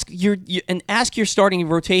and ask your starting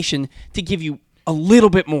rotation to give you a little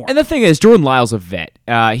bit more. And the thing is, Jordan Lyles a vet.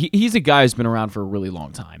 He's a guy who's been around for a really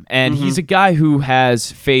long time. And he's a guy who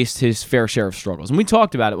has faced his fair share of struggles. And we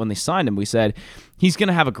talked about it when they signed him. We said he's going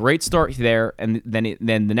to have a great start there, and then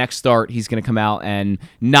the next start, he's going to come out and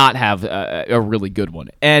not have a really good one.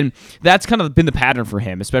 And that's kind of been the pattern for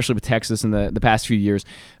him, especially with Texas in the past few years.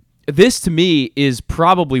 this to me is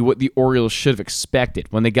probably what the Orioles should have expected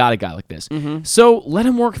when they got a guy like this. Mm-hmm. So let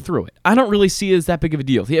him work through it. I don't really see it as that big of a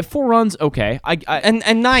deal. He had 4 runs, okay.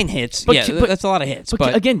 And 9 hits. But that's a lot of hits.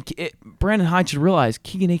 But again, Brandon Hyde should realize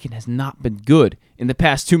Keegan Akin has not been good in the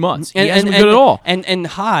past 2 months. He hasn't been good at all. And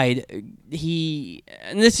Hyde,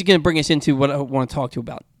 and this is going to bring us into what I want to talk to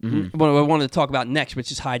about. Mm-hmm. What I wanted to talk about next,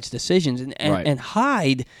 which is Hyde's decisions. And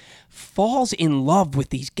Hyde falls in love with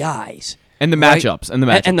these guys. And the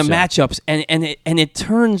matchups. And it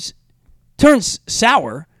turns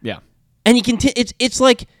sour. Yeah. And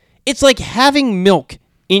he it's like having milk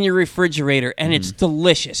in your refrigerator, and it's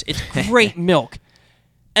delicious. It's great milk.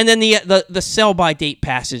 And then the sell-by date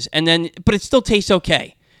passes, but it still tastes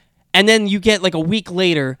okay. And then you get like a week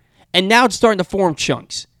later, and now it's starting to form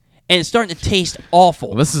chunks, and it's starting to taste awful.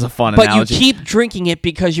 Well, this is a fun analogy. But you keep drinking it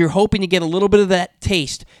because you're hoping to get a little bit of that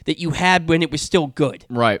taste that you had when it was still good.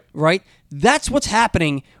 Right. Right? That's what's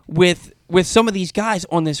happening with some of these guys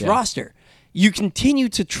on this roster. You continue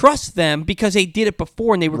to trust them because they did it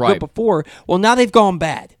before and they were good before. Well, now they've gone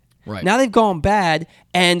bad. Right. Now they've gone bad,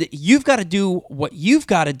 and you've got to do what you've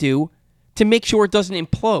got to do to make sure it doesn't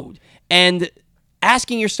implode. And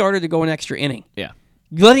asking your starter to go an extra inning. Yeah.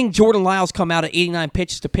 Letting Jordan Lyles come out at 89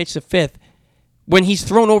 pitches to pitch the 5th when he's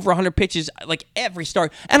thrown over 100 pitches like every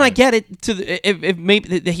start. And I get it. If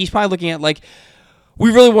maybe he's probably looking at like,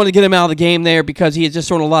 we really want to get him out of the game there because he has just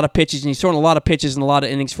thrown a lot of pitches, and he's thrown a lot of pitches and a lot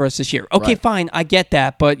of innings for us this year. Okay, fine, I get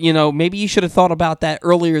that. But, maybe you should have thought about that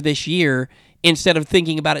earlier this year instead of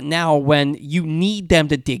thinking about it now when you need them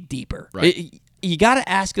to dig deeper. Right. You got to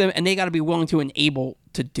ask them, and they got to be willing to and able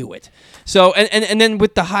to do it. So, and then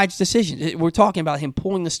with the Hyde's decision, we're talking about him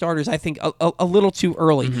pulling the starters, I think, a little too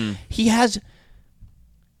early. Mm-hmm. He has,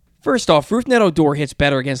 first off, Rougned Odor hits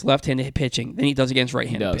better against left-handed pitching than he does against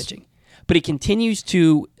right-handed pitching. But he continues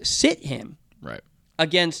to sit him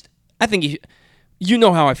against, I think, you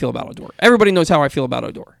know how I feel about Odor. Everybody knows how I feel about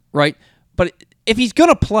Odor, right? But if he's going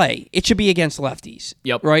to play, it should be against lefties,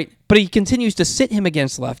 right? But he continues to sit him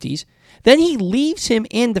against lefties. Then he leaves him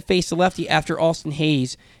in to face the lefty after Austin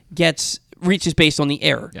Hayes reaches base on the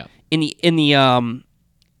error in the in the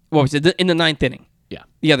 9th inning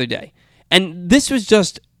the other day. And this is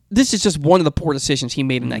just one of the poor decisions he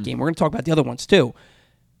made in that game. We're going to talk about the other ones too.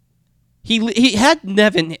 He had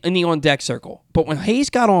Nevin in the on-deck circle, but when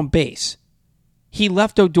Hayes got on base, he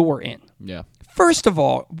left Odor in. Yeah. First of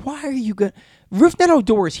all, why are you going? Rougned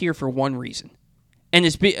Odor is here for one reason. And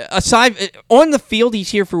aside on the field,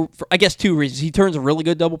 he's here for I guess 2 reasons. He turns a really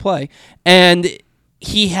good double play, and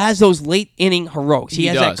he has those late inning heroics. He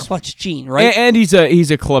has that clutch gene, right? And he's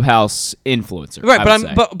a clubhouse influencer,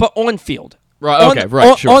 right? But on field,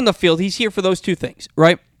 right? Sure. On the field, he's here for those 2 things,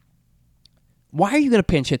 right? Why are you going to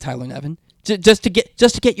pinch hit Tyler Nevin just to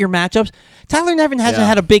get your matchups? Tyler Nevin hasn't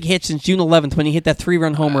had a big hit since June 11th when he hit that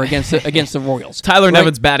 3-run homer against the Royals. Tyler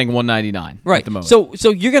Nevin's batting 199 at the moment.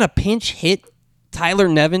 So you're going to pinch hit Tyler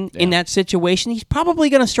Nevin in that situation? He's probably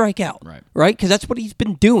going to strike out, right? Because that's what he's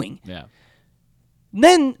been doing. Yeah.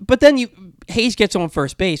 Then Hayes gets on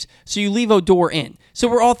first base, so you leave Odor in. So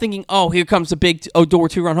we're all thinking, oh, here comes the big Odor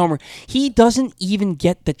 2-run homer. He doesn't even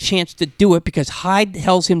get the chance to do it because Hyde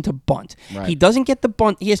tells him to bunt. Right. He doesn't get the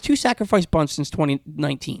bunt. He has 2 sacrifice bunts since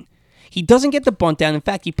 2019. He doesn't get the bunt down. In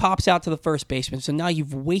fact, he pops out to the first baseman. So now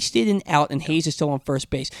you've wasted an out, and Hayes is still on first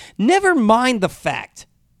base. Never mind the fact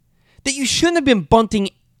that you shouldn't have been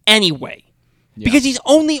bunting anyway. Because he's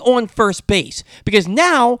only on first base. Because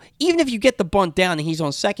now, even if you get the bunt down and he's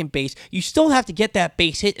on second base, you still have to get that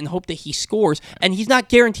base hit and hope that he scores. And he's not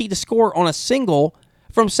guaranteed to score on a single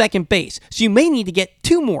from second base. So you may need to get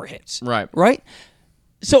 2 more hits. Right?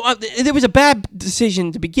 So it was a bad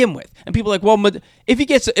decision to begin with. And people are like, well,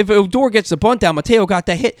 if Odor gets the bunt down, Mateo got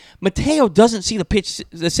that hit. Mateo doesn't see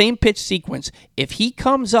the same pitch sequence if he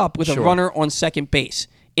comes up with a runner on second base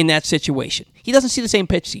in that situation. He doesn't see the same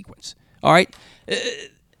pitch sequence. All right,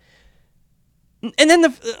 and then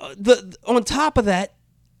the on top of that,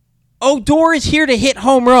 Odor is here to hit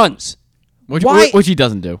home runs, which he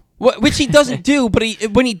doesn't do. Which he doesn't do, but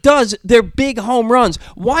when he does, they're big home runs.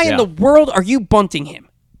 Why in the world are you bunting him?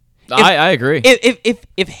 I agree.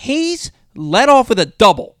 If Hayes led off with a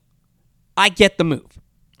double, I get the move.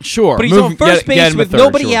 Sure. But he's on first base with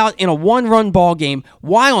nobody out in a 1-run ball game.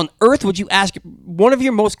 Why on earth would you ask one of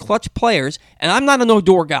your most clutch players, and I'm not an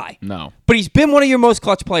Odor guy. No. But he's been one of your most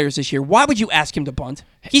clutch players this year. Why would you ask him to bunt?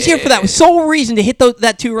 He's here for that sole reason to hit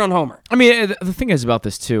that 2-run homer. I mean, the thing is about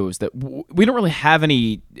this, too, is that we don't really have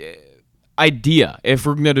any idea if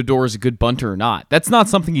Rugnet is a good bunter or not. That's not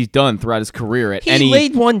something he's done throughout his career at He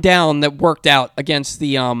laid one down that worked out against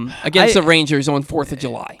the Rangers on 4th of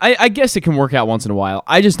July. I guess it can work out once in a while.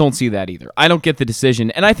 I just don't see that either. I don't get the decision,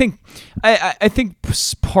 and I think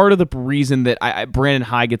part of the reason that Brandon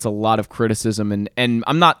Hyde gets a lot of criticism, and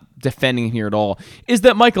I'm not defending him here at all, is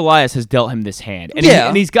that Mike Elias has dealt him this hand,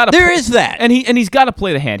 and he's got to. There is that, and he's got to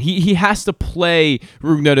play the hand. He has to play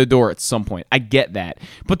Rugnet at some point. I get that,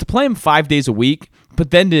 but to play him 5 days a week,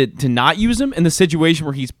 but then to not use him in the situation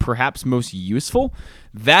where he's perhaps most useful,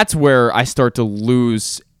 that's where I start to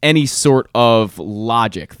lose any sort of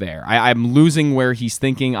logic there. I'm losing where he's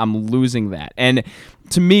thinking. I'm losing that. And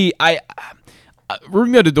to me,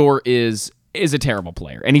 Rugnet is a terrible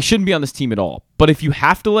player, and he shouldn't be on this team at all. But if you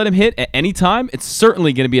have to let him hit at any time, it's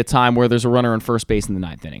certainly going to be a time where there's a runner on first base in the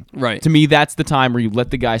 9th inning. Right. To me, that's the time where you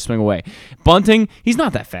let the guy swing away. Bunting, he's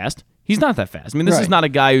not that fast. He's not that fast. I mean, this is not a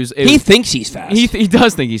guy who's... He thinks he's fast. He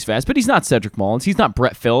does think he's fast, but he's not Cedric Mullins. He's not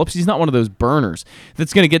Brett Phillips. He's not one of those burners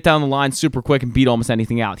that's going to get down the line super quick and beat almost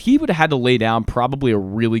anything out. He would have had to lay down probably a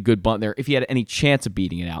really good bunt there if he had any chance of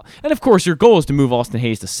beating it out. And, of course, your goal is to move Austin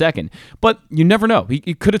Hayes to second, but you never know.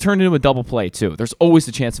 He could have turned into a double play, too. There's always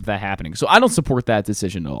a chance of that happening. So I don't support that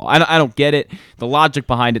decision at all. I don't get it. The logic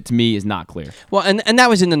behind it, to me, is not clear. Well, and that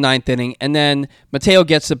was in the 9th inning, and then Mateo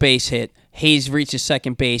gets the base hit. Hayes reaches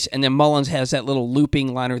second base, and then Mullins has that little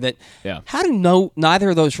looping liner that... Yeah. How do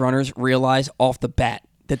neither of those runners realize off the bat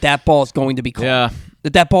that ball is going to be caught? Yeah.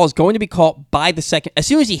 That ball is going to be caught by the second... As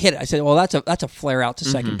soon as he hit it, I said, well, that's a flare out to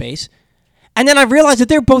second base. And then I realized that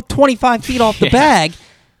they're both 25 feet off the bag.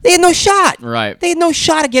 They had no shot. Right. They had no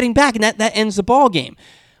shot at getting back, and that ends the ball game.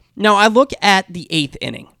 Now, I look at the 8th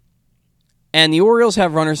inning, and the Orioles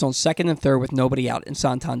have runners on second and third with nobody out in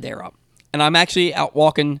Santander up. And I'm actually out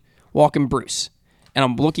walking Bruce, and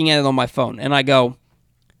I'm looking at it on my phone, and I go,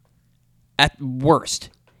 at worst,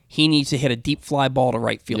 he needs to hit a deep fly ball to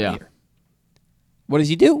right field here. What does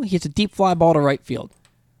he do? He hits a deep fly ball to right field.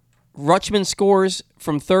 Rutschman scores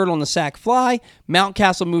from third on the sac fly.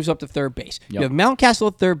 Mountcastle moves up to third base. Yep. You have Mountcastle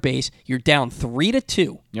at third base. You're down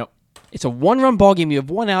 3-2. Yep. It's a one-run ball game. You have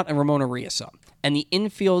one out and Ramon Arias up, and the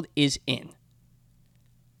infield is in.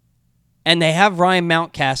 And they have Ryan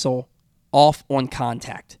Mountcastle off on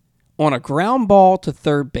contact on a ground ball to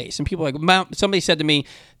third base. And people are like, somebody said to me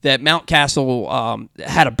that Mountcastle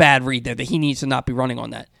had a bad read there, that he needs to not be running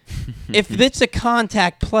on that. If it's a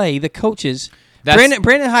contact play, the coaches...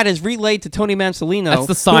 Brandon Hyde has relayed to Tony Mansolino. That's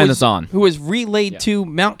the sign that's on. Who has relayed to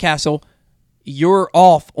Mountcastle, you're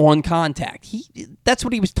off on contact. That's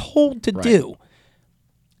what he was told to do.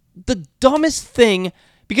 The dumbest thing,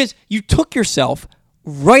 because you took yourself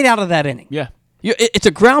right out of that inning. Yeah. It's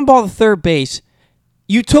a ground ball to third base.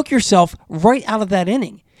 You took yourself right out of that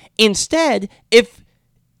inning. Instead,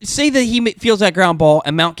 say that he feels that ground ball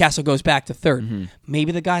and Mountcastle goes back to third,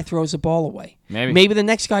 maybe the guy throws the ball away. Maybe the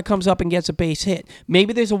next guy comes up and gets a base hit.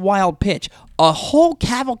 Maybe there's a wild pitch. A whole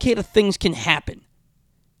cavalcade of things can happen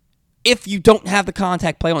if you don't have the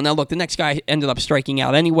contact play on. Now, look, the next guy ended up striking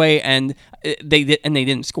out anyway, and they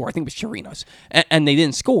didn't score. I think it was Chirinos, and they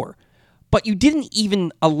didn't score. But you didn't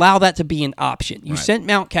even allow that to be an option. You sent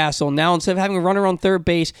Mountcastle. Now, instead of having a runner on third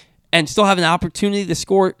base and still having an opportunity to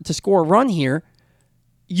score a run here,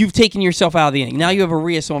 you've taken yourself out of the inning. Now you have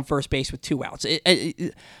Arias on first base with 2 outs.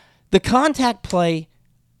 The contact play,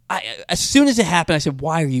 as soon as it happened, I said,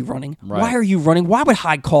 why are you running? Right. Why are you running? Why would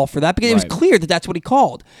Hyde call for that? Because it was clear that that's what he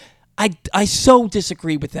called. I so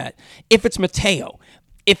disagree with that. If it's Mateo,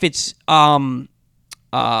 if it's Mullins,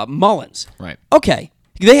 okay,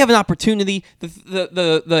 they have an opportunity.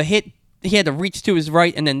 The hit, he had to reach to his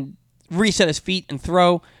right and then reset his feet and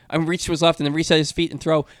throw. Reach to his left and then reset his feet and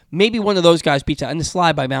throw. Maybe one of those guys beats out. And the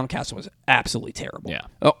slide by Mountcastle was absolutely terrible. Yeah.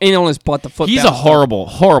 In on his butt, the foot. He's a horrible,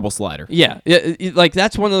 horrible slider. Yeah. Like,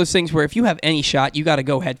 that's one of those things where if you have any shot, you got to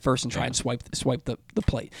go head first and try and swipe the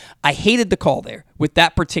plate. I hated the call there with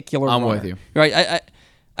that particular runner. with you. Right.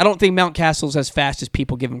 I don't think Mountcastle's as fast as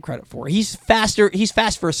people give him credit for. He's faster. He's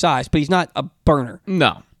fast for his size, but he's not a burner.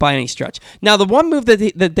 No. By any stretch. Now, the one move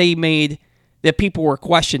that they made that people were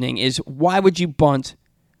questioning is, why would you bunt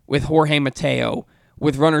with Jorge Mateo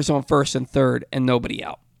with runners on first and third and nobody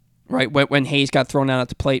out, right? When Hayes got thrown out at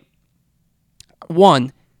the plate.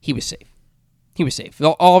 One, he was safe. He was safe.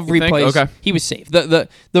 All of replays, he was safe. The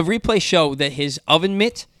replays show that his oven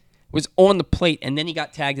mitt was on the plate and then he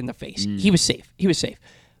got tagged in the face. He was safe. He was safe.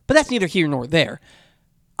 But that's neither here nor there.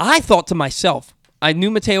 I thought to myself, I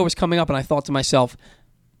knew Mateo was coming up and I thought to myself,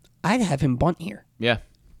 I'd have him bunt here. Yeah.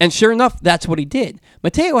 And sure enough, that's what he did.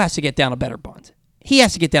 Mateo has to get down a better bunt. he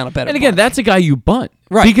has to get down a better. And again, bunt. that's a guy you bunt,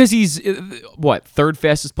 right? Because he's third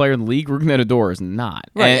fastest player in the league. Rougned Odor is not,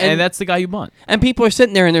 right? And that's the guy you bunt. And people are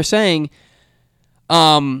sitting there and they're saying,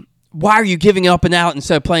 why are you giving up and out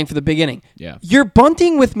instead of playing for the big inning? Yeah. You're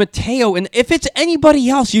bunting with Mateo, and if it's anybody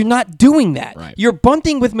else, you're not doing that. Right. You're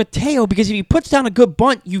bunting with Mateo because if he puts down a good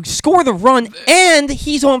bunt, you score the run, and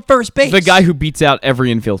he's on first base. The guy who beats out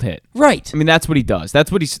every infield hit. Right. I mean, that's what he does. That's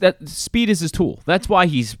what speed is his tool. That's why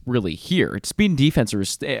he's really here. Speed and defense are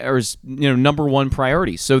his number one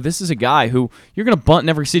priority. So this is a guy who you're going to bunt in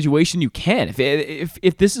every situation you can.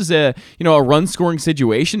 If this is a run scoring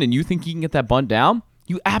situation and you think you can get that bunt down,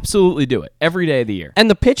 you absolutely do it every day of the year. And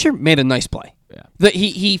the pitcher made a nice play. Yeah.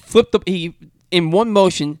 He flipped he in one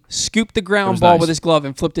motion scooped the ground ball with his glove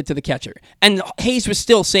and flipped it to the catcher. And Hayes was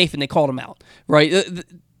still safe and they called him out. Right?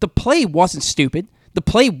 The play wasn't stupid. The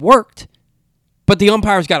play worked, but the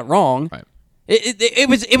umpires got it wrong. Right. It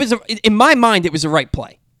was in my mind it was the right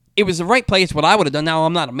play. It was the right play. It's what I would have done. Now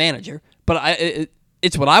I'm not a manager, but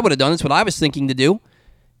it's what I would have done. It's what I was thinking to do.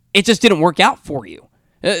 It just didn't work out for you.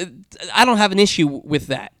 I don't have an issue with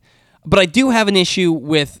that, but I do have an issue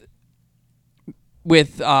with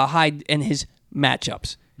Hyde and his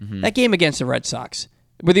matchups. Mm-hmm. That game against the Red Sox,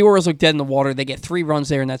 where the Orioles look dead in the water, they get 3 runs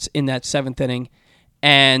there, and that's in that 7th inning,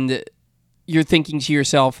 and you're thinking to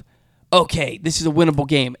yourself, okay, this is a winnable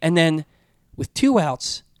game. And then with 2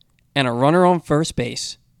 outs and a runner on first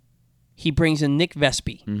base, he brings in Nick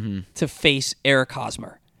Vespi to face Eric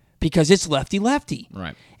Hosmer because it's lefty-lefty.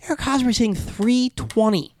 Right. Eric Hosmer's hitting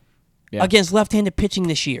 .320 against left-handed pitching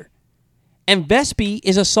this year. And Vespi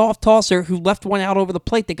is a soft tosser who left one out over the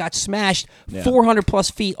plate that got smashed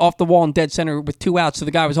 400-plus feet off the wall in dead center with 2 outs, so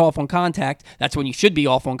the guy was off on contact. That's when you should be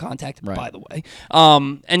off on contact, by the way.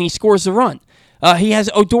 And he scores the run. He has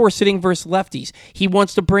Odor sitting versus lefties. He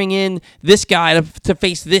wants to bring in this guy to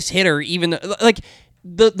face this hitter. Even like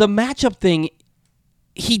the matchup thing,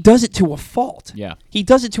 he does it to a fault. Yeah, he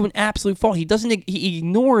does it to an absolute fault. He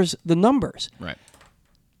ignores the numbers. Right.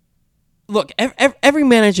 Look, every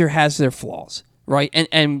manager has their flaws, right?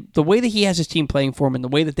 And the way that he has his team playing for him, and the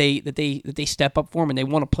way that they step up for him, and they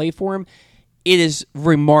want to play for him, it is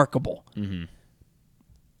remarkable. Mm-hmm.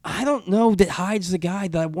 I don't know that Hyde's the guy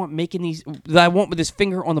that I want with his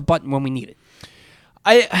finger on the button when we need it.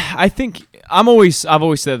 I think I've always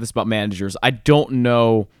said this about managers. I don't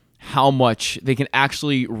know how much they can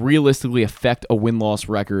actually realistically affect a win-loss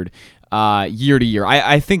record year to year.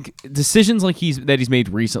 I think decisions like that he's made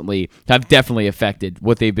recently have definitely affected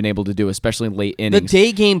what they've been able to do, especially in late innings. The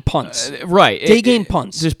day game punts. Right. Day game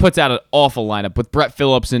punts. Just puts out an awful lineup with Brett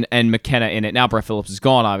Phillips and McKenna in it. Now Brett Phillips is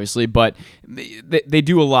gone, obviously, but they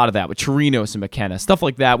do a lot of that with Chirinos and McKenna, stuff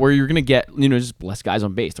like that, where you're going to get just less guys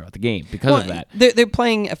on base throughout the game because of that. They're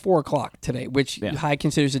playing at 4 o'clock today, which Hyde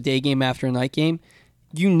considers a day game after a night game.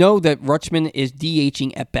 You know that Rutschman is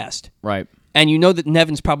DHing at best. Right. And you know that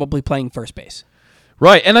Nevin's probably playing first base.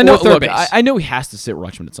 Right, and I know. Look, I know he has to sit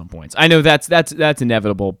Rutschman at some points. I know that's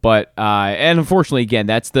inevitable, but and unfortunately, again,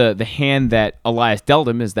 that's the hand that Elias dealt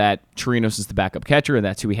him, is that Chirinos is the backup catcher, and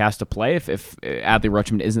that's who he has to play if Adley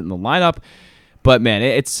Rutschman isn't in the lineup. But man,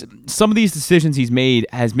 it's some of these decisions he's made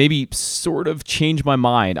has maybe sort of changed my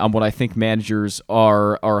mind on what I think managers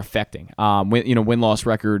are affecting. Win-loss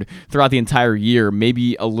record throughout the entire year,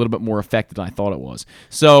 maybe a little bit more affected than I thought it was.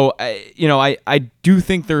 So I do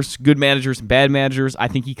think there's good managers and bad managers. I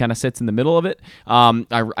think he kind of sits in the middle of it.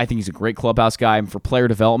 I think he's a great clubhouse guy, and for player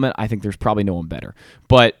development, I think there's probably no one better.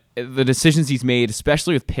 But the decisions he's made,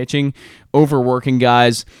 especially with pitching, overworking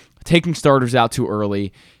guys, taking starters out too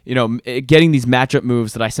early, getting these matchup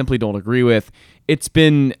moves that I simply don't agree with. It's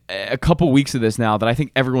been a couple weeks of this now that I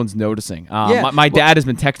think everyone's noticing. My dad has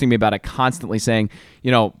been texting me about it constantly, saying,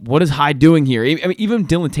 what is Hyde doing here? I mean, even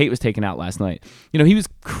Dylan Tate was taken out last night. He was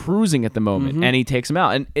cruising at the moment, and he takes him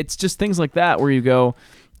out. And it's just things like that where you go,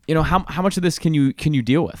 how much of this can you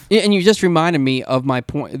deal with? Yeah, and you just reminded me of my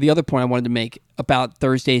point. The other point I wanted to make about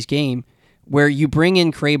Thursday's game, where you bring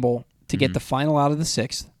in Crable to get the final out of the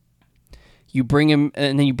 6th. You bring him,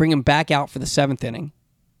 and then you bring him back out for the 7th inning,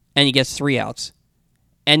 and he gets 3 outs.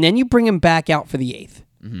 And then you bring him back out for the 8th.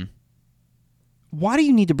 Mm-hmm. Why do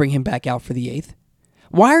you need to bring him back out for the 8th?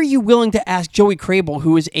 Why are you willing to ask Joey Crable,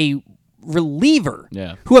 who is a reliever,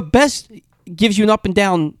 who at best gives you an up and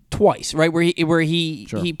down twice, right? Where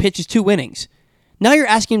he pitches 2 innings. Now you're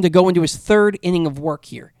asking him to go into his 3rd inning of work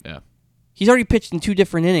here. Yeah, he's already pitched in 2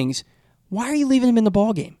 different innings. Why are you leaving him in the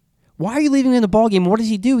ballgame? Why are you leaving him in the ballgame? What does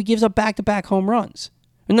he do? He gives up back-to-back home runs.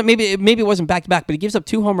 And maybe it wasn't back-to-back, but he gives up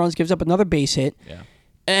 2 home runs, gives up another base hit. Yeah.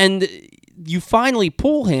 And you finally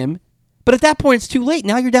pull him, But at that point, it's too late.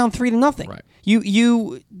 Now you're down 3-0. Right.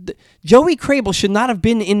 Joey Crable should not have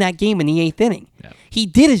been in that game in the 8th inning. Yeah. He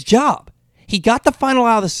did his job. He got the final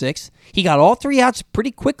out of the 6th. He got all 3 outs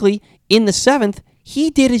pretty quickly in the 7th. He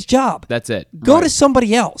did his job. That's it. Go to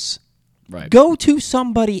somebody else. Right. Go to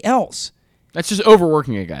somebody else. That's just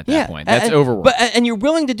overworking a guy at that point. That's overwork. And you're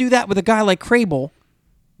willing to do that with a guy like Crable.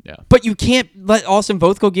 Yeah. But you can't let Austin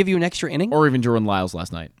Voth go give you an extra inning. Or even Jordan Lyles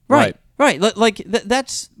last night. Right.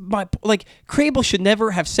 That's my Crable should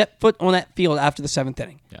never have set foot on that field after the 7th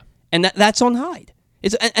inning. Yeah. And that's on Hyde.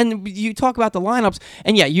 And you talk about the lineups,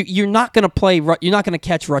 and yeah, you're not going to play. You're not going to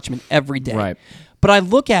catch Rutschman every day. Right. But I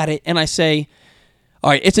look at it and I say, all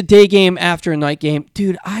right, it's a day game after a night game,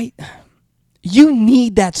 dude. You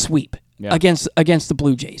need that sweep against the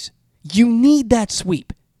Blue Jays. You need that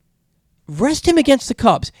sweep. Rest him against the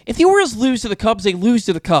Cubs. If the Orioles lose to the Cubs, they lose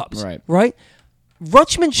to the Cubs. Right?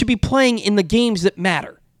 Rutschman should be playing in the games that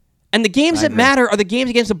matter. And the games that matter are the games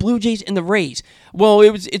against the Blue Jays and the Rays. Well,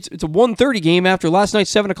 it's a 1:30 game after last night's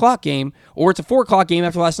 7 o'clock game, or it's a 4 o'clock game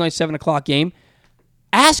after last night's 7 o'clock game.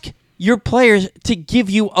 Ask your players to give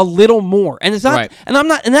you a little more. And it's not and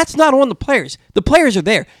that's not on the players. The players are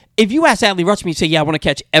there. If you ask Adley Rutschman, you say, I want to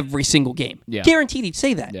catch every single game. Yeah. Guaranteed he'd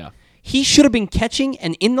say that. Yeah. He should have been catching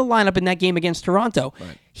and in the lineup in that game against Toronto.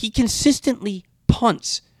 Right. He consistently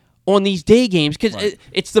punts on these day games because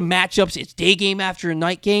it's the matchups. It's day game after a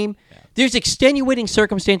night game. Yeah. There's extenuating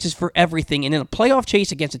circumstances for everything. And in a playoff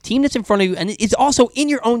chase against a team that's in front of you and it's also in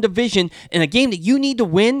your own division in a game that you need to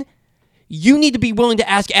win, you need to be willing to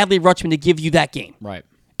ask Adley Rutschman to give you that game. Right.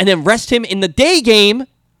 And then rest him in the day game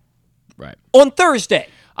on Thursday.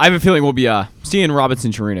 I have a feeling we'll be seeing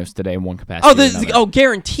Robinson Chirinos today in one capacity.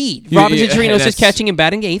 Guaranteed. Robinson Chirinos is catching and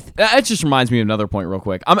batting 8th. That just reminds me of another point real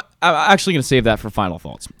quick. I'm actually going to save that for final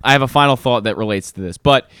thoughts. I have a final thought that relates to this,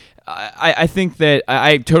 but I think that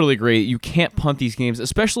I totally agree. You can't punt these games,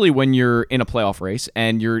 especially when you're in a playoff race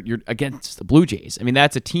and you're against the Blue Jays. I mean,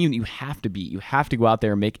 that's a team that you have to beat. You have to go out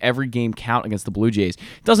there and make every game count against the Blue Jays.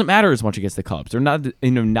 It doesn't matter as much against the Cubs. They're not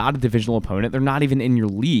a divisional opponent. They're not even in your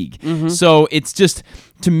league. Mm-hmm. So it's just,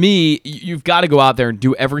 to me, you've got to go out there and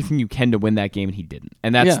do everything you can to win that game, and he didn't.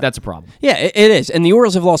 And that's a problem. Yeah, it is. And the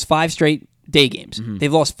Orioles have lost 5 straight day games. Mm-hmm.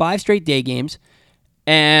 They've lost 5 straight day games.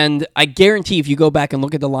 And I guarantee if you go back and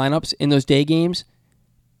look at the lineups in those day games,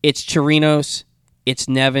 it's Chirinos, it's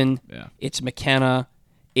Nevin, it's McKenna,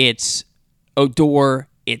 it's Odor,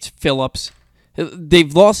 it's Phillips.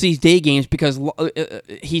 They've lost these day games because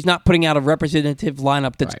he's not putting out a representative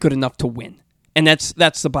lineup that's good enough to win. And that's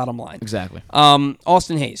the bottom line. Exactly.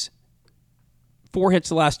 Austin Hayes, 4 hits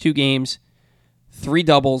the last 2 games, 3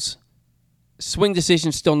 doubles, swing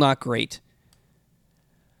decision still not great.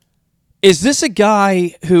 Is this a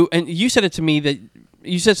guy who, and you said it to me that,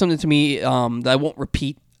 you said something to me that I won't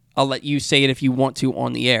repeat. I'll let you say it if you want to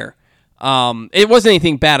on the air. It wasn't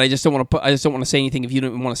anything bad. I just don't want to say anything if you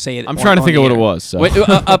don't want to say it. I'm trying to think of what it was. So.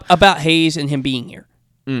 About Hayes and him being here.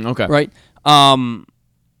 Okay. Right?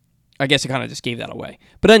 I guess I kind of just gave that away.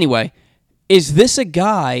 But anyway, is this a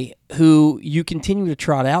guy who you continue to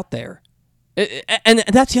trot out there? And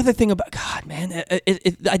that's the other thing about, God, man,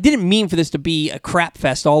 I didn't mean for this to be a crap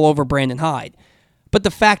fest all over Brandon Hyde. But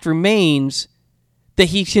the fact remains that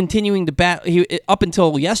he's continuing to bat. Up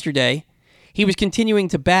until yesterday, he was continuing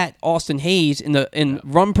to bat Austin Hayes in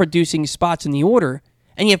run-producing spots in the order,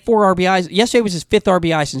 and he had 4 RBIs. Yesterday was his 5th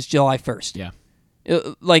RBI since July 1st. Yeah.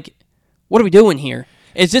 What are we doing here?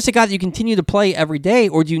 Is this a guy that you continue to play every day,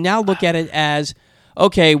 or do you now look at it as,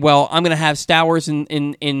 okay, well, I'm going to have Stowers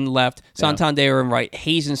in left, Santander in right,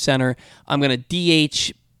 Hayes in center. I'm going to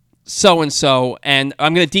DH so-and-so, and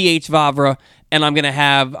I'm going to DH Vavra, and I'm going to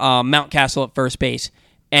have Mountcastle at first base,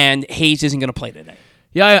 and Hayes isn't going to play today.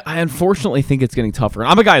 Yeah, I unfortunately think it's getting tougher.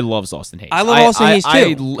 I'm a guy who loves Austin Hayes. I love Austin Hayes,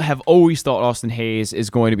 too. I have always thought Austin Hayes is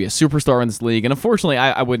going to be a superstar in this league, and unfortunately,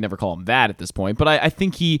 I would never call him that at this point, but I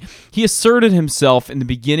think he asserted himself in the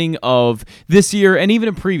beginning of this year and even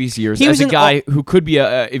in previous years as a guy who could be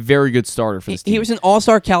a very good starter for this team. He was an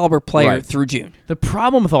all-star caliber player through June. The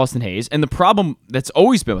problem with Austin Hayes, and the problem that's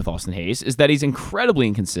always been with Austin Hayes, is that he's incredibly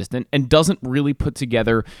inconsistent and doesn't really put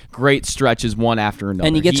together great stretches one after another.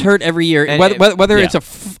 And he gets hurt every year, whether it's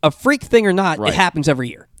a freak thing or not, it happens every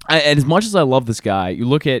year. And as much as I love this guy, you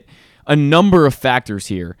look at a number of factors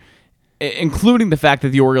here, including the fact that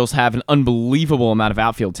the Orioles have an unbelievable amount of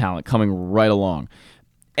outfield talent coming right along.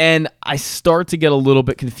 And I start to get a little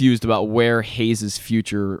bit confused about where Hayes'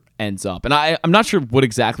 future ends up. And I'm not sure what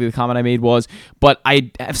exactly the comment I made was, but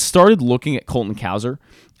I have started looking at Colton Cowser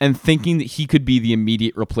and thinking that he could be the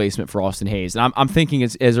immediate replacement for Austin Hayes. And I'm thinking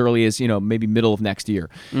as early as, maybe middle of next year.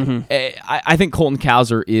 I think Colton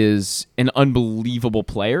Cowser is an unbelievable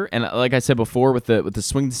player. And like I said before, with the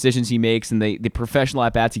swing decisions he makes and the professional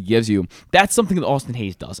at-bats he gives you, that's something that Austin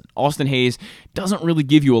Hayes doesn't. Austin Hayes doesn't really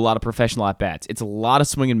give you a lot of professional at-bats. It's a lot of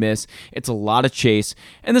swing and miss. It's a lot of chase.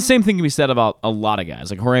 And the same thing can be said about a lot of guys.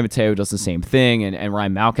 Like Jorge Mateo does the same thing, and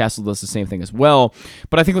Ryan Mountcastle does the same thing as well.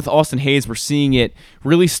 But I think with Austin Hayes, we're seeing it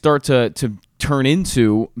really start to turn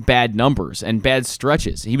into bad numbers and bad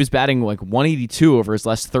stretches. He was batting like 182 over his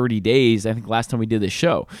last 30 days, I think last time we did this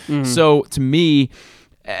show. So to me,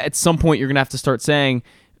 at some point you're going to have to start saying,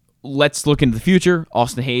 let's look into the future.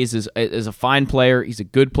 Austin Hayes is a fine player. He's a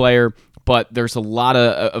good player. But there's a lot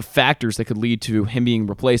of factors that could lead to him being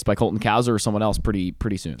replaced by Colton Cowser or someone else pretty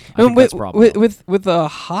soon. I think that's probably with a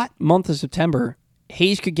hot month of September,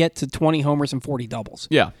 Hayes could get to 20 homers and 40 doubles.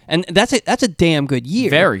 Yeah, and that's a damn good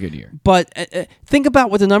year. Very good year. But think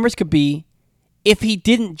about what the numbers could be if he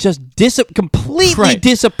didn't just completely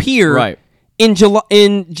disappear in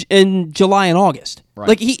July and August. Right.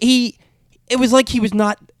 Like it was like he was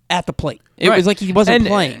not at the plate. It was like he wasn't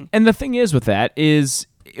playing. And the thing is with that is,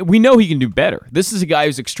 we know he can do better. This is a guy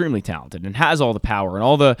who's extremely talented and has all the power and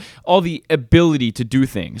all the ability to do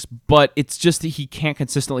things, but it's just that he can't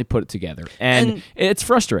consistently put it together, and it's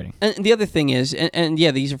frustrating. And the other thing is, and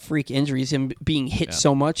these are freak injuries, him being hit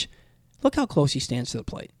so much. Look how close he stands to the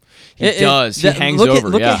plate. He does. He hangs over.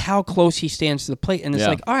 Look at how close he stands to the plate, and it's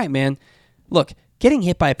like, all right, man, look. Getting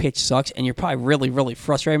hit by a pitch sucks, and you're probably really, really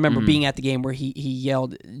frustrated. I remember being at the game where he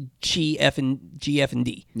yelled G, F, and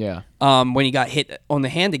D. Yeah. When he got hit on the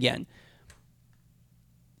hand again.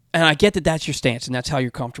 And I get that that's your stance, and that's how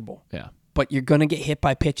you're comfortable. Yeah. But you're going to get hit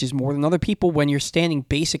by pitches more than other people when you're standing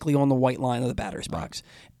basically on the white line of the batter's box.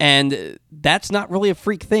 And that's not really a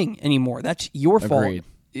freak thing anymore. That's your fault.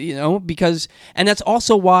 Because that's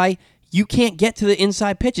also why you can't get to the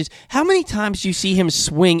inside pitches. How many times do you see him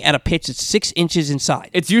swing at a pitch that's 6 inches inside?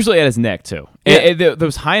 It's usually at his neck, too. Yeah.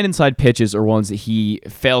 Those high and inside pitches are ones that he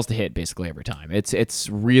fails to hit basically every time. It's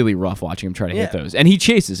really rough watching him try to hit those. And he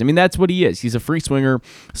chases. I mean, that's what he is. He's a free swinger.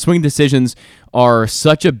 Swing decisions are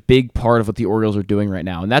such a big part of what the Orioles are doing right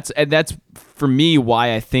now. And that's for me,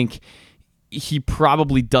 why I think he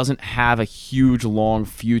probably doesn't have a huge, long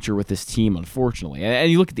future with this team, unfortunately.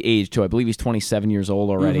 And you look at the age, too. I believe he's 27 years old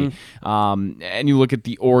already. And you look at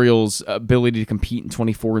the Orioles' ability to compete in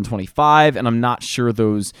 24 and 25, and I'm not sure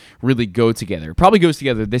those really go together. It probably goes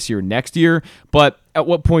together this year, next year, but at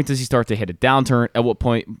what point does he start to hit a downturn? At what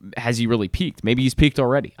point has he really peaked? Maybe he's peaked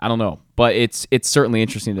already. I don't know. But it's certainly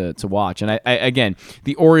interesting to watch. And I again,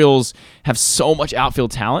 the Orioles have so much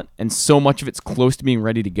outfield talent, and so much of it's close to being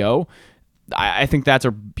ready to go. I think that's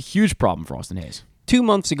a huge problem for Austin Hayes. 2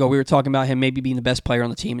 months ago, we were talking about him maybe being the best player on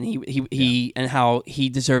the team, and he and how he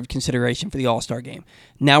deserved consideration for the All-Star game.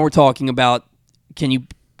 Now we're talking about can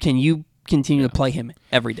you continue to play him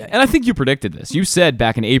every day? And I think you predicted this. You said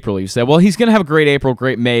back in April, you said, well, he's going to have a great April,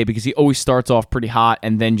 great May, because he always starts off pretty hot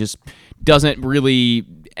and then just doesn't really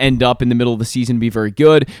end up in the middle of the season be very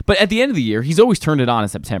good. But at the end of the year, he's always turned it on in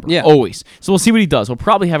September. Yeah. Always. So we'll see what he does. He'll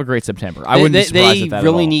probably have a great September. I wouldn't be surprised at that They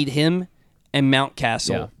really at all. need him and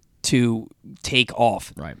Mountcastle to take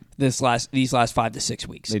off these last 5 to 6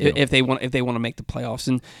 weeks if they want to make the playoffs.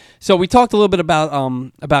 And so we talked a little bit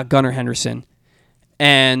about Gunnar Henderson,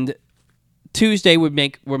 and Tuesday would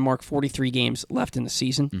mark 43 games left in the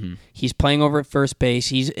season. He's playing over at first base.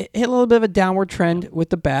 He's hit a little bit of a downward trend with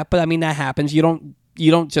the bat, but I mean that happens. You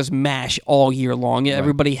don't just mash all year long.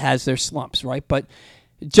 Everybody has their slumps, right? But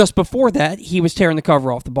just before that, he was tearing the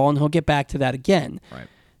cover off the ball, and he'll get back to that again. Right.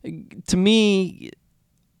 To me,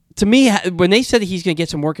 when they said that he's going to get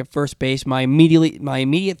some work at first base, my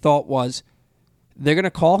immediate thought was they're going to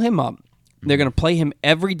call him up. They're going to play him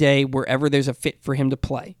every day wherever there's a fit for him to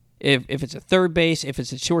play. If it's at third base, if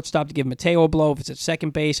it's at shortstop to give Mateo a blow, if it's at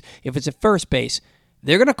second base, if it's at first base,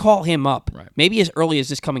 they're going to call him up maybe as early as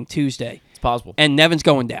this coming Tuesday. It's possible. And Nevin's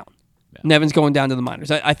going down. Yeah. Nevin's going down to the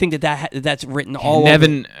minors. I think that's written all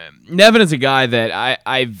over. Nevin is a guy that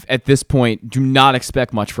I've at this point do not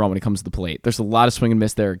expect much from when it comes to the plate. There's a lot of swing and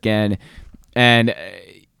miss there again, and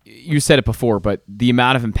you said it before, but the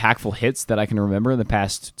amount of impactful hits that I can remember in the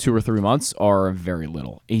past 2 or 3 months are very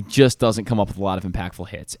little. He just doesn't come up with a lot of impactful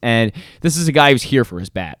hits, and this is a guy who's here for his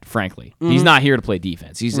bat. Frankly, he's not here to play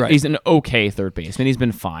defense. He's an okay third baseman. He's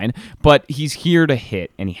been fine, but he's here to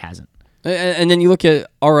hit, and he hasn't. And then you look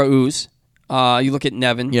at Arauz, you look at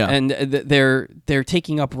Nevin, and they're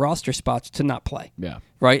taking up roster spots to not play. Yeah.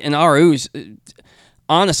 Right? And Arauz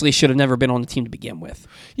honestly should have never been on the team to begin with.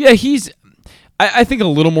 Yeah, I think a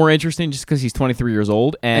little more interesting just because he's 23 years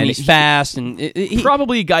old. And he's fast. And he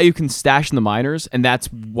probably a guy you can stash in the minors, and that's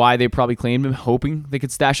why they probably claimed him, hoping they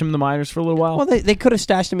could stash him in the minors for a little while. Well, they could have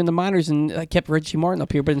stashed him in the minors and kept Richie Martin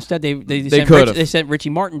up here, but instead they sent Richie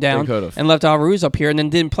Martin down and left Adley Rutschman up here and then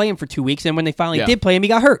didn't play him for 2 weeks. And when they finally did play him, he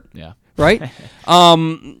got hurt. Yeah. Right? For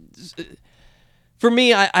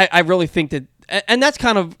me, I really think that, and that's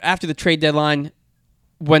kind of after the trade deadline,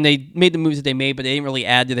 when they made the moves that they made, but they didn't really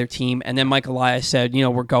add to their team. And then Mike Elias said,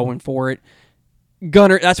 we're going for it.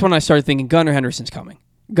 That's when I started thinking Gunnar Henderson's coming.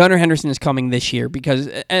 Gunnar Henderson is coming this year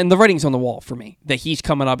and the writing's on the wall for me that he's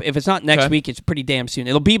coming up. If it's not next week, it's pretty damn soon.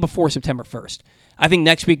 It'll be before September 1st. I think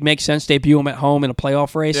next week makes sense. Debut him at home in a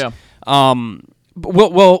playoff race. Yeah.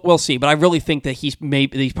 But we'll see. But I really think that he's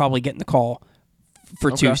probably getting the call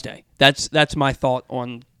for Tuesday. That's my thought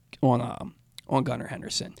on Gunnar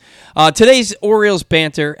Henderson. Today's Orioles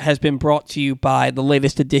Banter has been brought to you by the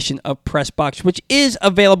latest edition of Press Box, which is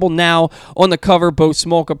available now on the cover, both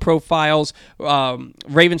Smolka profiles,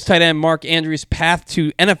 Ravens tight end Mark Andrews' path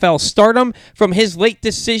to NFL stardom, from his late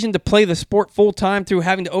decision to play the sport full-time through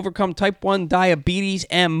having to overcome type 1 diabetes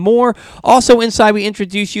and more. Also inside, we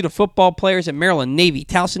introduce you to football players at Maryland, Navy,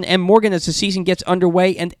 Towson, and Morgan as the season gets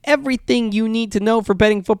underway, and everything you need to know for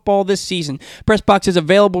betting football this season. Press Box is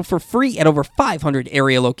available for free at over 500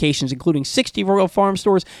 area locations, including 60 Royal Farm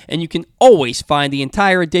stores, and you can always find the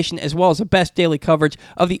entire edition as well as the best daily coverage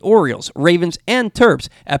of the Orioles, Ravens, and Terps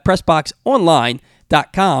at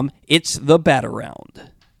PressBoxOnline.com. It's the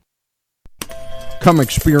Bat-Around. Come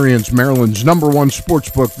experience Maryland's #1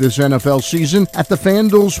 sportsbook this NFL season at the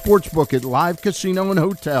FanDuel Sportsbook at Live Casino and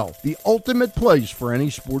Hotel, the ultimate place for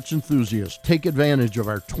any sports enthusiast. Take advantage of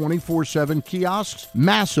our 24/7 kiosks,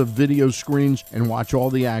 massive video screens, and watch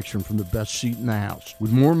all the action from the best seat in the house.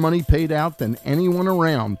 With more money paid out than anyone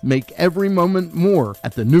around, make every moment more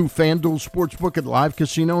at the new FanDuel Sportsbook at Live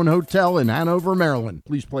Casino and Hotel in Hanover, Maryland.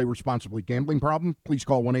 Please play responsibly. Gambling problem? Please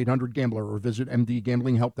call 1-800-GAMBLER or visit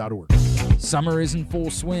mdgamblinghelp.org. Summer is in full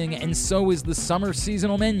swing, and so is the summer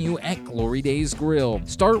seasonal menu at Glory Days Grill.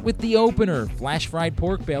 Start with the opener, flash-fried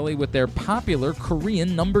pork belly with their popular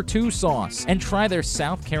Korean No. 2 sauce. And try their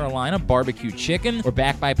South Carolina barbecue chicken, or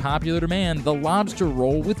backed by popular demand, the lobster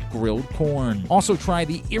roll with grilled corn. Also try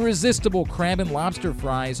the irresistible crab and lobster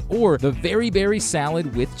fries, or the very berry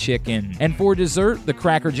salad with chicken. And for dessert, the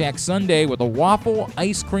Cracker Jack sundae with a waffle,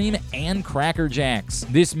 ice cream, and Cracker Jacks.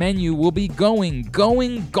 This menu will be gone.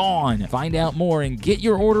 Find out more and get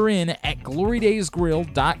your order in at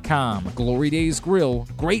glorydaysgrill.com. Glory Days Grill,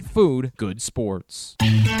 great food, good sports.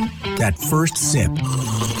 That first sip.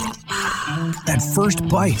 That first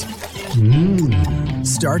bite.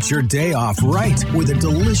 Start your day off right with a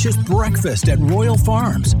delicious breakfast at Royal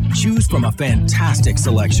Farms. Choose from a fantastic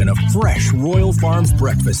selection of fresh Royal Farms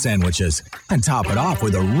breakfast sandwiches and top it off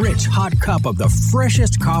with a rich hot cup of the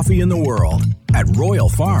freshest coffee in the world. At Royal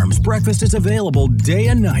Farms, breakfast is available day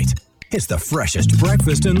and night. It's the freshest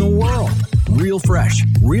breakfast in the world. Real fresh,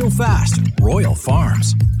 real fast. Royal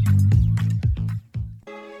Farms.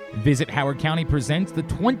 Visit Howard County presents the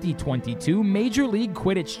 2022 Major League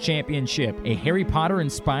Quidditch Championship, a Harry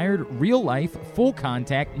Potter-inspired, real-life,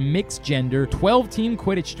 full-contact, mixed-gender, 12-team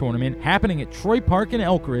Quidditch tournament happening at Troy Park in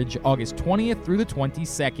Elkridge, August 20th through the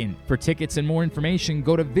 22nd. For tickets and more information,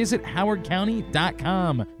 go to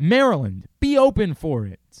visithowardcounty.com. Maryland, be open for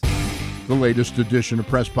it. The latest edition of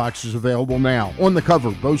Press Box is available now. On the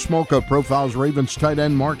cover, Bo Smolka profiles Ravens tight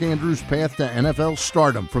end Mark Andrews' path to NFL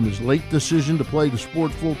stardom, from his late decision to play the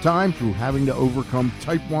sport full-time through having to overcome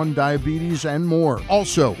type 1 diabetes and more.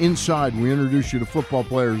 Also, inside, we introduce you to football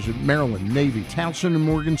players at Maryland, Navy, Towson, and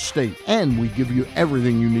Morgan State. And we give you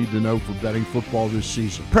everything you need to know for betting football this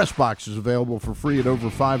season. Press Box is available for free at over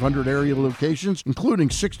 500 area locations, including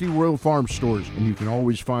 60 Royal Farm stores. And you can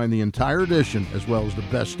always find the entire edition, as well as the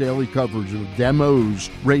best daily coverage of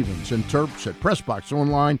demos, Ravens, and Terps at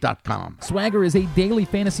PressBoxOnline.com. Swagger is a daily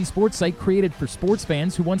fantasy sports site created for sports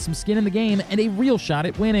fans who want some skin in the game and a real shot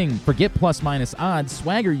at winning. Forget plus-minus odds,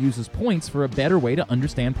 Swagger uses points for a better way to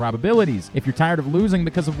understand probabilities. If you're tired of losing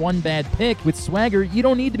because of one bad pick, with Swagger, you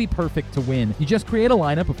don't need to be perfect to win. You just create a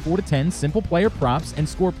lineup of 4 to 10 simple player props and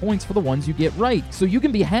score points for the ones you get right. So you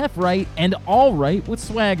can be half right and all right with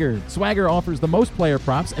Swagger. Swagger offers the most player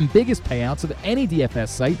props and biggest payouts of any DFS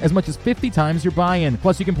site, as much as 50 times your buy-in.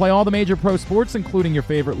 Plus, you can play all the major pro sports, including your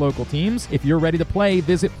favorite local teams. If you're ready to play,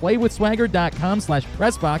 visit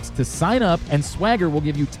playwithswagger.com/pressbox to sign up, and Swagger will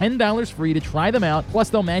give you $10 free to try them out. Plus,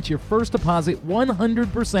 they'll match your first deposit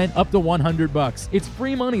 100% up to $100. It's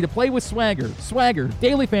free money to play with Swagger. Swagger,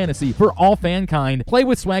 daily fantasy for all fankind.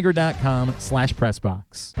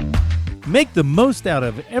 Playwithswagger.com/pressbox. Make the most out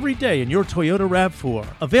of every day in your Toyota RAV4.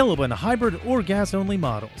 Available in hybrid or gas-only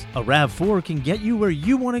models. A RAV4 can get you where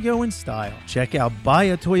you want to go in style. Check out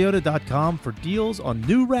buyatoyota.com for deals on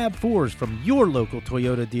new RAV4s from your local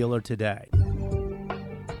Toyota dealer today.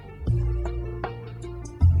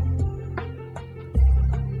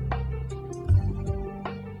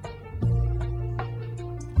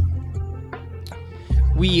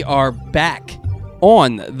 We are back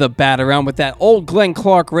on the Bat Around with that old Glenn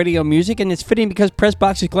Clark radio music, and it's fitting because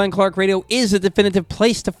PressBox's Glenn Clark Radio is the definitive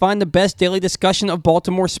place to find the best daily discussion of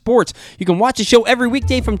Baltimore sports. You can watch the show every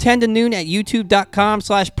weekday from 10 to noon at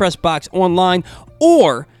youtube.com/PressBoxOnline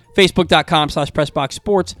or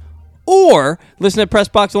facebook.com/PressBoxSports, or listen at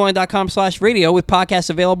PressBoxOnline.com/radio with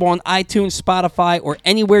podcasts available on iTunes, Spotify, or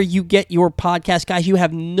anywhere you get your podcast. Guys, you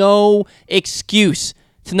have no excuse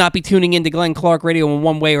to not be tuning into Glenn Clark Radio in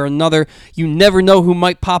one way or another. You never know who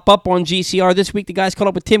might pop up on GCR. This week, the guys caught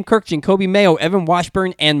up with Tim Kirk, Jacoby Mayo, Evan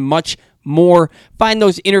Washburn, and much more. Find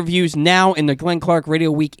those interviews now in the Glenn Clark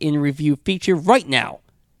Radio Week in Review feature right now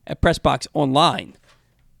at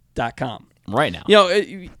PressBoxOnline.com. Right now. You know,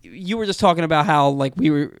 you were just talking about how, like,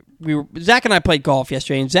 we were Zach and I played golf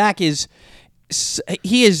yesterday, and Zach has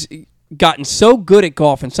gotten so good at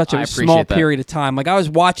golf in such a small period of time. Like, I was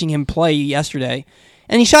watching him play yesterday,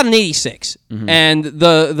 and he shot an 86. Mm-hmm. And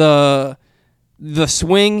the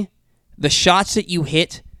swing, the shots that you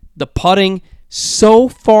hit, the putting, so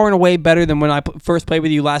far and away better than when I first played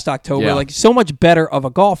with you last October. Yeah. Like, so much better of a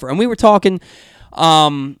golfer. And we were talking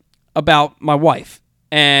about my wife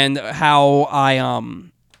and how I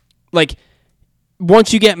like,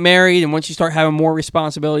 once you get married and once you start having more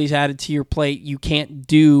responsibilities added to your plate, you can't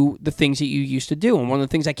do the things that you used to do. And one of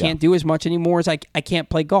the things I can't do as much anymore is I can't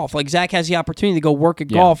play golf. Like, Zach has the opportunity to go work at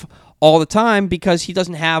golf all the time because he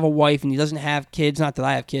doesn't have a wife and he doesn't have kids. Not that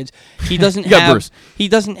I have kids. He doesn't he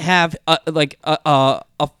doesn't have a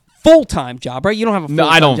full-time job, right? You don't have a full-time job.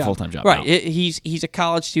 No, I don't have a full-time job. Right. No. He's a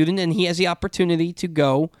college student and he has the opportunity to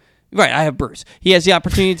go. Right, I have Bruce. He has the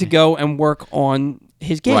opportunity to go and work on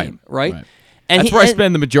his game, right? And that's where I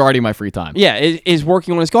spend the majority of my free time. Yeah, is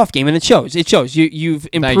working on his golf game, and it shows. It shows. You've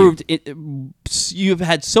improved. You've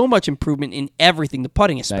had so much improvement in everything, the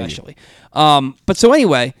putting especially. But so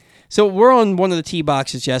anyway, so we're on one of the tee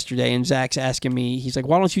boxes yesterday, and Zach's asking me, he's like,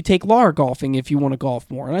 why don't you take Laura golfing if you want to golf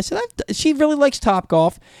more? And I said, she really likes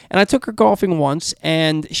Topgolf, and I took her golfing once,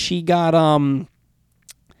 and she got,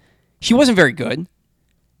 she wasn't very good.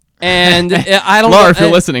 And I don't Laura, know, if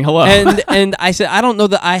you're listening, hello. And I said, I don't know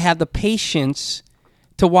that I have the patience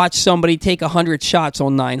to watch somebody take 100 shots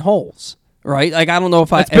on 9 holes, right? Like, I don't know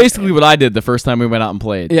if That's basically what I did the first time we went out and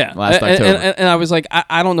played last October. And I was like,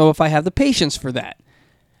 I don't know if I have the patience for that.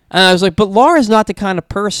 And I was like, but Laura's not the kind of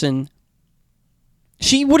person,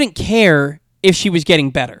 she wouldn't care if she was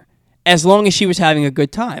getting better as long as she was having a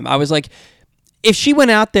good time. I was like, if she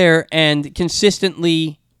went out there and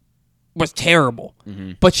consistently was terrible,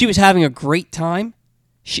 but she was having a great time,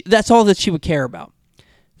 that's all that she would care about.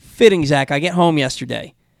 Fitting, Zach, I get home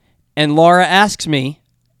yesterday, and Laura asks me,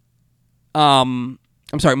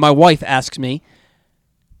 my wife asks me,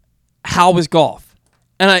 how was golf?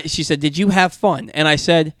 And she said, did you have fun? And I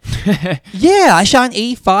said, yeah, I shot an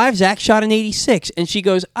 85, Zach shot an 86. And she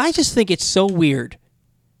goes, I just think it's so weird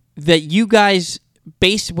that you guys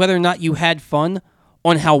base whether or not you had fun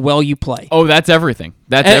on how well you play. Oh, that's everything.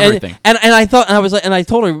 That's everything. And I thought, and I was like, and I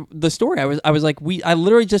told her the story. I was like, I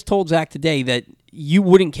literally just told Zach today that you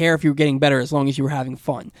wouldn't care if you were getting better as long as you were having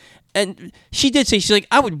fun. And she did say, she's like,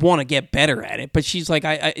 I would want to get better at it, but she's like,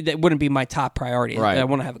 that wouldn't be my top priority. Right. I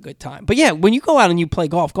want to have a good time. But yeah, when you go out and you play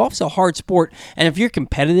golf, golf's a hard sport, and if you're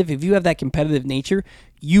competitive, if you have that competitive nature,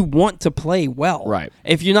 you want to play well. Right.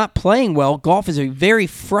 If you're not playing well, golf is a very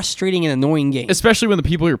frustrating and annoying game. Especially when the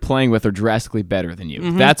people you're playing with are drastically better than you.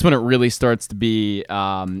 Mm-hmm. That's when it really starts to be...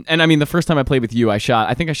 and I mean, the first time I played with you, I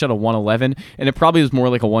think I shot a 111, and it probably was more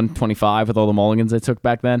like a 125 with all the mulligans I took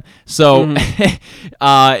back then. So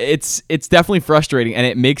it's definitely frustrating, and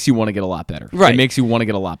it makes you want to get a lot better. Right. It makes you want to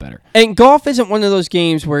get a lot better. And golf isn't one of those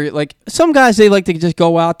games where, like, some guys, they like to just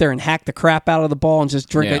go out there and hack the crap out of the ball and just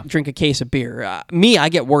drink a case of beer.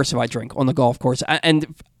 I get worse if I drink on the golf course.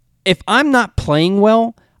 And if I'm not playing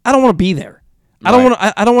well, I don't want to be there. I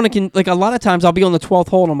don't want to. Like, a lot of times I'll be on the 12th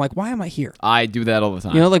hole and I'm like, why am I here? I do that all the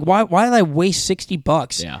time. You know, like, why did I waste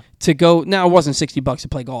 $60 to go? Now, it wasn't $60 to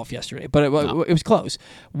play golf yesterday, but it was close.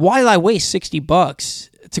 Why did I waste $60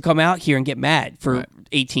 to come out here and get mad for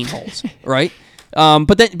 18 holes? Right.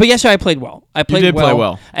 But yesterday I played well. You did play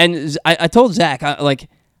well. And I told Zach,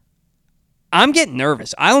 I'm getting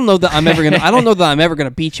nervous. I don't know that I'm ever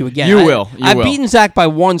gonna beat you again. You will. I've beaten Zach by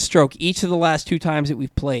 1 stroke each of the last 2 times that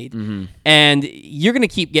we've played, and you're gonna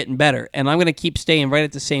keep getting better, and I'm gonna keep staying right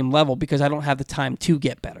at the same level because I don't have the time to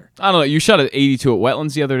get better. I don't know. You shot at 82 at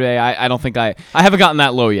Wetlands the other day. I don't think I haven't gotten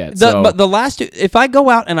that low yet. But the last 2, if I go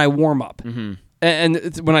out and I warm up,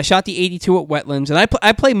 and when I shot the 82 at Wetlands, and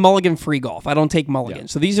I play mulligan free golf. I don't take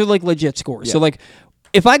mulligans, so these are like legit scores. Yeah. So like,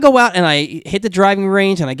 if I go out and I hit the driving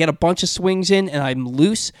range and I get a bunch of swings in and I'm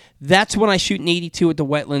loose, that's when I shoot an 82 at the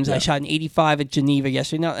Wetlands. Yeah. I shot an 85 at Geneva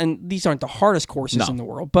yesterday. Now, and these aren't the hardest courses in the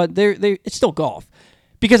world, but it's still golf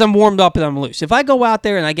because I'm warmed up and I'm loose. If I go out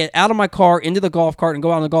there and I get out of my car into the golf cart and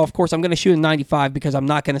go out on the golf course, I'm going to shoot a 95 because I'm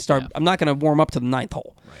not going to start. I'm not going to warm up to the 9th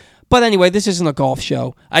hole. Right. But anyway, this isn't a golf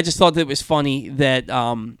show. I just thought that it was funny that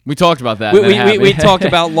we talked about that. We talked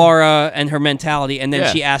about Laura and her mentality, and then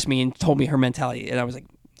Yeah. she asked me and told me her mentality, and I was like,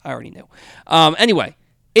 I already knew. Anyway,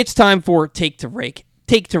 it's time for Take to Rake.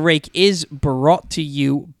 Take to Rake is brought to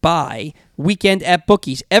you by Weekend at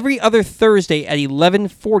Bookies. Every other Thursday at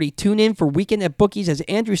 11:40, tune in for Weekend at Bookies as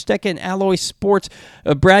Andrew Stecca and Alloy Sports,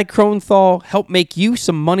 Brad Kronthal help make you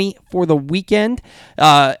some money for the weekend.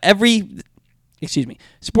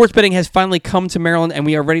 Sports betting has finally come to Maryland, and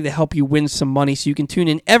we are ready to help you win some money. So you can tune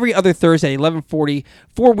in every other Thursday at 11:40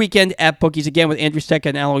 for Weekend at Bookies, again with Andrew Stecca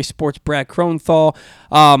and Alloy Sports, Brad Kronthal.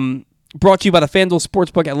 Brought to you by the FanDuel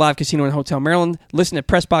Sportsbook at Live Casino and Hotel Maryland. Listen at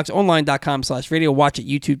PressBoxOnline.com/radio. Watch at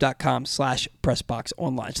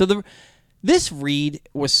YouTube.com/PressBoxOnline. So this read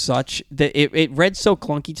was such that it read so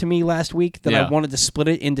clunky to me last week that I wanted to split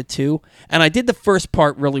it into 2. And I did the first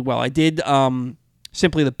part really well. I did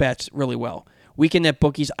Simply the Bets really well. Weekend at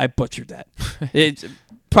Bookies, I butchered that. It's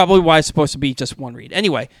probably why it's supposed to be just 1 read.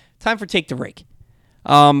 Anyway, time for Take the Rake.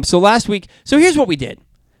 So last week, here's what we did.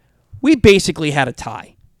 We basically had a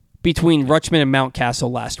tie between Rutschman and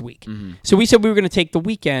Mountcastle last week. So we said we were going to take the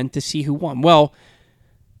weekend to see who won. Well,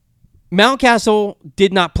 Mountcastle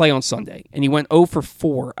did not play on Sunday, and he went 0 for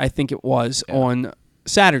 4, I think it was, on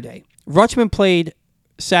Saturday. Rutschman played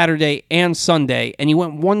Saturday and Sunday, and he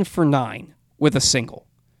went 1 for 9 with a single.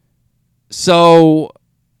 So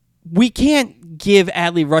we can't give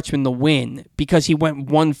Adley Rutschman the win because he went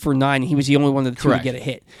 1 for 9 and he was the only one of the 2 to get a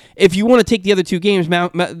hit. If you want to take the other 2 games,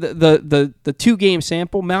 the 2-game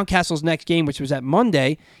sample, Mountcastle's next game, which was at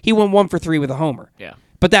Monday, he went 1 for 3 with a homer. Yeah.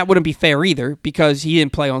 But that wouldn't be fair either because he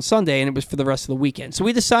didn't play on Sunday and it was for the rest of the weekend. So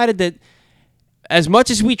we decided that as much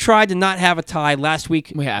as we tried to not have a tie, last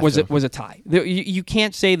week was a tie. You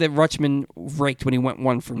can't say that Rutschman raked when he went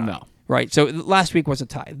 1 for 9. No. Right? So last week was a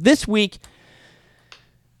tie. This week,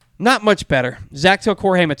 not much better. Zach took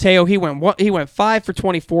Jorge Mateo. He went 5 for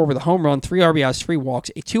 24 with a home run, 3 RBIs, 3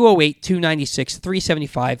 walks, a 208, 296,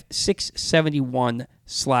 375, 671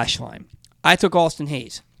 slash line. I took Austin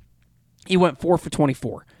Hayes. He went 4 for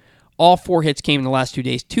 24. All 4 hits came in the last 2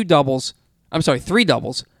 days. 3 doubles,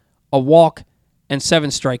 a walk, and 7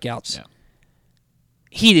 strikeouts. Yeah.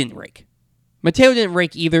 He didn't rake. Mateo didn't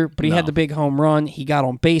rake either, but he had the big home run. He got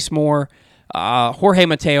on base more. Jorge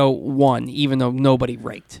Mateo won, even though nobody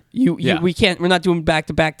raked. We're not doing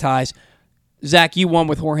back-to-back ties. Zach, you won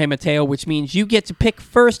with Jorge Mateo, which means you get to pick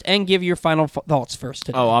first and give your final thoughts first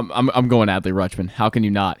today. Oh, I'm going Adley Rutschman. How can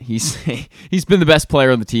you not? He's been the best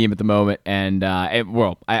player on the team at the moment, and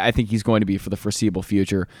I think he's going to be for the foreseeable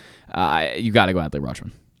future. You got to go Adley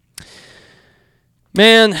Rutschman.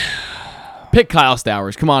 Man, pick Kyle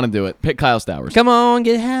Stowers. Come on and do it. Pick Kyle Stowers. Come on,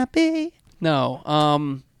 get happy.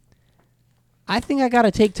 No, I think I got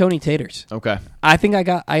to take Tony Taters. Okay. I think I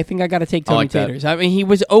got to take Tony Taters. I mean, he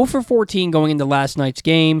was 0 for 14 going into last night's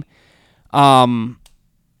game.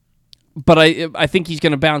 But I think he's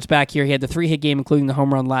going to bounce back here. He had the 3-hit game, including the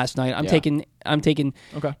home run last night. I'm taking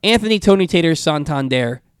Anthony Tony Taters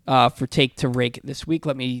Santander for Take to Rake this week.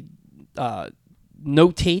 Let me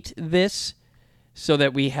notate this so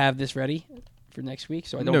that we have this ready for next week.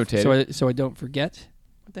 So I don't forget.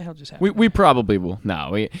 What the hell just happened? We probably will.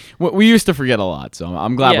 No, we used to forget a lot, so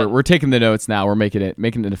I'm glad we're taking the notes now. We're making it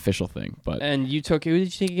an official thing. But and who did you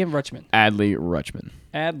take again? Rutschman. Adley Rutschman.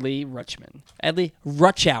 Adley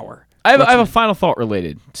Rutschauer. I have a final thought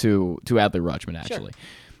related to Adley Rutschman, actually. Sure.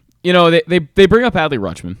 You know, they bring up Adley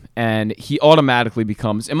Rutschman, and he automatically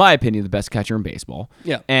becomes, in my opinion, the best catcher in baseball.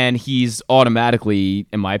 Yeah. And he's automatically,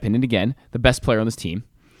 in my opinion, again, the best player on this team.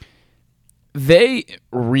 They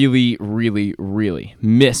really, really, really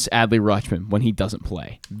miss Adley Rutschman when he doesn't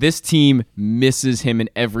play. This team misses him in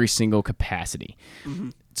every single capacity. Mm-hmm.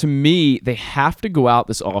 To me, they have to go out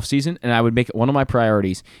this offseason, and I would make it one of my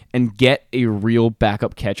priorities, and get a real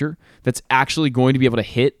backup catcher that's actually going to be able to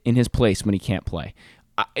hit in his place when he can't play.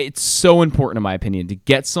 it's so important, in my opinion, to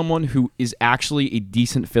get someone who is actually a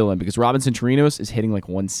decent fill-in, because Robinson Chirinos is hitting like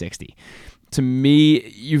 160. To me,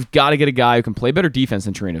 you've got to get a guy who can play better defense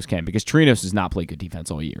than Chirinos can, because Chirinos does not play good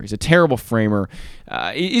defense all year. He's a terrible framer.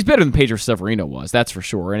 He's better than Pedro Severino was, that's for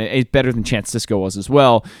sure, and he's better than Chance Sisco was as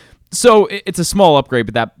well. So it's a small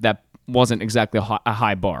upgrade, but that wasn't exactly a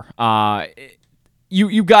high bar.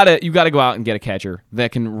 You gotta go out and get a catcher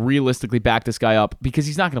that can realistically back this guy up, because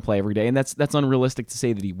he's not going to play every day, and that's unrealistic to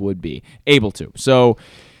say that he would be able to. So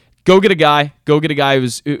go get a guy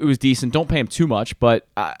who's decent. Don't pay him too much, but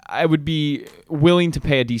I would be willing to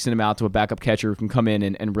pay a decent amount to a backup catcher who can come in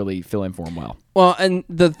and really fill in for him well. Well, and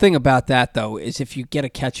the thing about that, though, is if you get a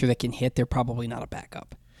catcher that can hit, they're probably not a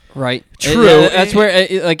backup, right? True. That's where,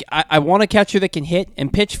 I want a catcher that can hit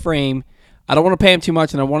and pitch frame. I don't want to pay him too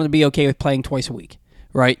much, and I want him to be okay with playing twice a week.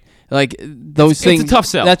 Right, like those things. It's a tough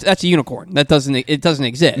sell. That's a unicorn. It doesn't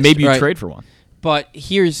exist. Maybe you right? trade for one. But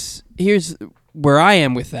here's where I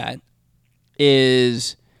am with that.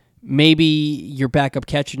 Is maybe your backup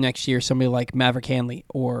catcher next year, somebody like Maverick Hanley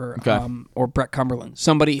or Brett Cumberland,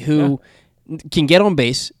 somebody who can get on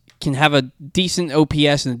base, can have a decent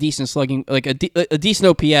OPS and a decent slugging, like a decent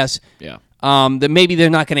OPS. Yeah. That maybe they're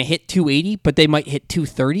not going to hit 280, but they might hit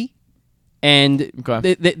 230, and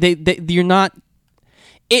you're not.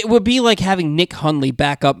 It would be like having Nick Hundley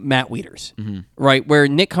back up Matt Wieters, right? Where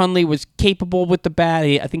Nick Hundley was capable with the bat.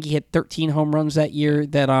 I think he hit 13 home runs that year.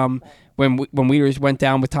 That when Wieters went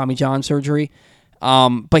down with Tommy John surgery,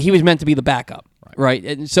 but he was meant to be the backup, right?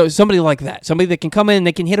 And so somebody like that, somebody that can come in and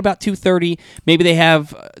they can hit about 230. Maybe they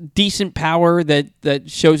have decent power that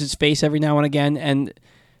shows its face every now and again,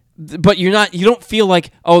 but you don't feel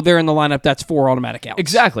like, oh, they're in the lineup, that's 4 automatic outs.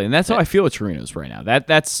 Exactly, and that's how I feel with Chirinos right now.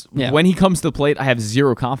 That's when he comes to the plate, I have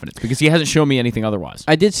zero confidence, because he hasn't shown me anything otherwise.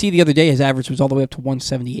 I did see the other day his average was all the way up to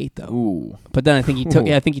 178 though. Ooh. But then I think he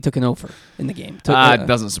took an over in the game. It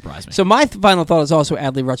doesn't surprise me. So my final thought is also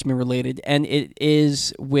Adley Rutschman related, and it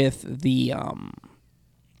is with the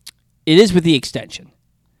extension.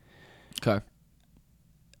 Okay.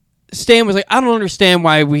 Stan was like, I don't understand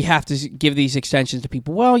why we have to give these extensions to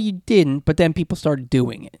people. Well, you didn't, but then people started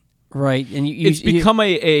doing it, right? And it's become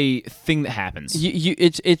a thing that happons.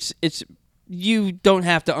 You don't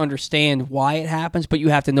have to understand why it happens, but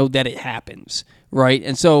you have to know that it happens, right?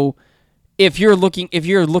 And so if you're looking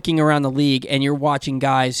around the league and you're watching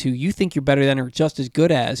guys who you think you're better than or just as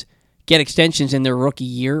good as get extensions in their rookie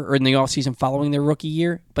year or in the offseason following their rookie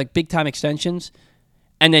year, like big-time extensions,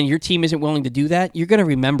 and then your team isn't willing to do that, you're going to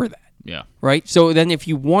remember that. Yeah. Right? So then if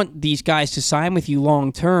you want these guys to sign with you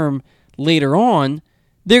long-term later on,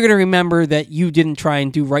 they're going to remember that you didn't try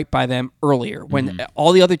and do right by them earlier when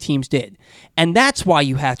all the other teams did. And that's why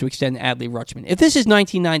you have to extend Adley Rutschman. If this is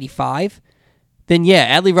 1995, then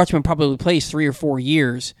Adley Rutschman probably plays 3 or 4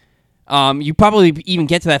 years. You probably even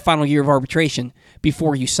get to that final year of arbitration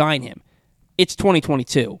before you sign him. It's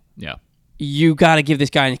 2022. Yeah. You got to give this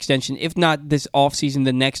guy an extension, if not this offseason,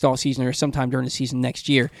 the next offseason, or sometime during the season next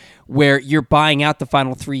year, where you're buying out the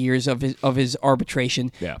final 3 years of his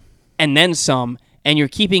arbitration, and then some, and you're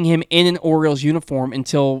keeping him in an Orioles uniform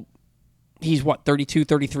until he's 32,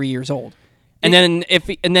 33 years old. And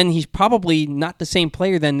then he's probably not the same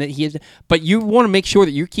player then that he is. But you want to make sure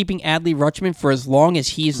that you're keeping Adley Rutschman for as long as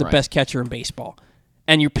he is the best catcher in baseball.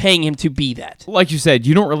 And you're paying him to be that. Like you said,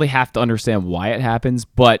 you don't really have to understand why it happens,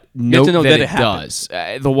 but know that it does.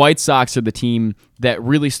 The White Sox are the team that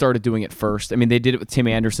really started doing it first. I mean, they did it with Tim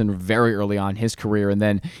Anderson very early on in his career, and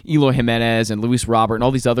then Eloy Jimenez and Luis Robert and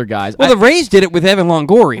all these other guys. Well, the Rays did it with Evan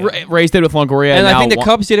Longoria. Rays did it with Longoria. And I think the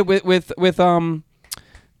Cubs did it with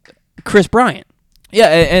Chris Bryant.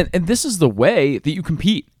 Yeah, and this is the way that you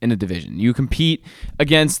compete in a division. You compete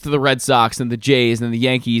against the Red Sox and the Jays and the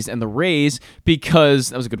Yankees and the Rays because,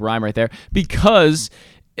 that was a good rhyme right there, because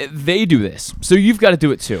they do this. So you've got to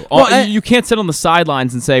do it too. Well, you can't sit on the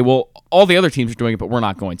sidelines and say, well, all the other teams are doing it, but we're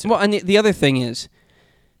not going to. Well, and the other thing is,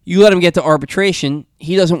 you let him get to arbitration.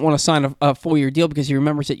 He doesn't want to sign a 4-year deal because he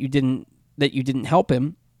remembers that you didn't help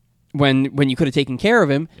him when you could have taken care of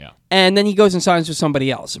him. Yeah. And then he goes and signs with somebody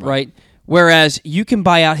else, right? Whereas you can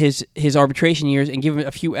buy out his arbitration years and give him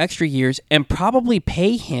a few extra years and probably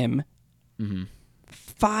pay him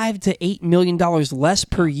 $5 to $8 million less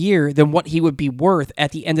per year than what he would be worth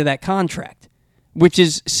at the end of that contract, which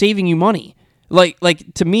is saving you money. Like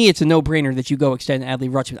to me, it's a no-brainer that you go extend Adley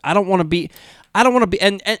Rutschman. I don't want to be,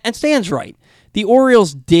 and Stan's right. The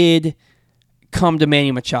Orioles did come to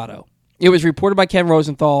Manny Machado. It was reported by Ken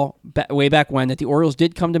Rosenthal way back when that the Orioles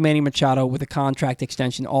did come to Manny Machado with a contract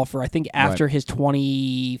extension offer, I think after his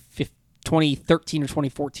 2013 or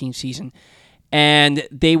 2014 season. and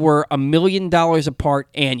they were $1 million apart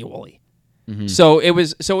annually. So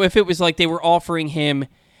if it was like they were offering him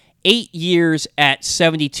 8 years at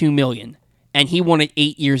 $72 million, and he wanted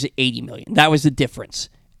 8 years at $80 million, that was the difference,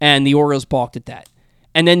 and the Orioles balked at that.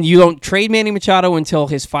 And then you don't trade Manny Machado until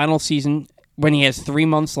his final season when he has 3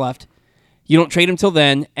 months left. You don't trade him till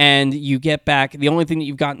then, and you get back. The only thing that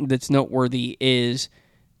you've gotten that's noteworthy is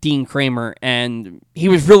Dean Kramer, and he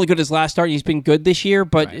was really good his last start. He's been good this year,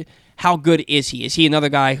 but how good is he? Is he another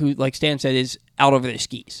guy who, like Stan said, is out over their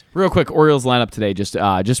skis? Real quick, Orioles lineup today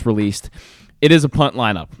just released. It is a punt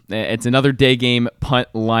lineup. It's another day game punt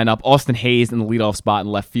lineup. Austin Hayes in the leadoff spot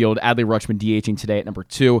in left field. Adley Rutschman DHing today at number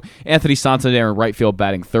 2. Anthony Santander in right field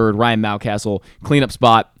batting 3rd. Ryan Mountcastle cleanup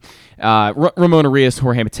spot. Ramon Arias,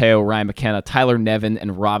 Jorge Mateo, Ryan McKenna, Tyler Nevin,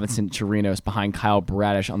 and Robinson Chirinos behind Kyle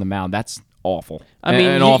Bradish on the mound. That's awful. I mean,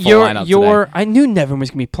 an awful lineup today. I knew Nevin was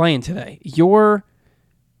going to be playing today. Your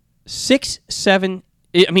 6, 7,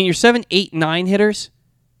 your 7, 8, 9 hitters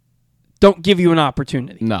don't give you an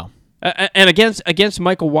opportunity. No. And against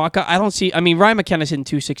Michael Wacha, I don't see. I mean, Ryan McKenna's hitting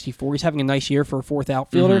 .264. He's having a nice year for a fourth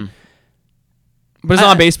outfielder. But his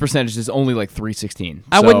on-base percentage is only like .316.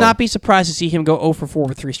 I would not be surprised to see him go 0 for 4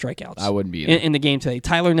 with 3 strikeouts. I wouldn't be either. In the game today.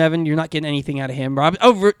 Tyler Nevin, you're not getting anything out of him.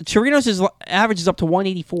 Chirinos' average is up to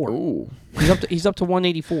 184. Ooh. He's up to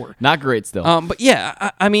 184. Not great still. But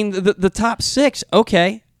yeah, I mean the top 6,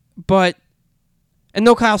 okay, but and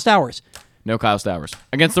no Kyle Stowers. No Kyle Stowers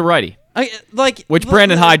against the righty. Which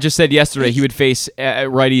Brandon Hyde just said yesterday he would face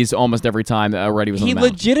righties almost every time a righty was on the mound.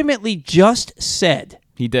 He legitimately just said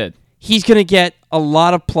he did. He's going to get a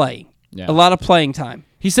lot of play, a lot of playing time.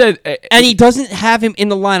 He said, and he doesn't have him in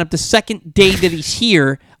the lineup the second day that he's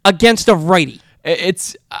here against a righty.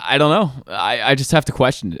 I don't know. I just have to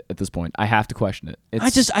question it at this point. I have to question it.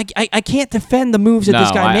 I can't defend the moves that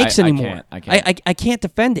this guy makes anymore. I can't. I can't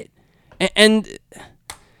defend it. And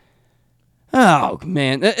oh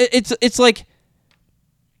man, it's like,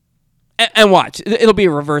 and watch, it'll be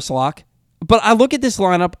a reverse lock. But I look at this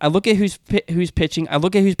lineup, I look at who's pitching, I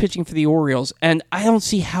look at who's pitching for the Orioles, and I don't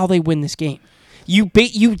see how they win this game. You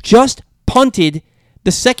just punted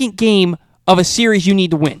the second game of a series you need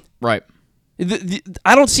to win. Right.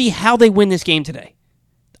 I don't see how they win this game today.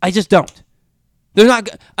 I just don't. They're not.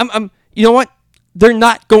 You know what? They're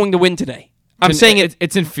not going to win today. I'm saying it.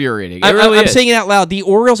 It's infuriating. I'm saying it out loud. The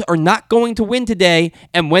Orioles are not going to win today,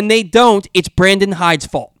 and when they don't, it's Brandon Hyde's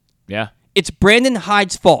fault. Yeah. It's Brandon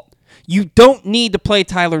Hyde's fault. You don't need to play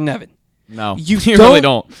Tyler Nevin. No, you really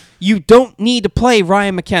don't. You don't need to play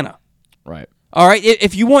Ryan McKenna. Right. All right?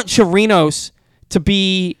 If you want Chirinos to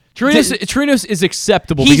be... Chirinos is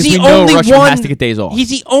acceptable because we know Rutschman has to get days off. He's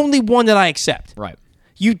the only one that I accept. Right.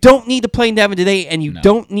 You don't need to play Nevin today, and you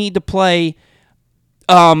don't need to play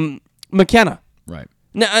McKenna. Right.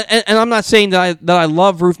 Now, and I'm not saying that I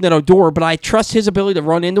love Rougned Odor, but I trust his ability to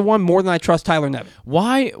run into one more than I trust Tyler Nevin.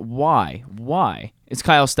 Why is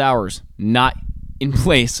Kyle Stowers not in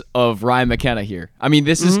place of Ryan McKenna here? I mean,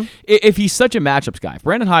 this is if he's such a matchups guy. If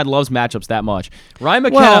Brandon Hyde loves matchups that much. Ryan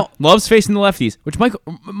McKenna loves facing the lefties, which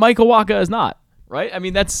Michael Wacha is not. Right? I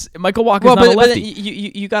mean, that's Michael Wacha is not a lefty.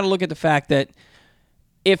 You got to look at the fact that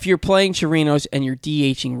if you're playing Chirinos and you're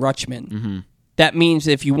DHing Rutschman, that means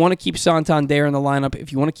if you want to keep Santander in the lineup,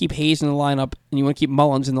 if you want to keep Hayes in the lineup, and you want to keep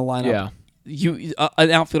Mullins in the lineup,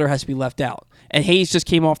 an outfielder has to be left out. And Hayes just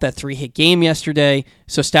came off that 3-hit game yesterday,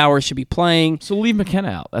 so Stowers should be playing. So leave McKenna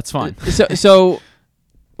out. That's fine. So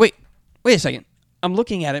wait a second. I'm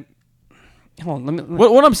looking at it. Hold on.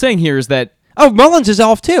 What I'm saying here is that Mullins is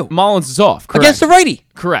off too. Mullins is off. Correct. Against the righty.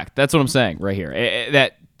 Correct. That's what I'm saying right here.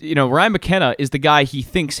 That Ryan McKenna is the guy he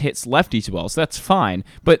thinks hits lefties well, so that's fine.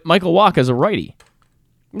 But Michael Wacha is a righty.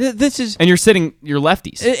 And you're sitting your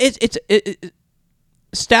lefties.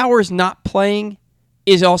 Stowers not playing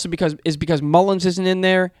is also because Mullins isn't in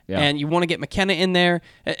there, and you want to get McKenna in there.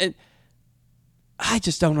 I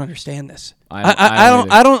just don't understand this.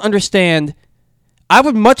 I don't understand. I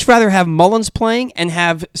would much rather have Mullins playing and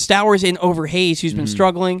have Stowers in over Hayes, who's been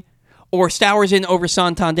struggling, or Stowers in over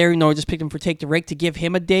Santander. I just picked him for take the rake to give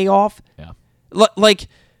him a day off. Yeah,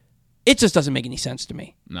 it just doesn't make any sense to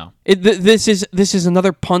me. No, this is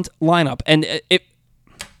another punt lineup, and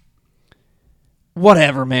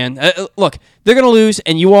whatever, man. Look, they're gonna lose,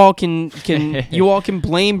 and you all can you all can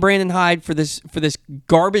blame Brandon Hyde for this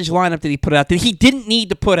garbage lineup that he put out that he didn't need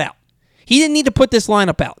to put out. He didn't need to put this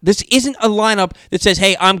lineup out. This isn't a lineup that says,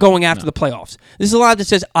 "Hey, I'm going after the playoffs." This is a lineup that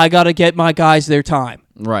says, "I gotta get my guys their time."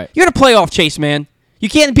 Right. You're in a playoff chase, man. You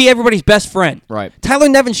can't be everybody's best friend. Right. Tyler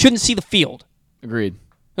Nevin shouldn't see the field. Agreed.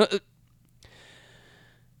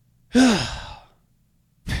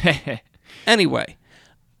 Anyway,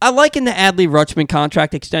 I liken the Adley Rutschman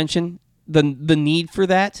contract extension, the need for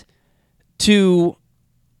that, to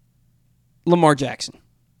Lamar Jackson.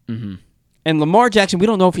 Mm-hmm. And Lamar Jackson, we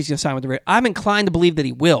don't know if he's going to sign with the Raiders. I'm inclined to believe that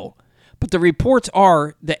he will. But the reports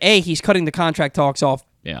are that A, he's cutting the contract talks off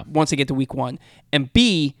once they get to week 1. And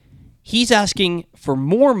B, he's asking for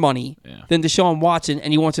more money than Deshaun Watson,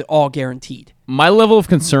 and he wants it all guaranteed. My level of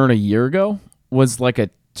concern a year ago was like a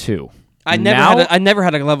 2. I never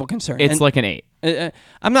had a level of concern. It's like an 8.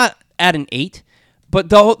 I'm not at an 8, but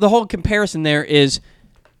the whole comparison there is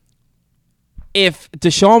if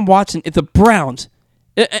Deshaun Watson, if the Browns,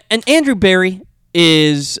 and Andrew Berry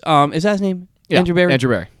is that his name? Yeah, Andrew Berry? Andrew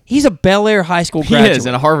Berry. He's a Bel Air High School graduate. He is,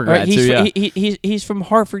 and a Harvard grad, too, He's from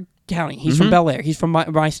Hartford County. He's from Bel Air. He's from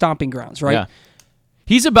my stomping grounds, right? Yeah.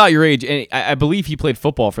 He's about your age, and I believe he played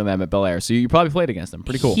football for them at Bel Air, so you probably played against him.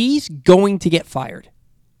 Pretty cool. He's going to get fired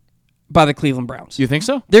by the Cleveland Browns. You think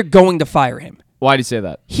so? They're going to fire him. Why do you say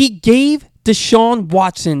that? He gave Deshaun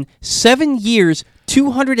Watson 7 years,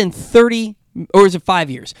 230, or is it 5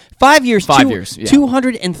 years? 5 years, 5 years, yeah.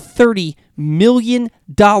 $230 million,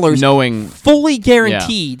 knowing fully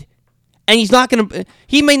guaranteed. And he's not going to.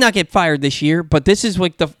 He may not get fired this year, but this is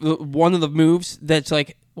like the one of the moves that's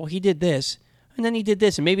like, well, he did this, and then he did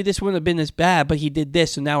this, and maybe this wouldn't have been as bad, but he did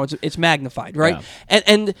this, and now it's magnified, right?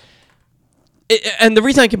 Yeah. And the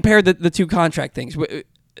reason I compared the two contract things,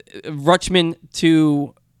 Rutschman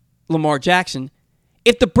to Lamar Jackson,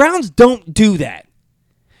 if the Browns don't do that,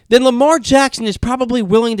 then Lamar Jackson is probably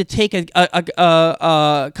willing to take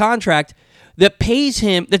a contract that pays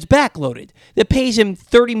him, that's backloaded, that pays him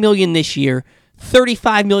 $30 million this year,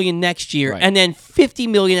 $35 million next year, and then $50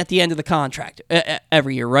 million at the end of the contract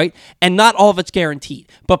every year, right? And not all of it's guaranteed.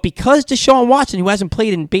 But because Deshaun Watson, who hasn't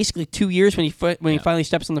played in basically 2 years when he finally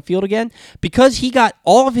steps on the field again, because he got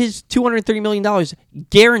all of his $230 million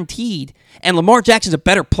guaranteed, and Lamar Jackson's a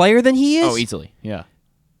better player than he is. Oh, easily, yeah.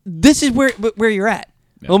 This is where you're at.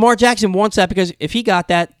 Yeah. Lamar Jackson wants that because if he got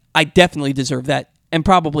that, I definitely deserve that, and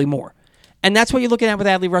probably more. And that's what you're looking at with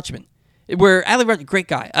Adley Rutschman. Where Adley Rutschman, great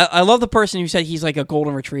guy. I love the person who said he's like a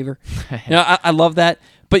golden retriever. I love that.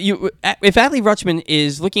 But if Adley Rutschman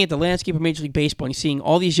is looking at the landscape of Major League Baseball and he's seeing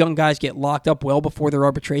all these young guys get locked up well before their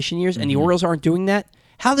arbitration years, and the Orioles aren't doing that,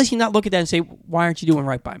 how does he not look at that and say, why aren't you doing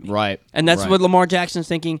right by me? Right. And that's what Lamar Jackson's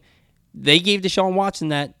thinking. They gave Deshaun Watson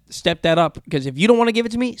that, step that up, because if you don't want to give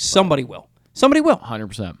it to me, somebody will. Somebody will.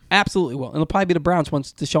 100%. Absolutely will. And it'll probably be the Browns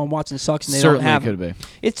once Deshaun Watson sucks and they Certainly don't have could him. Be.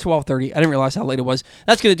 It's 12:30. I didn't realize how late it was.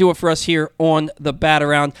 That's going to do it for us here on the Bat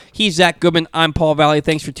Around. He's Zach Goodman. I'm Paul Valley.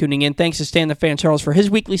 Thanks for tuning in. Thanks to Stan the Fan Charles for his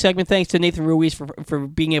weekly segment. Thanks to Nathan Ruiz for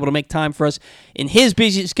being able to make time for us in his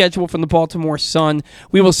busy schedule from the Baltimore Sun.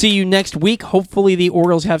 We will see you next week. Hopefully the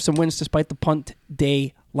Orioles have some wins despite the punt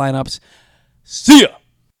day lineups. See ya!